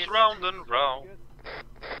bus goes round and round.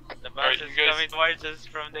 The bus is coming towards us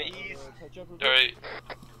from the east. Alright.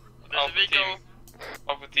 There's a vehicle.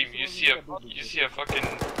 Alpha team, you see a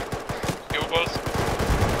fucking school bus?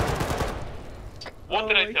 What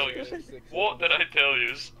did I tell you? What did I tell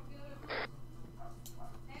you?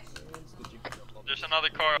 There's another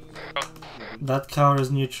car. That car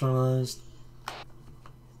is neutralized.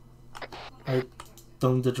 I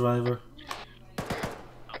downed the driver.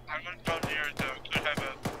 I went down here to have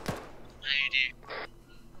a lady.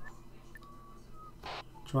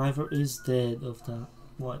 Driver is dead of that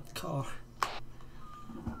white car.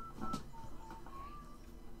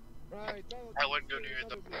 Right, I wouldn't go near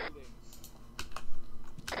the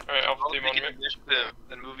Alright, Alpha team on me. Initiative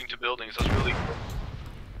and moving to buildings, that's really cool.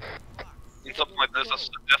 In something like this, that's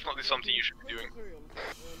definitely something you should be doing.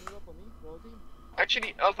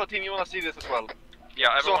 Actually, Alpha Team, you wanna see this as well?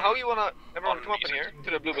 Yeah, everyone. So how you wanna everyone come up in here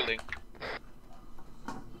to the blue building?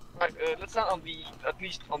 Right, let's stand on at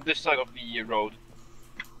least on this side of the road.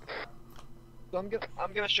 So I'm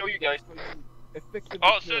gonna show you guys how you effectively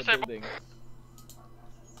clear a building.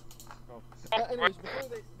 Anyways, before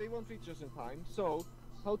they won't reach us in time. So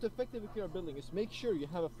how to effectively clear a building is make sure you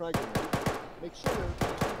have a frag grenade. Make sure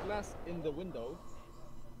there's no glass in the window.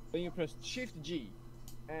 Then you press Shift G,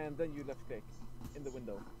 and then you left click in the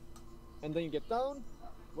window. And then you get down,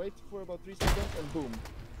 wait for about 3 seconds, and boom.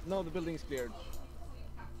 Now the building is cleared.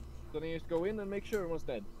 So then you just go in and make sure everyone's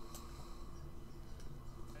dead.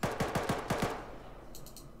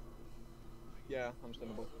 Yeah,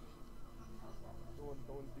 understandable.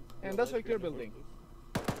 And that's how you clear building.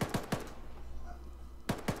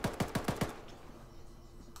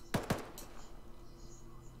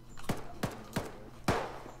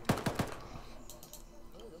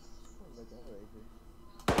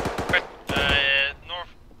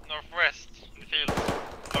 Northwest field.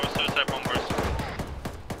 Lower suicide bombers.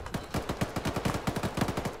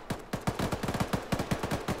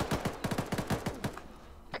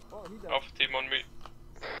 Alpha team on me.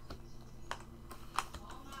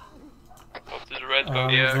 Up to the red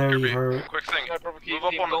Yeah, very hurt. Quick thing. Move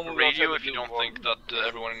up on the radio if you don't think that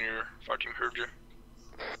everyone in your fire team heard you.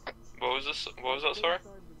 What was this? What was that, sorry?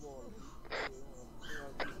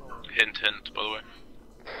 Hint, hint, by the way.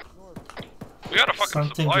 We got a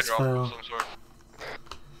fucking supply drop of some sort.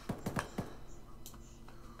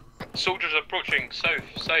 Soldiers approaching south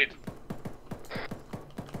side.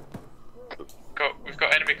 We've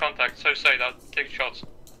got enemy contact south side. I'll take shots.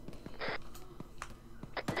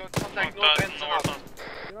 We got contact north and south.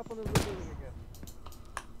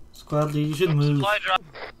 Squad lead, you should move.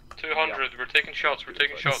 200. We're taking shots. We're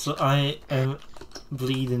taking shots. So I am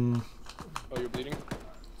bleeding. Oh, you're bleeding?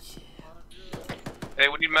 Hey,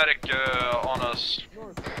 we need medic on us.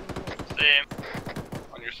 Same.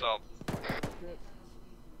 On yourself.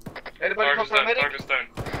 Anybody come for a medic? Target's down.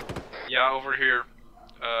 Yeah, over here.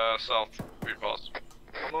 South. Weird pass.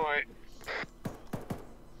 I'm alright.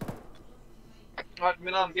 Alright,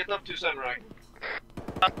 Milan, get up to Samurai.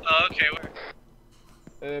 Okay,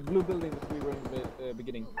 where? Blue building that we were in the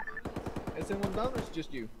beginning. Is anyone down or is it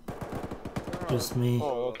just you? Just me.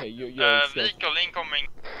 Oh, okay, you're vehicle incoming.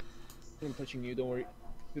 I'm touching you, don't worry.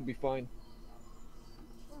 You'll be fine.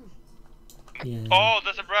 Yeah. Oh,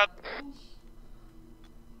 there's a Brad.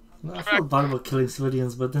 No, I felt bad about killing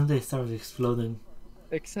civilians, but then they started exploding.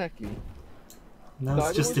 Exactly. Now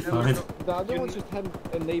it's justified. The other ones just hadn't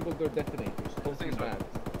enabled their detonators. Don't think bad.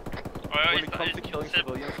 When it comes to killing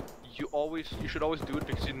civilians, you should always do it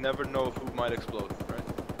because you never know who might explode, right?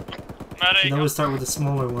 You can always start with the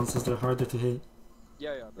smaller ones as they're harder to hit.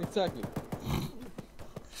 Yeah, exactly.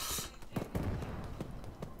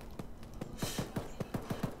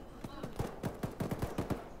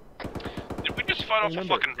 Did we just fight off a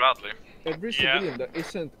fucking Bradley? Every civilian that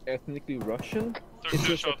isn't ethnically Russian is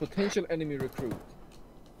just a potential enemy recruit.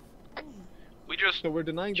 We just we're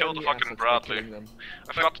denying killed the fucking Bradley.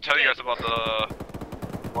 I forgot to tell you guys about the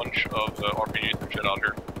bunch of RPGs and shit out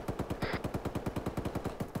here.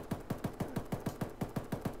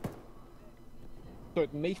 So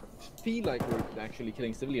it may feel like we're actually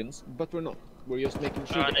killing civilians, but we're not. We're just making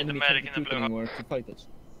sure the enemy can't recruit anywhere to fight us.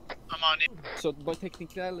 I'm on it. So by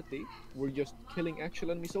technicality, we're just killing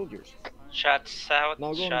actual enemy soldiers. Shots out.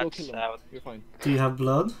 Now go and go kill them. You're fine. Do you have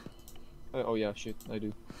blood? Oh yeah, shit, I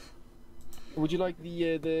do. Would you like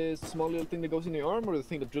the small little thing that goes in your arm, or the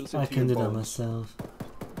thing that drills into your I can do bones? that myself.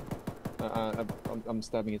 I'm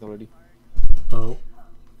stabbing it already. Oh.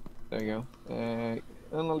 There you go. And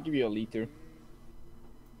I'll give you a liter.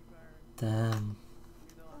 Damn.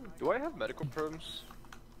 Do I have medical perms?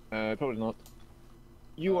 Probably not.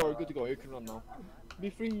 You are good to go. You can run now. Be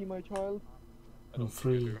free, my child. I'm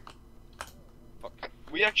free. Fuck.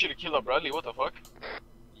 We actually killed a Bradley. What the fuck?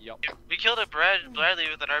 Yep. We killed a Bradley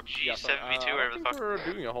with an RPG Yeah, 72 I or don't the think fuck. we're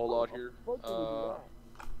doing a whole lot here.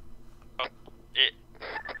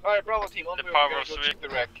 Alright, Bravo team, on the way. We're gonna go check the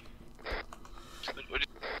wreck.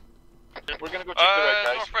 We're gonna go check the wreck,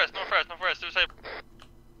 guys. Northwest, suicide.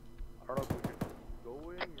 I don't know if we could go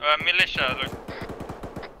in. Militia, look.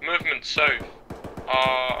 Movement south.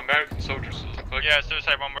 American soldiers. Yeah,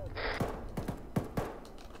 suicide bomber.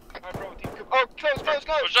 Alright, Bravo team, come. Oh, close! Watch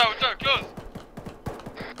out, close!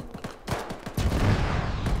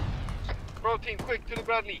 Bravo team, quick, to the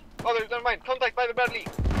Bradley. Oh, never mind, contact by the Bradley.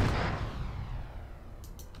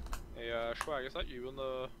 Hey, Schwag, is that you in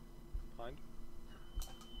the behind?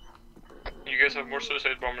 You guys have more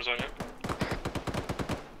suicide bombers on you?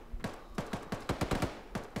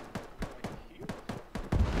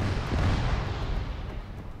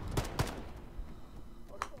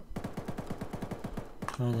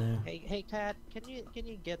 Hey Cat, can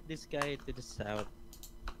you get this guy to the south?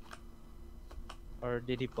 Or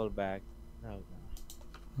did he pull back? No.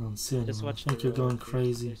 I don't see anyone. I think you're going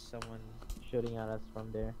crazy. There's someone shooting at us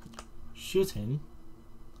from there. Shooting?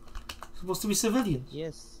 Supposed to be civilians.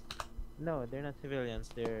 Yes. No, they're not civilians.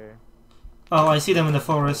 They're. Oh, I see them in the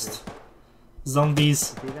forest.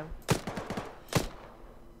 Zombies. You see them?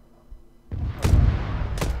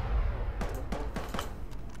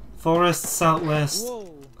 Forest southwest. Whoa.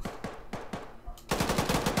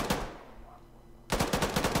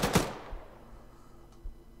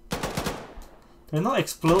 They're not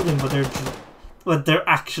exploding, but they're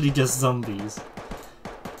actually just zombies.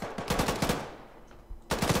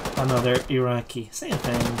 Oh no, they're Iraqi. Same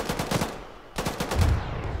thing.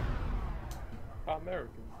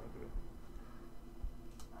 Americans, I do.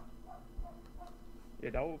 Yeah,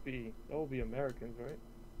 that would be Americans, right?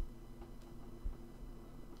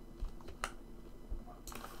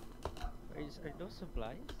 Are those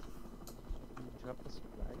supplies? Can you drop the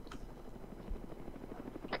supplies?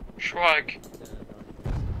 Schwag.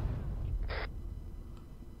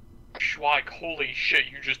 Schwag, holy shit,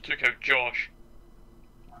 you just took out Josh.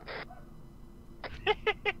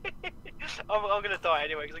 I'm gonna die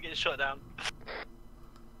anyway because I'm getting shot down.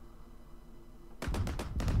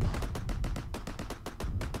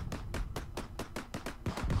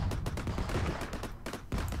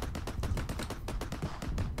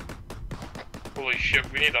 Holy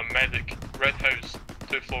shit, we need a medic. Red house,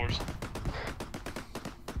 2 floors.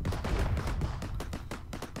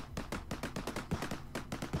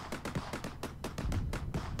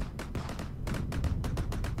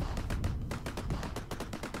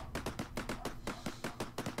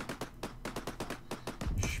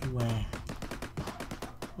 Swear.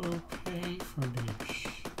 We'll pay for this.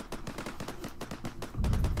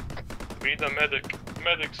 We need a medic.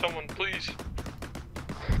 Medic, someone please.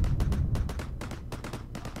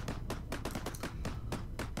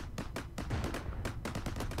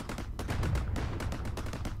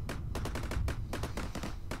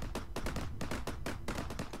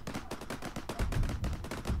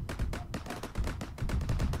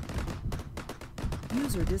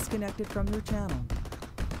 User disconnected from your channel.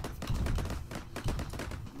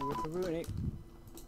 We're ruining it.